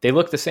night, they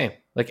look the same.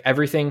 Like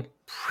everything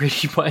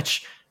pretty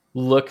much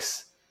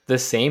looks the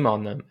same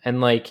on them. And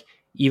like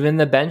even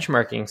the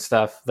benchmarking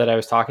stuff that I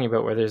was talking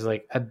about where there's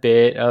like a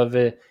bit of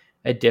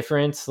a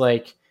difference,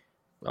 like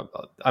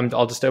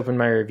I'll just open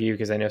my review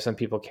because I know some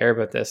people care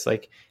about this.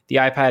 Like the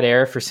iPad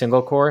Air for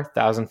single core,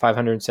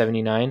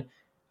 1,579.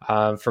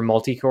 For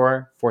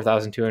multi-core,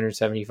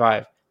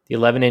 4,275. The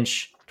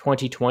 11-inch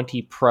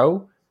 2020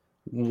 Pro,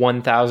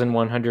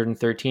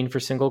 1,113 for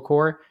single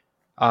core.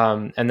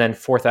 And then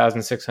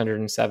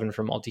 4,607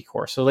 for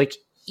multi-core. So like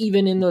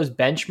even in those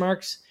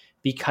benchmarks,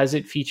 because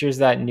it features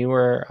that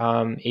newer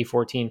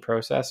A14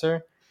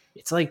 processor,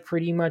 it's like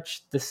pretty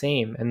much the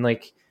same. And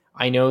like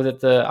I know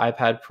that the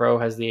iPad Pro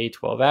has the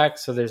A12X,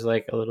 so there's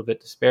like a little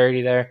bit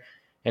disparity there,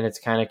 and it's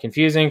kind of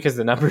confusing because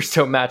the numbers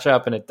don't match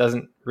up and it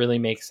doesn't really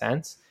make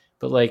sense.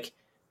 But like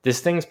this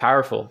thing's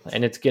powerful,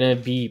 and it's going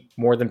to be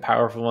more than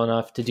powerful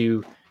enough to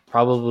do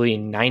probably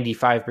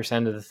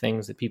 95% of the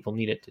things that people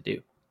need it to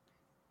do.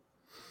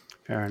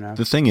 Fair enough.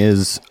 The thing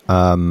is,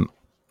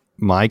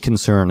 my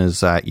concern is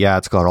that, yeah,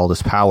 it's got all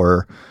this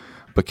power,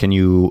 but can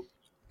you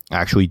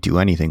actually do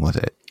anything with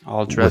it?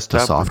 All dressed with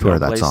the up, software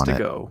with no that's place on to it.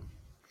 go.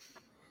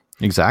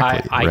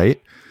 Exactly, right?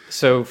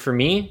 So for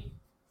me,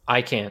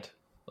 I can't.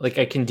 Like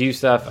I can do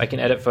stuff. I can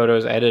edit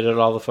photos. I edited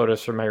all the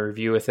photos for my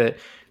review with it.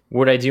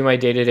 Would I do my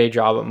day-to-day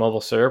job at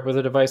Mobile Syrup with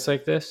a device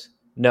like this?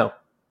 No,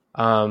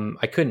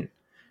 I couldn't.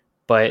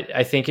 But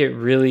I think it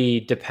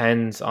really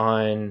depends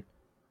on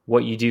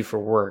what you do for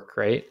work,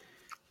 right?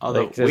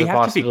 Although like, we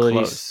have to be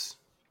close,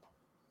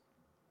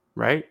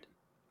 right?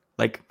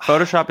 Like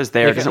Photoshop is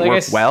there. It doesn't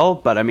work well,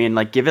 but I mean,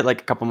 like give it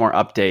like a couple more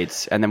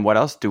updates. And then what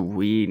else do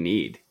we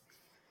need?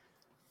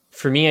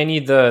 For me, I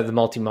need the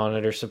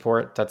multi-monitor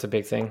support. That's a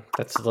big thing.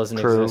 That doesn't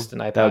exist in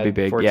iPad. That would be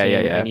big. 14.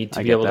 Yeah. I need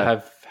to be able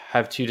to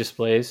have two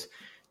displays.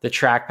 The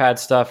trackpad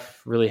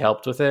stuff really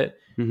helped with it.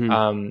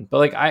 Mm-hmm. But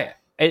like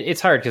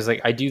it's hard because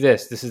like I do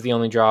this. This is the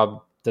only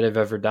job that I've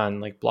ever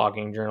done, like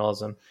blogging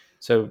journalism.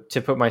 So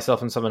to put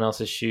myself in someone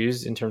else's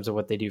shoes in terms of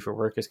what they do for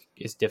work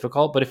is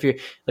difficult. But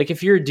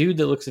if you're a dude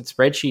that looks at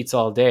spreadsheets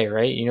all day,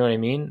 right? You know what I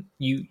mean?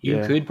 You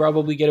could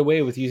probably get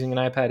away with using an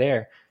iPad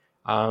Air.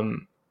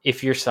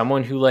 If you're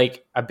someone who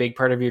like a big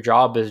part of your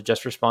job is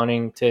just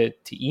responding to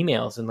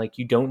emails and like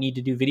you don't need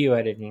to do video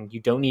editing, you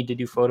don't need to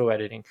do photo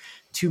editing,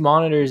 2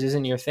 monitors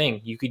isn't your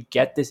thing. You could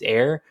get this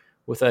Air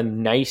with a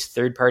nice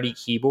third-party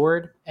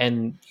keyboard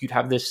and you'd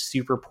have this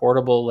super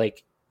portable,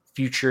 like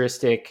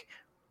futuristic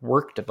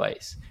work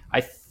device.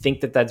 I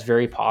think that that's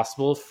very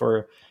possible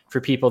for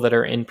people that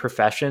are in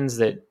professions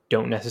that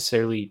don't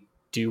necessarily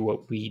do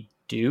what we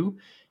do.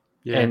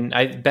 Yeah.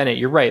 And Bennett,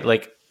 you're right.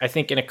 Like, I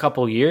think in a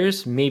couple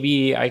years,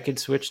 maybe I could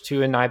switch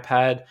to an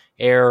iPad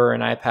Air or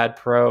an iPad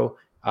Pro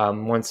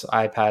once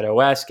iPad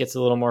OS gets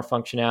a little more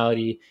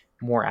functionality.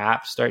 more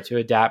apps start to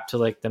adapt to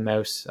like the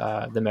mouse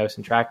and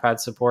trackpad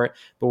support.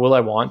 But will I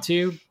want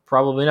to?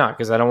 Probably not,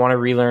 because I don't want to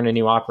relearn a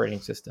new operating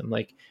system.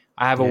 Like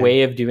I have a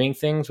way of doing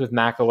things with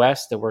Mac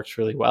OS that works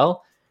really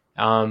well.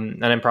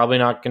 And I'm probably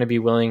not going to be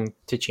willing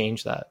to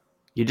change that.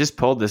 You just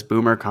pulled this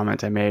boomer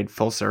comment I made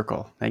full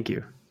circle. Thank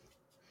you.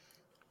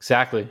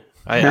 Exactly.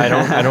 I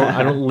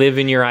don't live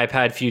in your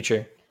iPad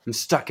future. I'm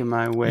stuck in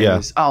my ways.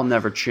 Yeah. I'll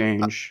never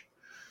change.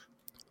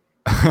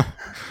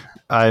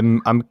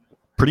 I'm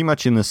pretty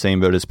much in the same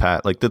boat as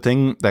Pat. Like the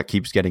thing that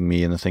keeps getting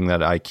me and the thing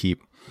that I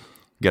keep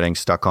getting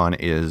stuck on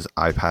is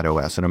iPad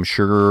OS. And I'm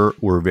sure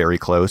we're very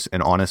close.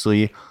 And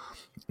honestly,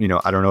 you know,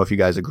 I don't know if you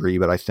guys agree,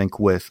 but I think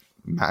with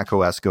Mac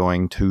OS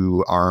going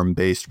to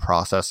ARM-based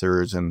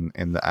processors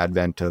and the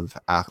advent of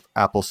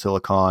Apple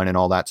Silicon and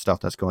all that stuff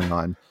that's going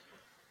on,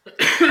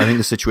 I think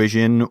the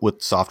situation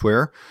with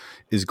software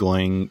is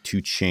going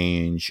to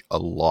change a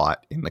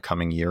lot in the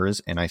coming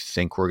years. And I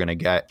think we're going to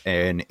get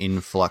an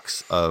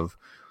influx of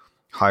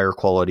higher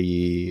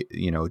quality,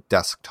 you know,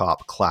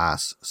 desktop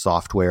class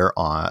software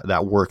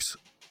that works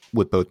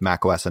with both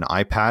macOS and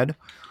iPad,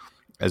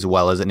 as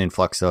well as an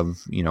influx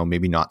of, you know,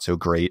 maybe not so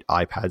great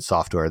iPad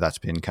software that's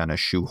been kind of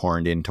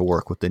shoehorned in to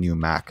work with the new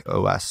Mac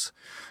OS.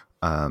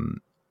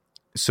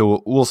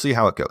 So we'll see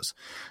how it goes.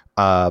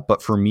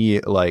 But for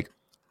me, like,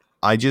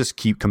 I just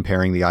keep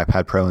comparing the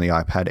iPad Pro and the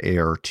iPad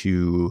Air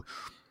to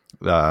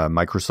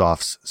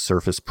Microsoft's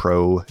Surface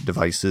Pro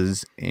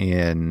devices.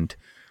 And,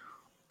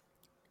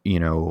 you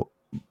know,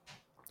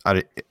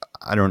 I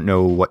don't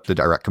know what the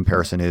direct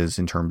comparison is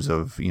in terms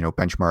of, you know,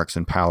 benchmarks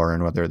and power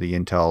and whether the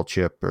Intel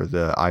chip or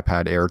the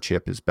iPad Air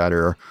chip is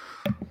better.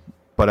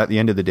 But at the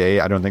end of the day,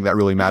 I don't think that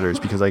really matters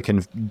because I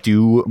can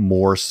do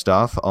more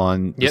stuff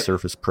on the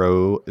Surface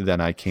Pro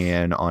than I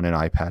can on an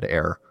iPad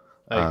Air.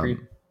 I agree.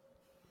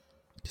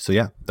 So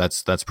yeah,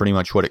 that's pretty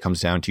much what it comes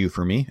down to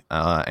for me.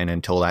 And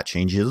until that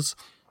changes,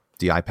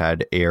 the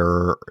iPad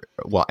Air,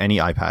 well, any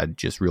iPad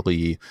just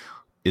really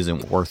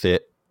isn't worth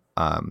it.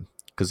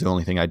 Because the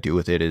only thing I do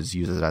with it is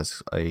use it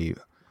as a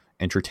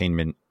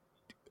entertainment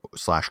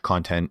 /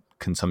 content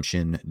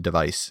consumption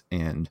device,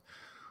 and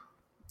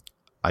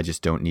I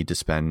just don't need to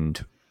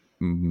spend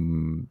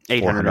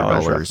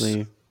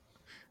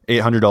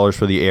 $800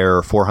 for the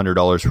Air,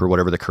 $400 for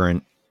whatever the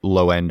current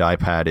low end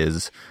iPad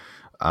is.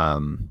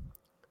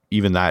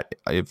 Even that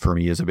for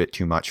me is a bit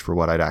too much for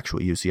what I'd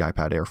actually use the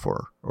iPad Air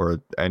for, or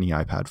any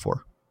iPad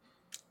for.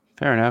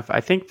 Fair enough. I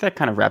think that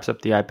kind of wraps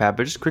up the iPad,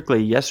 but just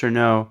quickly, yes or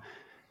no,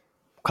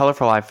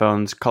 colorful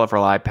iPhones, colorful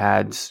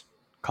iPads,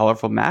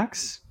 colorful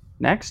Macs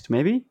next,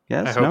 maybe?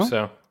 Yes, I hope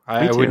so.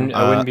 I wouldn't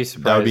be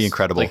surprised. That would be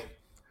incredible.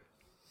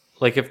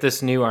 Like if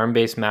this new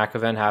ARM-based Mac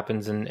event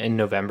happens in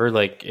November,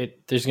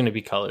 there's going to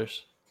be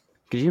colors.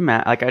 Could you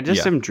imagine? Like, I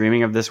just am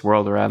dreaming of this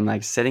world where I'm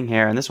like sitting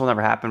here, and this will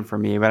never happen for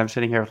me, but I'm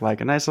sitting here with like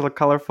a nice little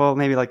colorful,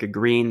 maybe like a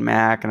green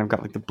Mac, and I've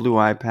got like the blue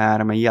iPad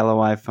and my yellow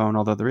iPhone,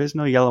 although there is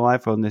no yellow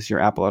iPhone this year.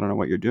 Apple, I don't know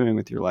what you're doing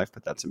with your life,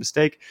 but that's a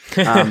mistake.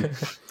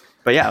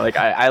 But yeah, like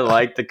I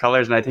like the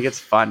colors, and I think it's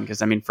fun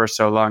because, I mean, for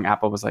so long,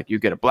 Apple was like, you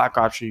get a black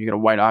option, you get a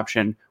white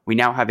option. We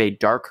now have a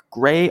dark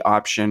gray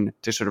option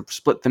to sort of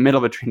split the middle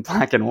between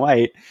black and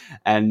white.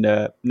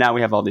 And now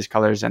we have all these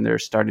colors, and they're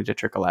starting to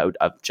trickle out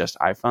of just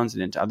iPhones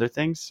and into other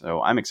things.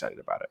 So I'm excited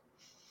about it.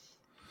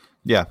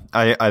 Yeah,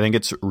 I think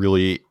it's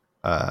really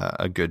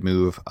a good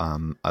move.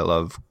 I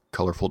love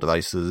colorful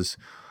devices.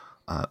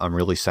 I'm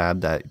really sad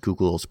that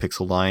Google's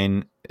Pixel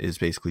line is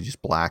basically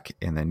just black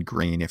and then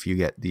green if you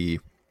get the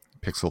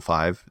Pixel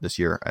 5 this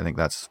year. I think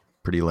that's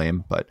pretty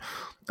lame, but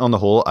on the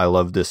whole, I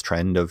love this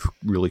trend of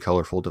really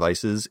colorful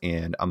devices,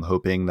 and I'm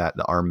hoping that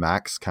the ARM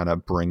Macs kind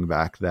of bring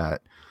back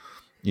that,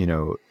 you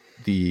know,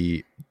 do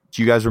you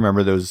guys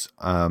remember those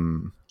are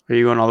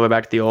you going all the way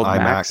back to the old iMacs?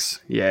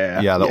 Macs?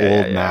 Yeah, the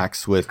old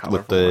Macs with the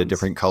ones.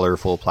 Different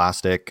colorful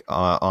plastic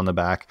on the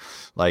back.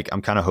 Like,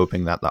 I'm kind of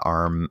hoping that the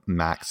ARM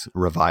Macs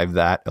revive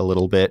that a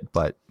little bit,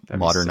 but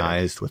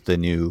modernized with the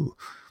new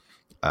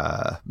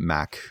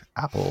Mac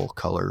Apple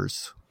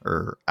colors.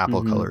 Or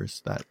Apple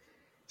colors. That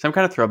some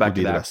kind of throwback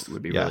to that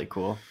would be really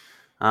cool.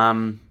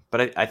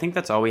 But I think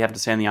that's all we have to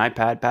say on the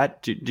iPad.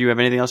 Pat, do you have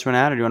anything else you want to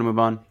add, or do you want to move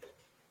on?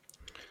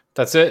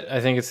 That's it.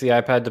 I think it's the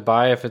iPad to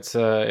buy.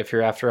 If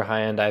you're after a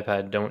high end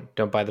iPad,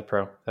 don't buy the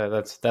Pro.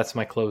 That's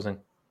my closing.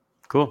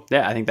 Cool.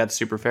 Yeah, I think that's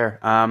super fair.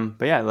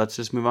 But yeah, let's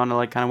just move on to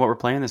like kind of what we're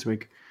playing this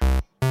week.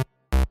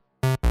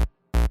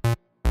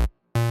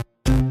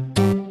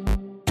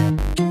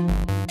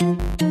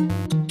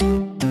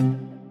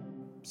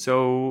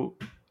 So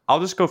I'll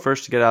just go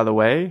first to get out of the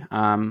way.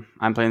 I'm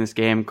playing this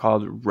game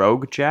called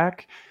Rogue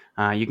Jack.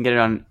 You can get it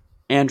on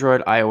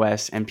Android,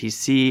 iOS, and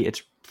PC.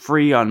 It's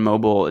free on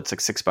mobile. It's like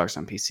 $6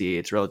 on PC.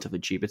 It's relatively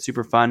cheap. It's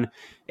super fun.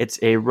 It's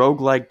a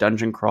roguelike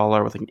dungeon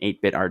crawler with like an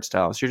 8-bit art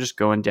style. So you're just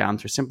going down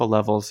through simple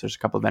levels. There's a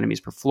couple of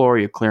enemies per floor.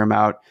 You clear them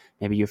out.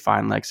 Maybe you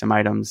find like some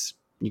items.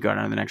 You go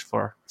down to the next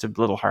floor. It's a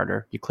little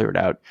harder. You clear it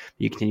out.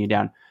 You continue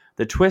down.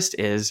 The twist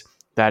is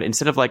that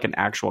instead of like an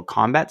actual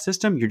combat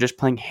system, you're just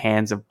playing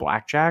hands of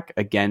blackjack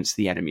against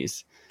the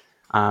enemies.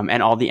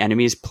 And all the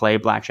enemies play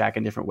blackjack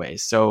in different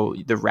ways. So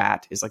the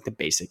rat is like the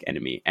basic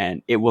enemy,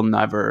 and it will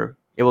never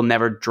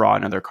draw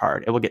another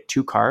card. It will get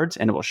 2 cards,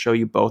 and it will show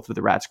you both of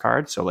the rat's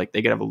cards. So like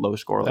they could have a low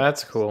score, like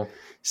That's cool.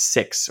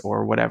 6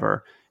 or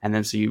whatever, and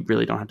then so you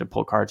really don't have to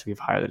pull cards. If you have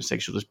higher than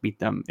 6, you'll just beat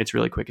them. It's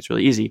really quick. It's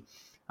really easy.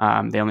 They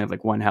only have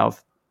like 1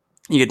 health.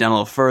 You get down a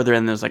little further,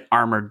 and there's like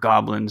armored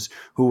goblins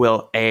who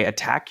will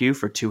attack you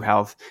for 2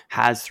 health,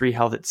 has 3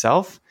 health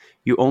itself.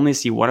 You only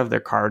see one of their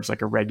cards,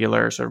 like a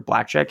regular sort of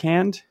blackjack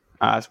hand,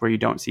 where you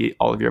don't see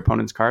all of your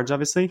opponent's cards,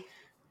 obviously.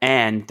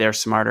 And they're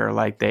smarter,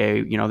 like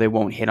they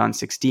won't hit on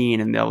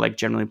 16, and they'll like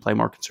generally play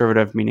more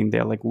conservative, meaning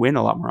they'll like win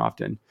a lot more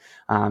often.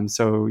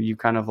 So you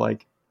kind of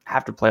like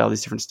have to play all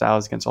these different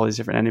styles against all these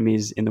different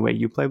enemies in the way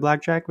you play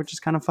blackjack, which is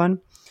kind of fun.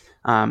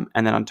 And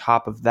then on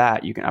top of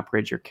that, you can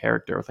upgrade your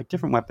character with like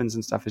different weapons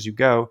and stuff as you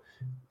go.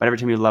 But every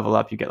time you level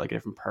up, you get like a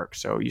different perk.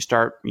 So you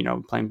start,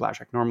 playing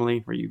blackjack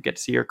normally, where you get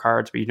to see your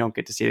cards, but you don't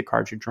get to see the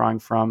cards you're drawing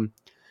from.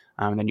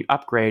 And then you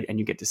upgrade, and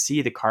you get to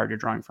see the card you're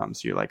drawing from.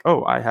 So you're like,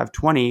 oh, I have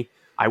 20.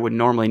 I would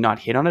normally not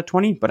hit on a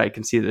 20, but I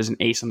can see that there's an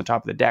ace on the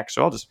top of the deck.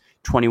 So I'll just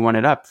 21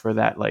 it up for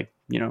that, like,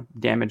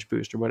 damage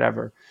boost or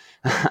whatever.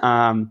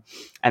 And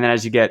then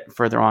as you get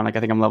further on, like I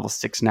think I'm level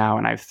 6 now,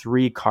 and I have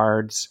 3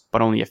 cards,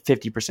 but only a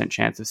 50%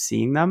 chance of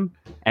seeing them,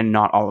 and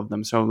not all of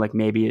them. So like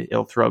maybe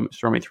it'll throw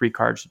me 3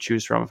 cards to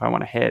choose from if I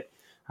want to hit.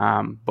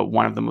 But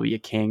one of them will be a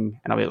king,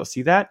 and I'll be able to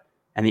see that.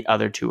 And the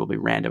other 2 will be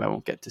random. I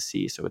won't get to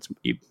see. So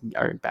you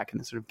are back in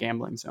the sort of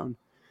gambling zone.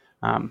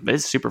 But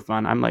it's super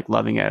fun. I'm like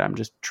loving it. I'm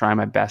just trying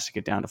my best to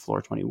get down to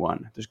floor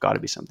 21. There's got to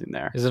be something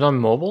there. Is it on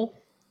mobile?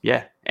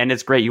 Yeah. And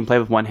it's great. You can play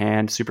with one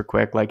hand, super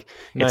quick. Like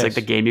it's like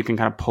the game you can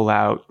kind of pull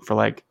out for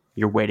like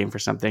you're waiting for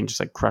something, just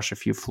like crush a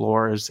few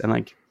floors and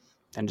like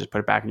then just put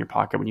it back in your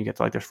pocket when you get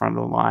to like the front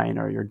of the line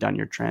or you're done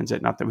your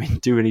transit. Not that we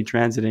do any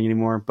transiting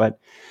anymore, but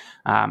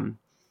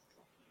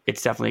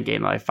it's definitely a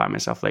game that I find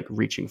myself like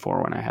reaching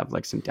for when I have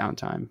like some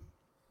downtime,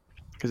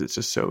 because it's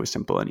just so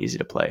simple and easy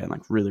to play and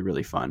like really,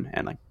 really fun.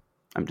 And like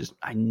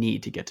I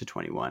need to get to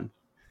 21.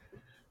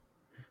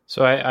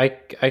 So I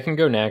can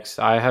go next.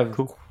 I have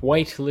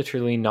quite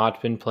literally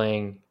not been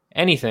playing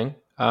anything.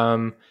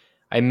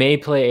 I may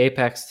play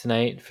Apex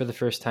tonight for the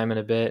first time in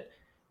a bit.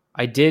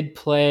 I did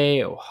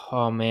play,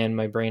 oh man,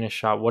 my brain is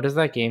shot. What is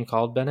that game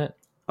called, Bennett?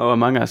 Oh,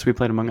 Among Us. We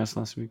played Among Us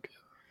last week.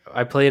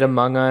 I played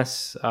Among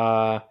Us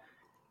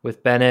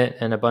with Bennett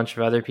and a bunch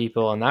of other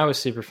people, and that was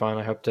super fun.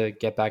 I hope to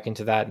get back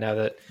into that now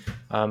that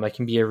I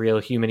can be a real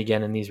human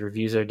again and these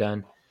reviews are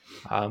done.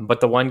 But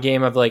the one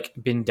game I've like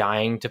been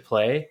dying to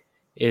play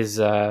is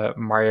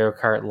Mario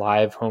Kart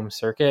Live Home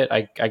Circuit.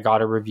 I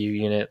got a review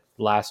unit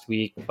last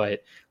week,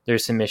 but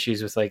there's some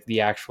issues with like the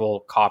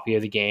actual copy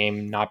of the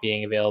game not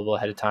being available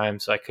ahead of time,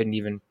 so I couldn't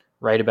even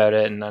write about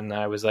it. And then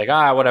I was like,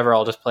 whatever,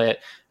 I'll just play it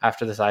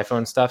after this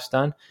iPhone stuff's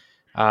done.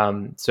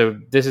 So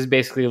this is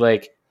basically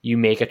like you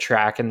make a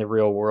track in the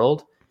real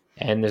world,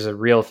 and there's a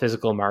real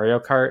physical Mario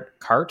Kart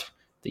cart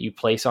that you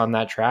place on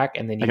that track,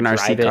 and then you like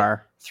drive RC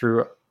car.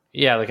 Through,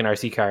 like an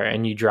RC car,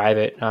 and you drive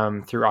it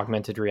through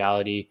augmented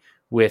reality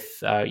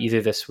with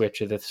either the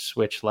Switch or the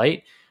Switch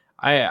Lite.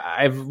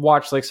 I've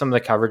watched like some of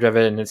the coverage of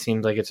it, and it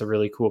seems like it's a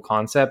really cool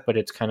concept, but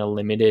it's kind of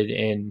limited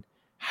in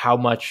how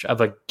much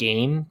of a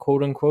game,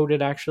 quote unquote,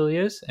 it actually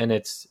is. And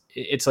it's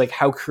like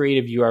how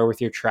creative you are with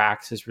your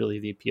tracks is really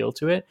the appeal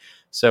to it.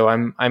 So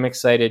I'm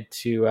excited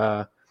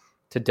to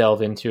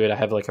delve into it. I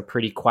have like a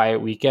pretty quiet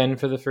weekend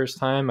for the first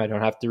time. I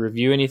don't have to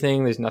review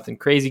anything. There's nothing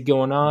crazy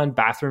going on.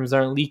 Bathrooms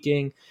aren't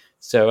leaking.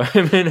 So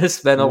I'm going to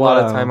spend a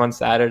lot of time on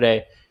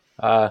Saturday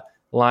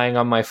lying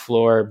on my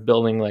floor,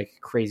 building like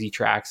crazy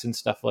tracks and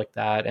stuff like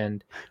that.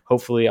 And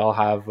hopefully I'll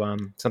have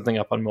something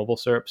up on Mobile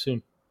Syrup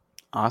soon.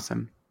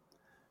 Awesome.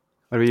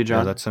 What about you, John?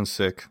 Yeah, that sounds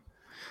sick.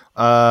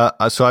 So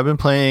I've been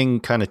playing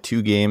kind of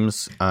 2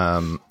 games.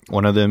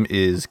 One of them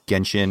is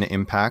Genshin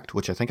Impact,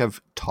 which I think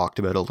I've talked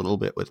about a little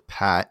bit with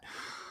Pat.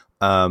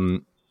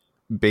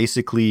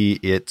 Basically,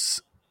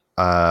 it's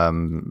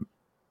Breath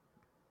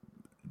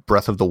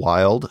of the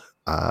Wild,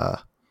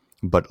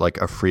 but like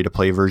a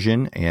free-to-play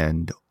version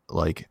and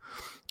like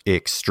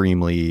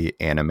extremely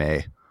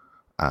anime.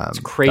 It's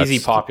crazy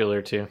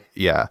popular too.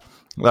 Yeah,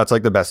 that's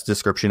like the best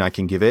description I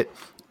can give it.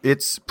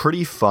 It's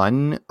pretty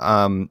fun.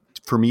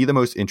 For me, the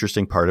most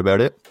interesting part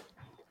about it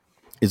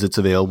is it's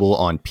available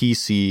on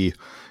PC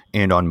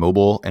and on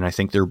mobile, and I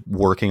think they're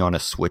working on a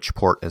Switch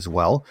port as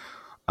well.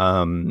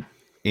 And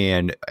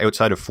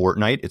outside of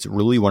Fortnite, it's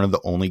really one of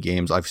the only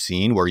games I've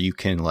seen where you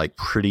can like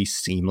pretty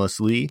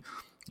seamlessly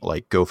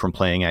like go from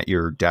playing at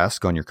your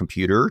desk on your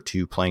computer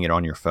to playing it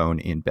on your phone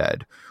in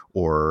bed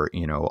or,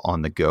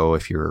 on the go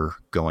if you're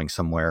going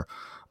somewhere.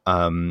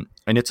 And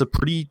it's a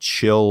pretty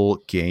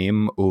chill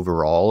game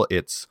overall.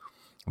 It's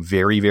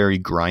very, very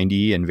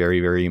grindy and very,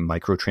 very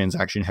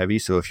microtransaction heavy.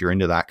 So if you're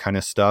into that kind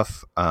of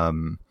stuff,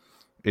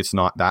 it's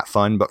not that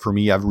fun. But for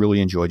me, I've really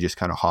enjoyed just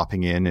kind of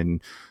hopping in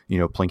and,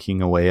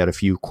 plinking away at a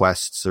few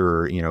quests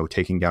or,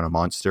 taking down a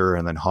monster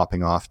and then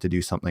hopping off to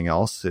do something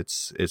else.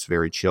 It's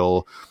very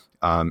chill.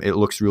 It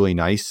looks really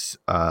nice.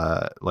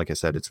 Like I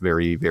said, it's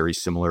very, very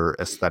similar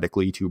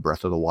aesthetically to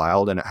Breath of the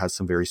Wild, and it has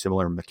some very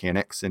similar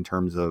mechanics in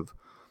terms of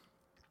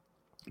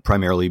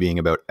primarily being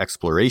about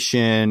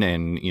exploration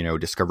and,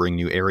 discovering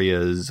new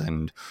areas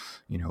and,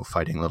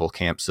 fighting little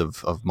camps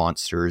of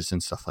monsters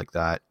and stuff like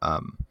that.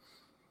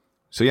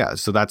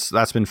 So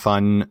that's been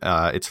fun.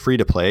 It's free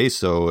to play.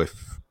 So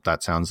if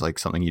that sounds like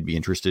something you'd be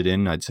interested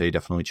in, I'd say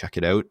definitely check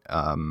it out.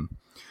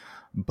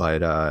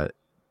 But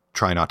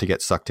try not to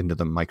get sucked into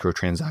the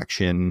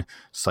microtransaction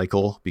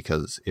cycle,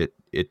 because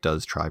it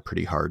does try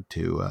pretty hard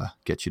to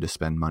get you to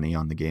spend money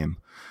on the game.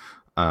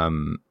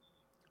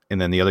 And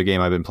then the other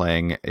game I've been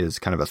playing is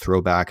kind of a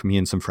throwback. Me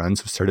and some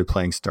friends have started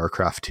playing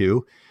StarCraft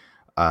 2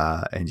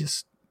 and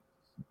just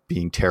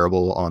being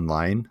terrible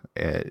online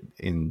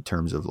in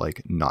terms of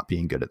like not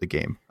being good at the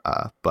game.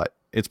 But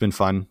it's been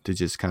fun to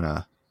just kind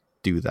of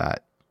do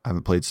that. I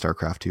haven't played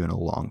StarCraft 2 in a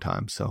long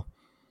time. So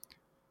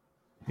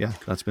yeah,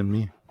 that's been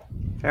me.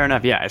 Fair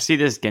enough. Yeah, I see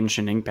this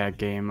Genshin Impact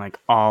game like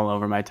all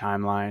over my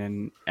timeline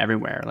and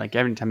everywhere. Like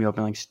every time you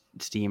open like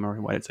Steam or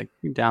what, it's like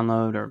you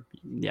download or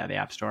the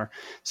App Store.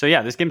 So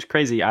yeah, this game's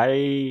crazy.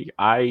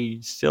 I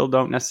still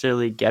don't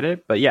necessarily get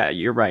it, but yeah,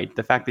 you're right.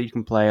 The fact that you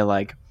can play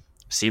like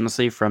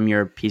seamlessly from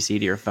your PC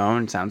to your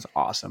phone sounds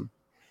awesome.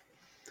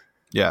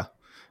 Yeah,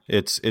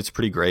 it's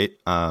pretty great.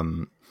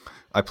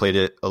 I played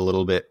it a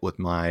little bit with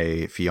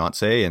my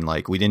fiance, and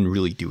like we didn't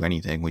really do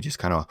anything. We just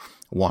kind of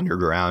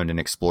wandered around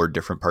and explored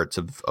different parts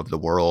of the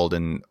world,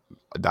 and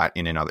that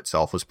in and of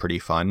itself was pretty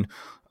fun.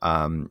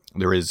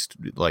 There is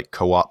like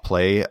co-op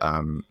play.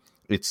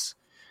 It's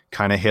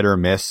kind of hit or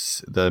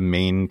miss. The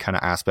main kind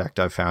of aspect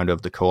I've found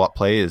of the co-op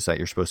play is that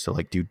you're supposed to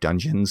like do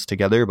dungeons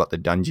together, but the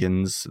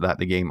dungeons that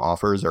the game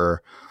offers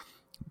are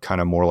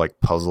kind of more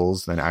like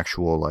puzzles than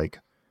actual like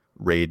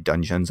raid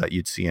dungeons that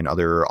you'd see in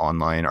other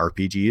online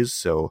RPGs.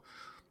 So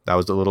that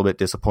was a little bit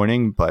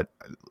disappointing, but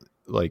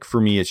like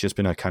for me, it's just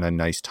been a kind of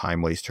nice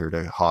time waster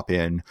to hop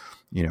in,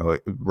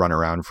 run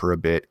around for a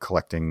bit,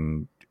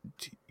 collecting,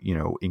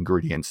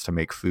 ingredients to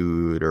make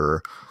food,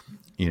 or,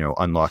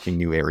 unlocking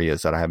new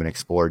areas that I haven't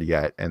explored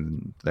yet,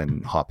 and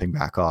then hopping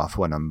back off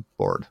when I'm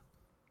bored.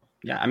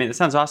 Yeah, I mean, it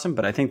sounds awesome,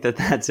 but I think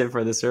that's it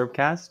for the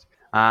Syrupcast.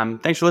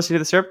 Thanks for listening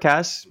to the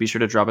Syrupcast. Be sure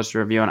to drop us a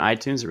review on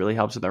iTunes. It really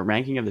helps with our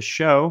ranking of the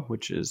show,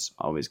 which is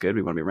always good.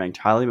 We want to be ranked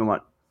highly. We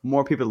want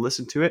more people to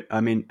listen to it.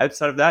 I mean,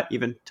 outside of that,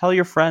 even tell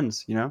your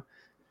friends,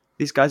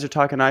 these guys are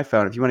talking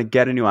iPhone. If you want to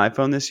get a new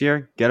iPhone this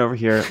year, get over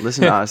here,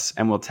 listen to us,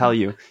 and we'll tell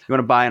you. You want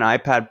to buy an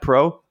iPad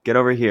Pro? Get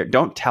over here.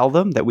 Don't tell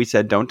them that we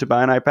said don't to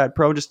buy an iPad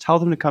Pro. Just tell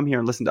them to come here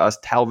and listen to us.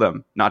 Tell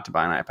them not to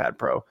buy an iPad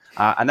Pro.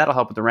 And that'll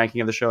help with the ranking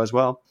of the show as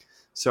well.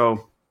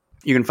 So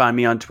you can find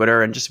me on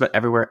Twitter and just about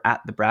everywhere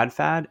at the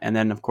BradFad. And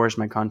then, of course,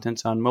 my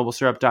content's on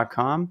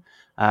mobilesyrup.com.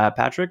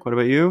 Patrick, what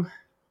about you?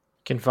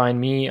 You can find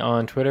me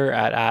on Twitter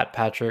at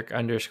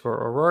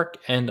Patrick_O'Rourke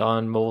and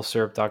on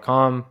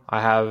mobilesyrup.com.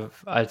 I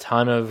have a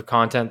ton of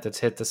content that's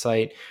hit the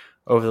site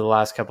over the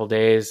last couple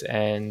days,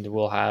 and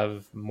we'll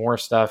have more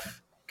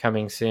stuff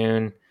coming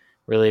soon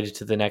related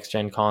to the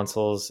next-gen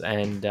consoles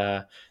and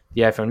the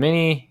iPhone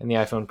Mini and the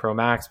iPhone Pro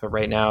Max. But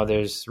right now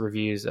there's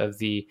reviews of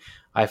the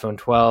iPhone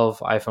 12,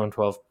 iPhone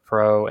 12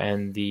 Pro,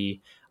 and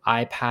the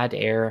iPad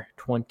Air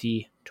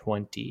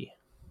 2020.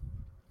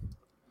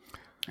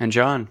 And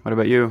John, what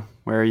about you?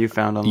 Where are you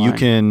found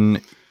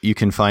online? You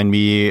can find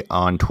me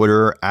on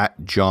Twitter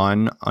at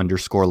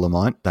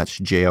John_Lamont. That's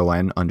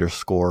JON_LAMONT.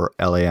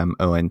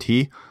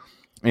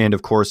 And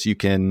of course, you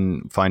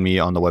can find me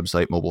on the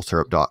website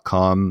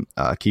mobilesyrup.com.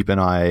 Keep an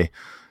eye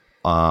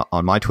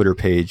on my Twitter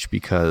page,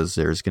 because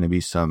there's going to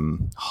be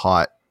some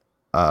hot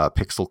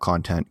Pixel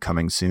content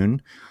coming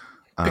soon.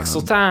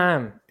 Pixel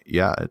time.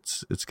 Yeah,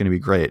 it's going to be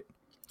great.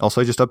 Also,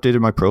 I just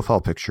updated my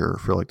profile picture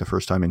for like the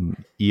first time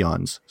in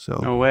eons. So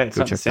no way, it's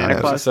not the Santa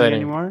Claus thing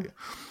anymore.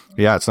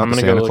 Yeah, it's not the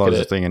Santa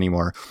Claus thing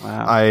anymore.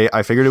 Wow.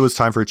 I figured it was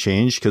time for a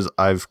change, because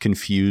I've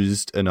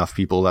confused enough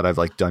people that I've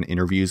like done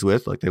interviews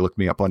with. Like they looked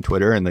me up on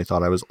Twitter and they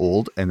thought I was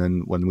old, and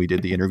then when we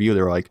did the interview,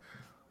 they were like,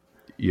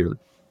 "You're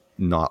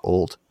not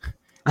old."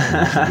 And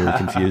I was really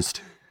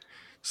confused.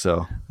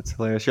 So that's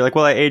hilarious. You're like,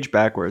 well, I age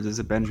backwards. It's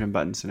a Benjamin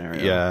Button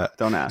scenario. Yeah,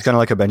 don't ask. It's kind of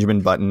like a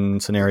Benjamin Button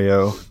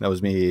scenario. That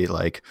was me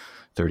like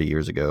 30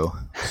 years ago.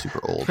 Super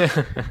old.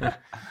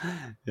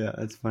 Yeah,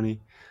 that's funny.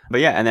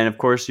 But yeah, and then of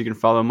course you can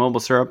follow Mobile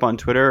Syrup on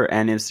Twitter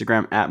and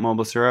Instagram at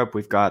Mobile Syrup.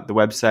 We've got the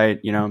website,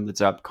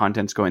 that's up.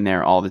 Content's going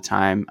there all the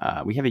time.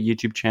 We have a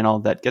YouTube channel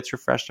that gets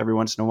refreshed every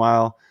once in a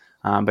while.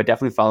 But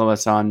definitely follow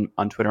us on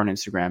Twitter and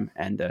Instagram,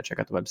 and check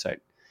out the website.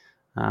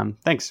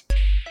 Thanks.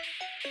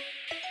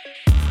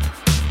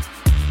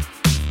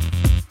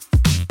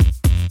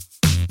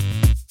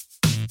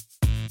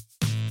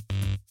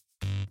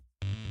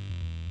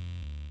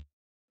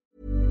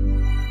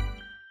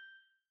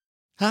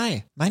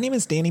 Hi, my name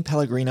is Danny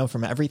Pellegrino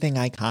from Everything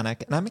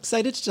Iconic, and I'm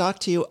excited to talk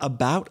to you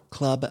about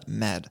Club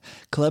Med.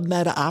 Club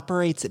Med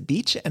operates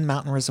beach and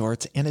mountain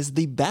resorts and is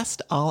the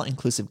best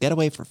all-inclusive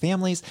getaway for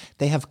families.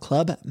 They have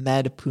Club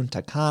Med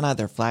Punta Cana,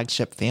 their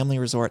flagship family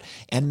resort,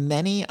 and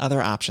many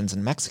other options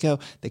in Mexico,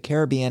 the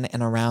Caribbean,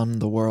 and around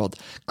the world.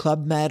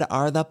 Club Med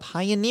are the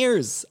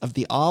pioneers of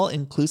the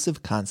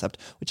all-inclusive concept,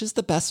 which is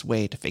the best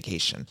way to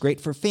vacation.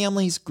 Great for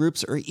families,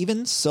 groups, or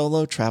even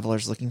solo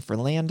travelers looking for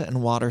land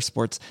and water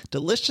sports,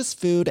 delicious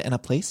food, and a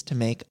place to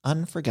make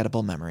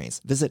unforgettable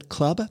memories. Visit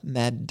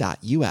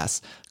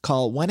clubmed.us,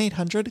 call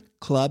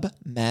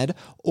 1-800-CLUB-MED,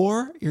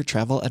 or your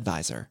travel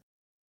advisor.